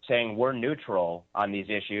back, saying we're neutral on these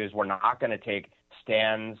issues. We're not going to take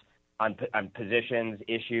stands on positions,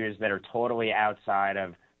 issues that are totally outside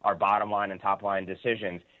of our bottom line and top line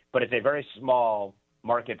decisions. But it's a very small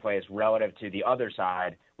marketplace relative to the other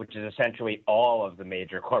side, which is essentially all of the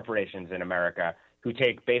major corporations in America who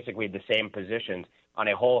take basically the same positions on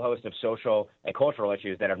a whole host of social and cultural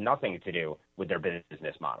issues that have nothing to do with their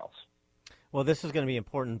business models. Well, this is going to be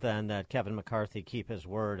important then that Kevin McCarthy keep his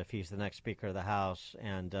word if he's the next Speaker of the House.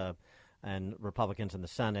 And and Republicans in the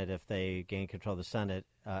Senate, if they gain control of the Senate,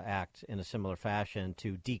 act in a similar fashion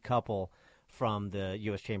to decouple from the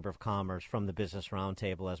U.S. Chamber of Commerce, from the Business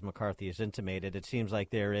Roundtable, as McCarthy has intimated. It seems like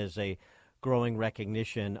there is a growing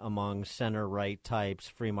recognition among center-right types,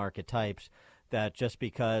 free market types, that just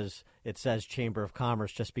because it says Chamber of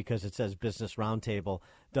Commerce, just because it says Business Roundtable,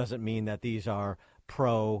 doesn't mean that these are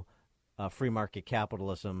pro-free market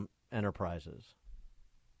capitalism enterprises.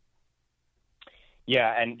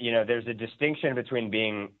 Yeah, and, there's a distinction between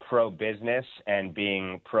being pro-business and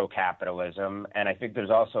being pro-capitalism, and I think there's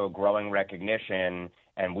also a growing recognition,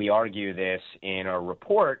 and we argue this in our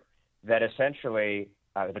report, that essentially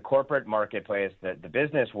the corporate marketplace, the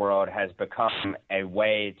business world, has become a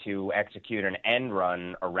way to execute an end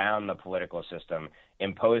run around the political system,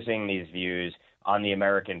 imposing these views on the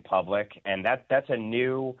American public, and that's a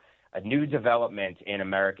new development in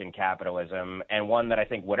American capitalism, and one that I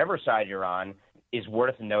think whatever side you're on is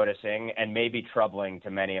worth noticing and maybe troubling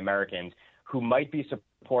to many Americans who might be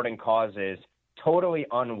supporting causes totally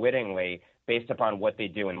unwittingly based upon what they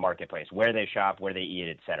do in the marketplace, where they shop, where they eat,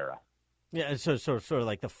 et cetera. Yeah, so sort of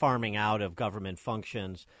like the farming out of government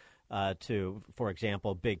functions to, for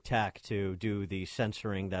example, big tech to do the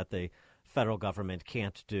censoring that the federal government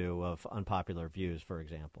can't do of unpopular views, for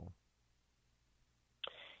example.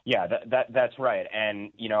 Yeah, that's right.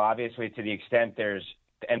 And, obviously to the extent there's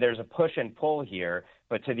a push and pull here,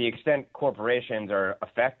 but to the extent corporations are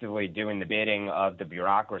effectively doing the bidding of the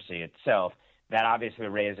bureaucracy itself, that obviously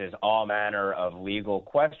raises all manner of legal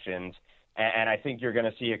questions. And I think you're going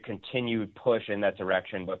to see a continued push in that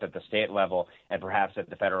direction, both at the state level and perhaps at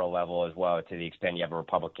the federal level as well, to the extent you have a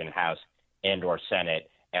Republican House and or Senate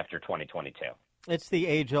after 2022. It's the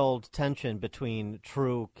age-old tension between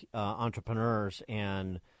true entrepreneurs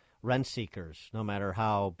and rent seekers. No matter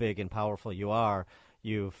how big and powerful you are,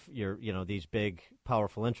 these big,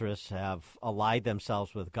 powerful interests have allied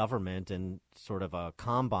themselves with government in sort of a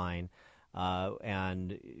combine,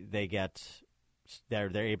 and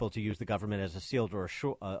they're able to use the government as a shield or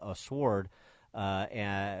a sword,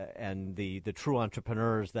 and the true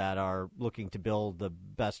entrepreneurs that are looking to build the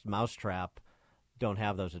best mousetrap don't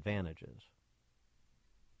have those advantages.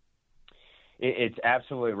 It's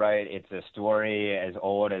absolutely right. It's a story as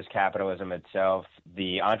old as capitalism itself.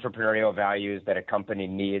 The entrepreneurial values that a company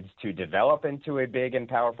needs to develop into a big and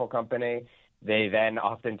powerful company, they then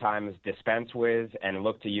oftentimes dispense with and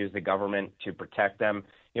look to use the government to protect them.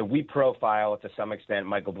 We profile to some extent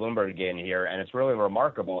Michael Bloomberg in here, and it's really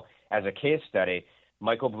remarkable as a case study.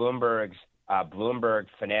 Michael Bloomberg's Bloomberg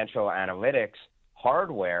Financial Analytics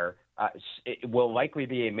hardware it will likely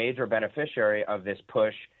be a major beneficiary of this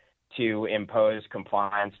push to impose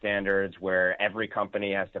compliance standards where every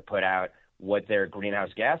company has to put out what their greenhouse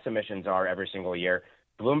gas emissions are every single year.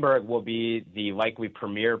 Bloomberg will be the likely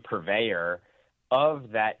premier purveyor of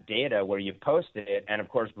that data where you've posted it. And, of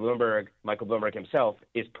course, Michael Bloomberg himself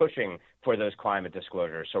is pushing for those climate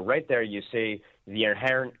disclosures. So right there you see the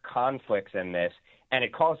inherent conflicts in this, and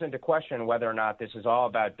it calls into question whether or not this is all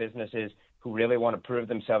about businesses who really want to prove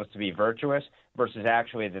themselves to be virtuous versus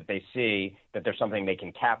actually that they see that there's something they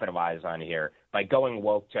can capitalize on here by going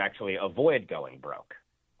woke to actually avoid going broke.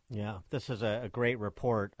 Yeah, this is a great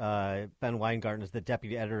report. Ben Weingarten is the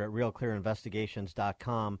deputy editor at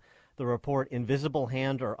RealClearInvestigations.com. The report, Invisible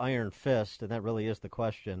Hand or Iron Fist, and that really is the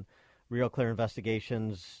question. Real Clear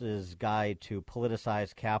Investigations' guide to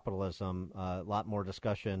politicized capitalism. A lot more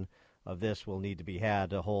discussion of this will need to be had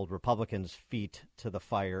to hold Republicans' feet to the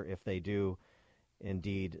fire if they do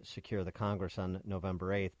indeed secure the Congress on November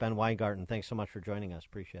 8th. Ben Weingarten, thanks so much for joining us.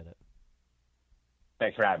 Appreciate it.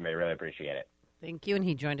 Thanks for having me. Really appreciate it. Thank you. And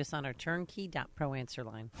he joined us on our turnkey.pro answer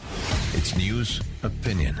line. It's news,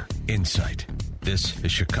 opinion, insight. This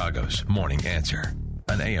is Chicago's Morning Answer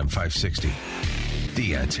on AM 560.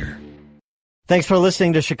 The Answer. Thanks for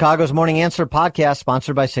listening to Chicago's Morning Answer podcast,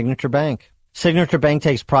 sponsored by Signature Bank. Signature Bank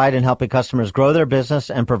takes pride in helping customers grow their business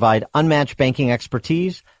and provide unmatched banking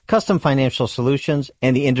expertise, custom financial solutions,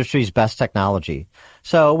 and the industry's best technology.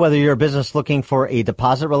 So whether you're a business looking for a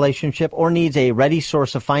deposit relationship or needs a ready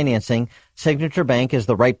source of financing, Signature Bank is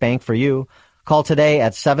the right bank for you. Call today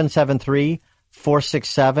at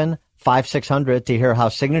 773-467-5600 to hear how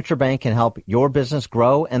Signature Bank can help your business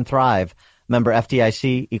grow and thrive. Member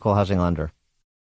FDIC, Equal Housing Lender.